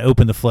did not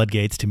open the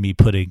floodgates to me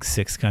putting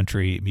 6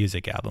 country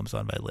music albums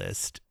on my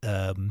list.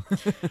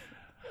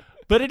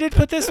 But I did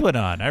put this one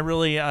on. I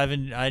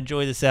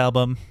enjoy this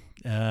album.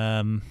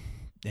 And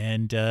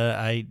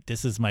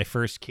this is my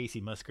first Casey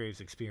Musgraves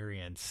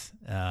experience.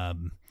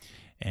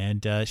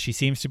 And she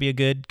seems to be a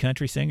good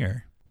country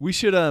singer. We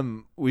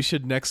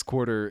should next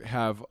quarter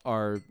have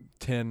our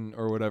 10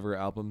 or whatever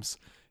albums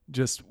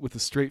just with a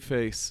straight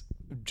face,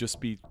 just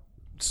be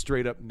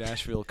straight up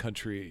Nashville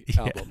country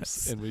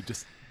albums, and we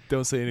just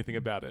don't say anything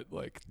about it.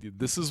 Like,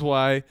 this is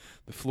why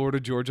the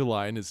Florida Georgia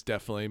Line is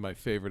definitely my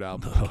favorite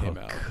album that came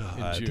out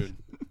in June.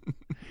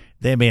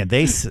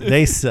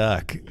 They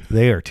suck.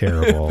 They are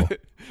terrible.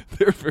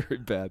 They're very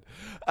bad.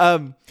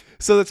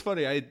 So that's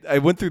funny. I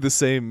went through the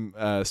same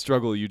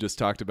struggle you just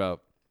talked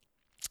about,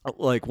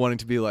 like wanting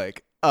to be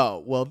like,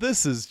 oh, well,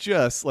 this is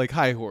just like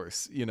High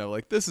Horse,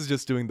 like this is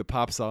just doing the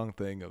pop song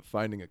thing of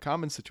finding a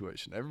common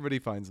situation everybody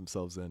finds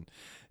themselves in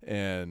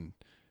and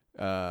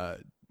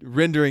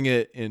rendering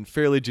it in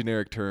fairly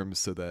generic terms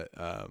so that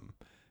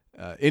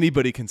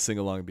anybody can sing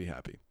along and be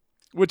happy,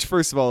 which,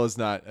 first of all, is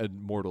not a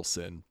mortal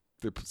sin.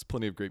 There's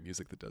plenty of great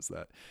music that does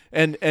that.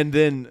 And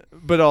then,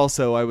 but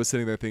also I was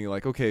sitting there thinking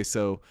like, okay,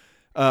 so,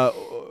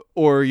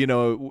 or,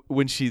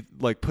 when she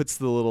like puts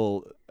the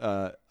little,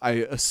 I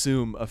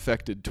assume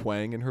affected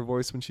twang in her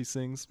voice when she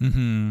sings,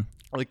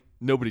 like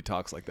nobody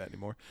talks like that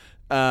anymore.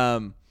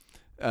 Some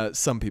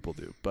people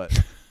do,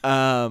 but,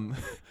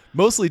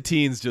 mostly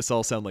teens just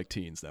all sound like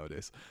teens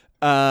nowadays.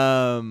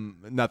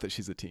 Not that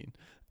she's a teen.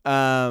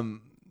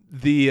 I'm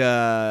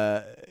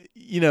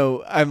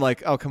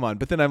like, oh, come on.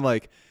 But then I'm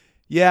like,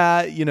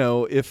 yeah,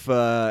 if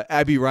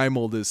Abby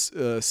Reimold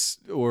is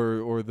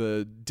or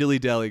the Dilly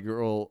Dally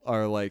Girl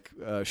are like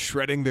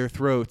shredding their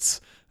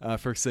throats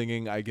for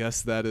singing, I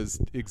guess that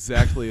is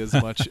exactly as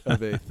much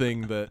of a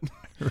thing that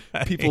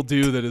people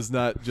do that is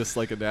not just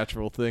like a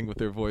natural thing with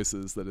their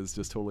voices. That is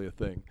just totally a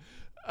thing.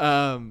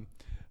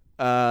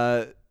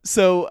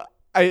 So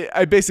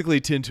I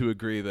basically tend to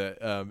agree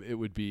that it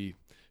would be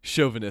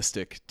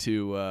chauvinistic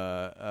to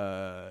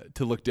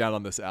look down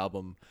on this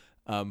album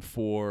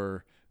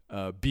for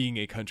being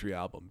a country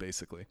album,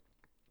 basically.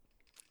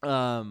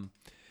 That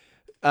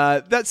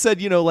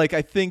said,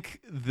 I think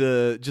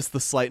the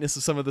slightness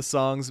of some of the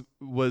songs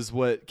was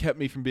what kept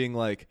me from being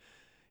like,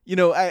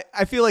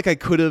 I feel like I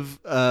could have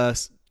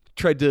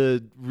tried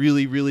to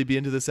really, really be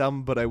into this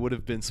album, but I would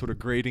have been sort of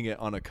grading it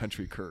on a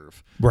country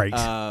curve. Right.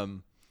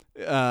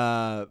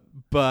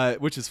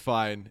 But which is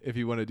fine if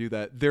you want to do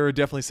that. There are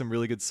definitely some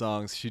really good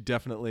songs. She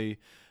definitely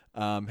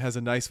has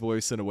a nice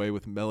voice and a way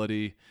with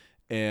melody.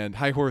 And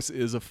High Horse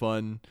is a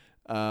fun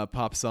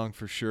pop song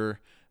for sure.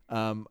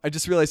 I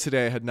just realized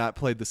today I had not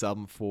played this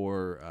album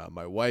for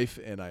my wife,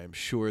 and I am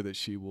sure that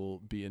she will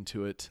be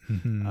into it.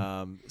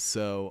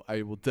 So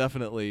I will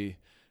definitely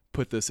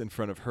put this in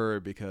front of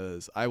her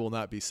because I will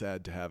not be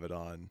sad to have it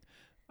on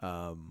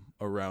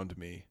around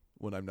me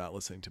when I'm not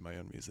listening to my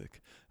own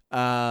music.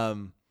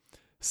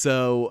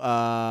 So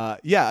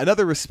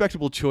another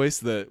respectable choice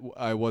that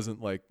I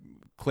wasn't like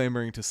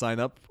clamoring to sign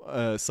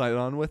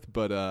on with,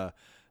 but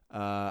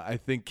I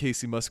think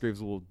Casey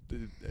Musgraves will.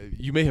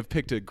 You may have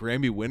picked a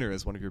Grammy winner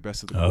as one of your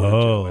best of the quarter.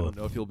 Joe. I don't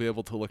know if you'll be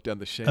able to look down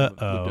the shame of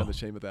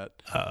that.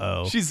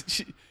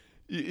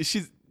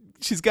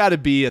 She's got to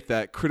be at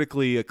that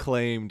critically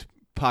acclaimed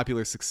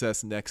popular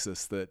success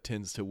nexus that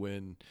tends to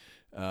win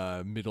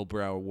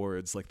middlebrow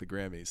awards like the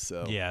Grammys.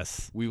 So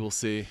yes, we will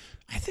see.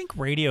 I think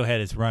Radiohead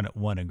has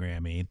won a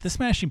Grammy. The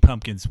Smashing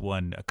Pumpkins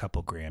won a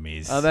couple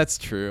Grammys. Oh, that's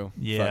true.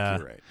 Yeah, Fuck,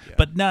 you're right. Yeah.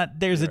 But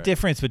there's you're a right.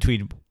 difference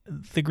between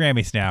the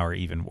Grammys now are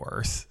even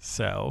worse.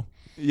 So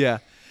yeah.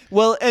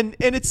 Well, and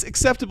it's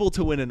acceptable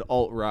to win an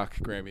alt rock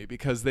Grammy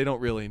because they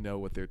don't really know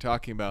what they're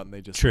talking about and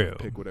they just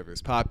pick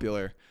whatever's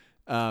popular.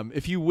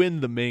 If you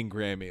win the main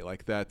Grammy,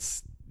 like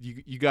that's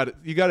you got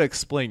to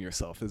explain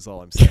yourself is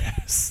all I'm saying.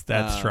 Yes,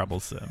 that's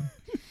troublesome.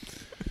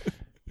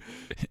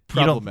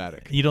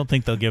 Problematic. You don't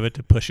think they'll give it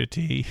to Pusha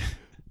T?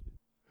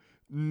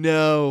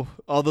 No,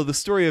 although the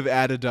story of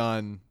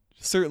Adidon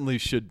certainly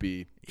should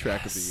be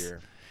track of the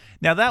year.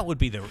 Now that would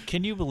be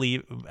can you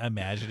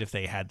imagine if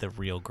they had the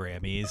real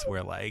Grammys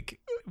where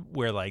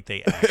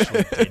they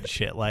actually did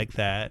shit like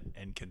that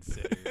and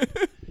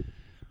considered.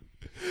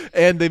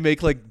 And they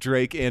make like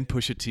Drake and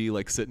Pusha T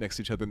like sit next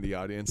to each other in the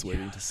audience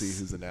waiting to see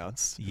who's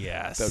announced.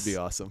 Yes. That would be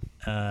awesome.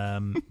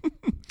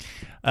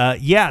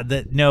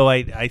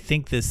 I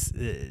think this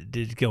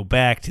to go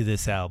back to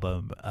this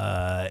album,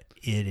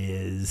 it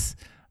is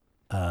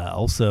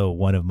also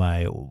one of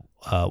my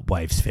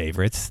wife's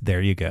favorites.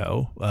 There you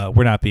go.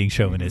 We're not being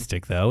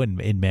chauvinistic though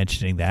in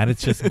mentioning that.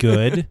 It's just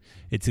good.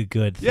 It's a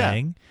good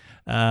thing.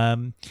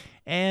 I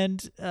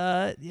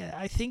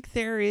think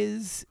there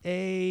is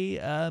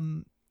a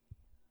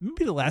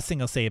maybe the last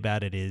thing I'll say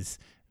about it is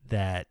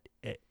that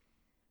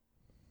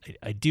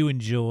I do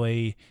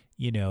enjoy,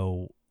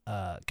 kind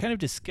of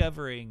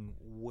discovering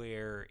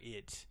where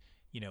it,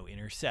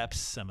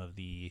 intercepts some of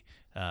the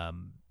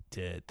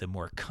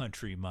more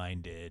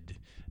country-minded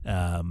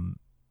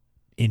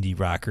indie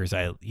rockers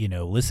I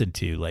listen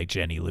to, like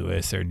Jenny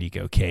Lewis or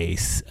Nico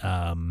Case. They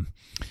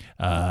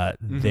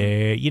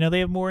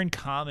have more in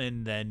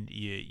common than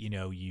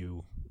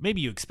you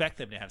maybe you expect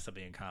them to have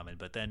something in common,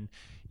 but then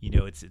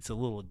it's a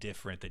little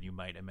different than you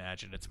might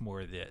imagine. It's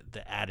more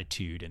the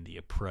attitude and the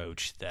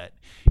approach that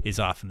is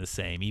often the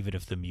same, even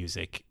if the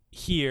music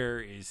here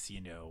is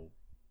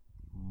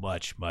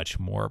much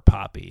more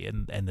poppy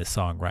and the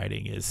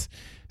songwriting is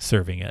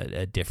serving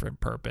a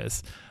different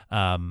purpose.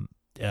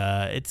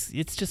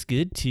 It's just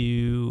good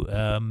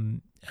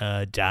to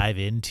dive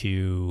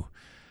into,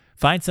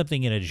 find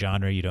something in a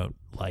genre you don't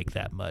like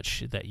that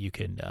much that you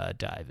can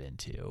dive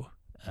into.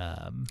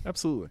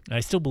 Absolutely. I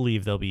still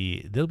believe there'll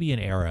be an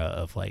era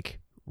of like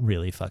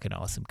really fucking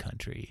awesome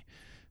country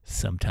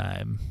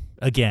sometime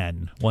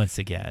once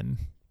again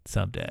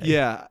someday.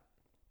 Yeah.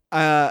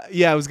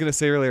 I was gonna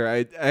say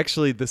earlier,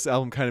 this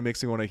album kind of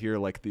makes me want to hear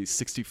like the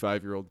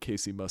 65-year-old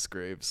Casey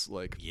Musgraves,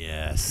 like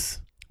yes,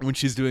 when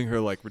she's doing her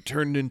like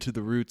returned into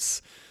the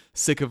roots,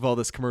 sick of all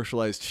this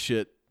commercialized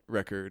shit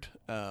record,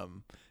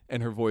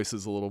 and her voice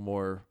is a little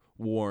more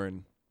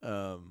worn.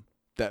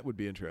 That would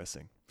be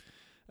interesting.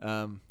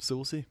 So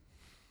we'll see.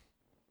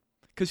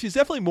 Because she's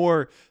definitely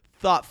more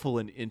thoughtful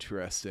and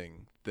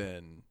interesting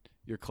than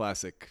your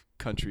classic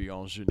country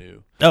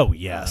ingenue. Oh,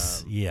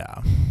 yes.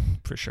 Yeah,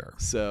 for sure.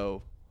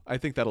 So I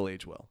think that'll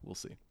age well. We'll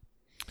see.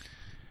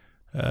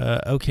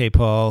 Okay,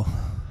 Paul.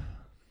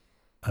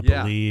 I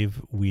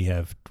believe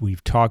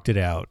we've talked it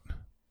out.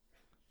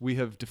 We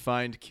have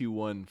defined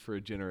Q1 for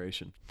a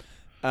generation.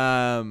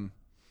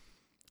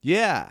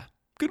 Yeah.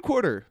 Good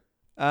quarter.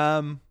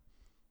 I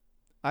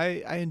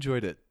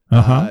enjoyed it.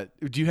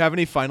 Do you have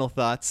any final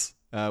thoughts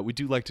We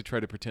do like to try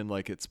to pretend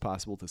like it's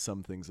possible to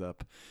sum things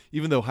up,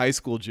 even though high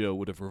school Joe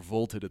would have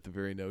revolted at the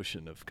very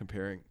notion of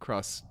comparing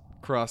cross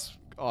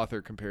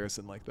author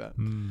comparison like that.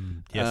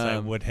 Yes, I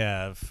would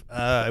have.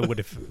 I would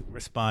have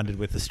responded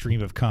with a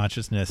stream of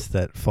consciousness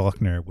that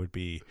Faulkner would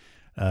be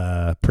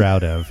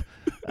proud of.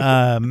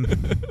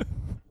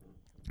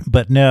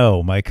 But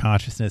no, my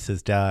consciousness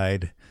has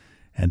died,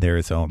 and there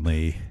is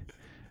only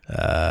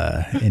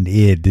an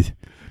id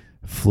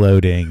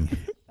floating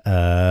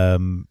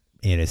in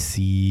a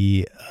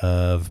sea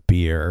of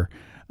beer.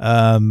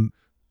 But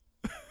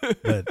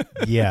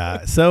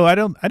yeah, so I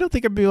don't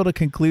think I'll be able to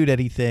conclude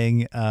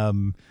anything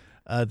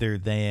other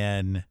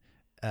than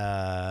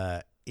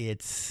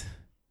it's.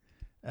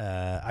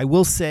 I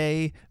will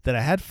say that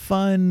I had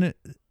fun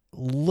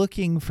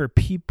looking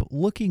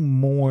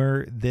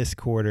more this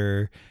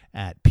quarter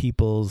at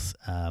people's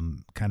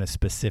kind of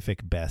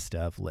specific best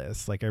of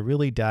lists. Like I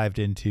really dived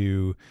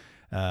into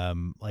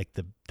like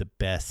the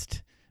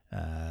best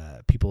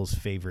people's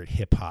favorite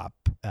hip hop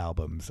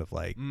albums of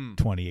like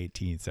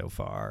 2018 so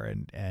far,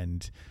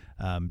 and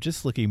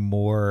just looking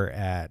more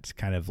at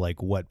kind of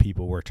like what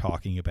people were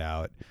talking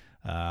about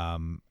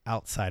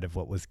outside of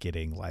what was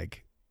getting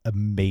like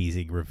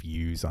amazing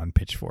reviews on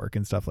Pitchfork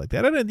and stuff like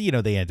that. And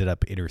they ended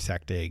up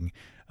intersecting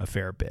a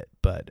fair bit,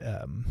 but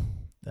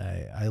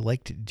I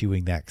liked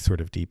doing that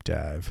sort of deep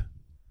dive.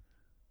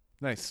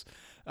 Nice.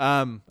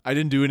 I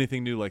didn't do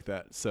anything new like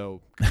that,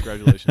 so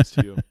congratulations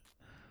to you.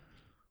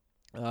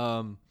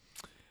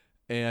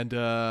 And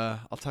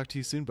I'll talk to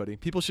you soon, buddy.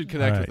 People should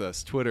connect with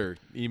us. Twitter,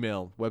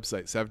 email,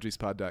 website,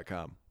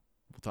 savagebeastpod.com.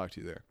 We'll talk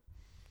to you there.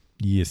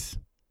 Yes.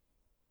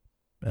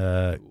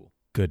 Cool.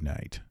 Good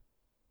night.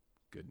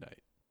 Good night.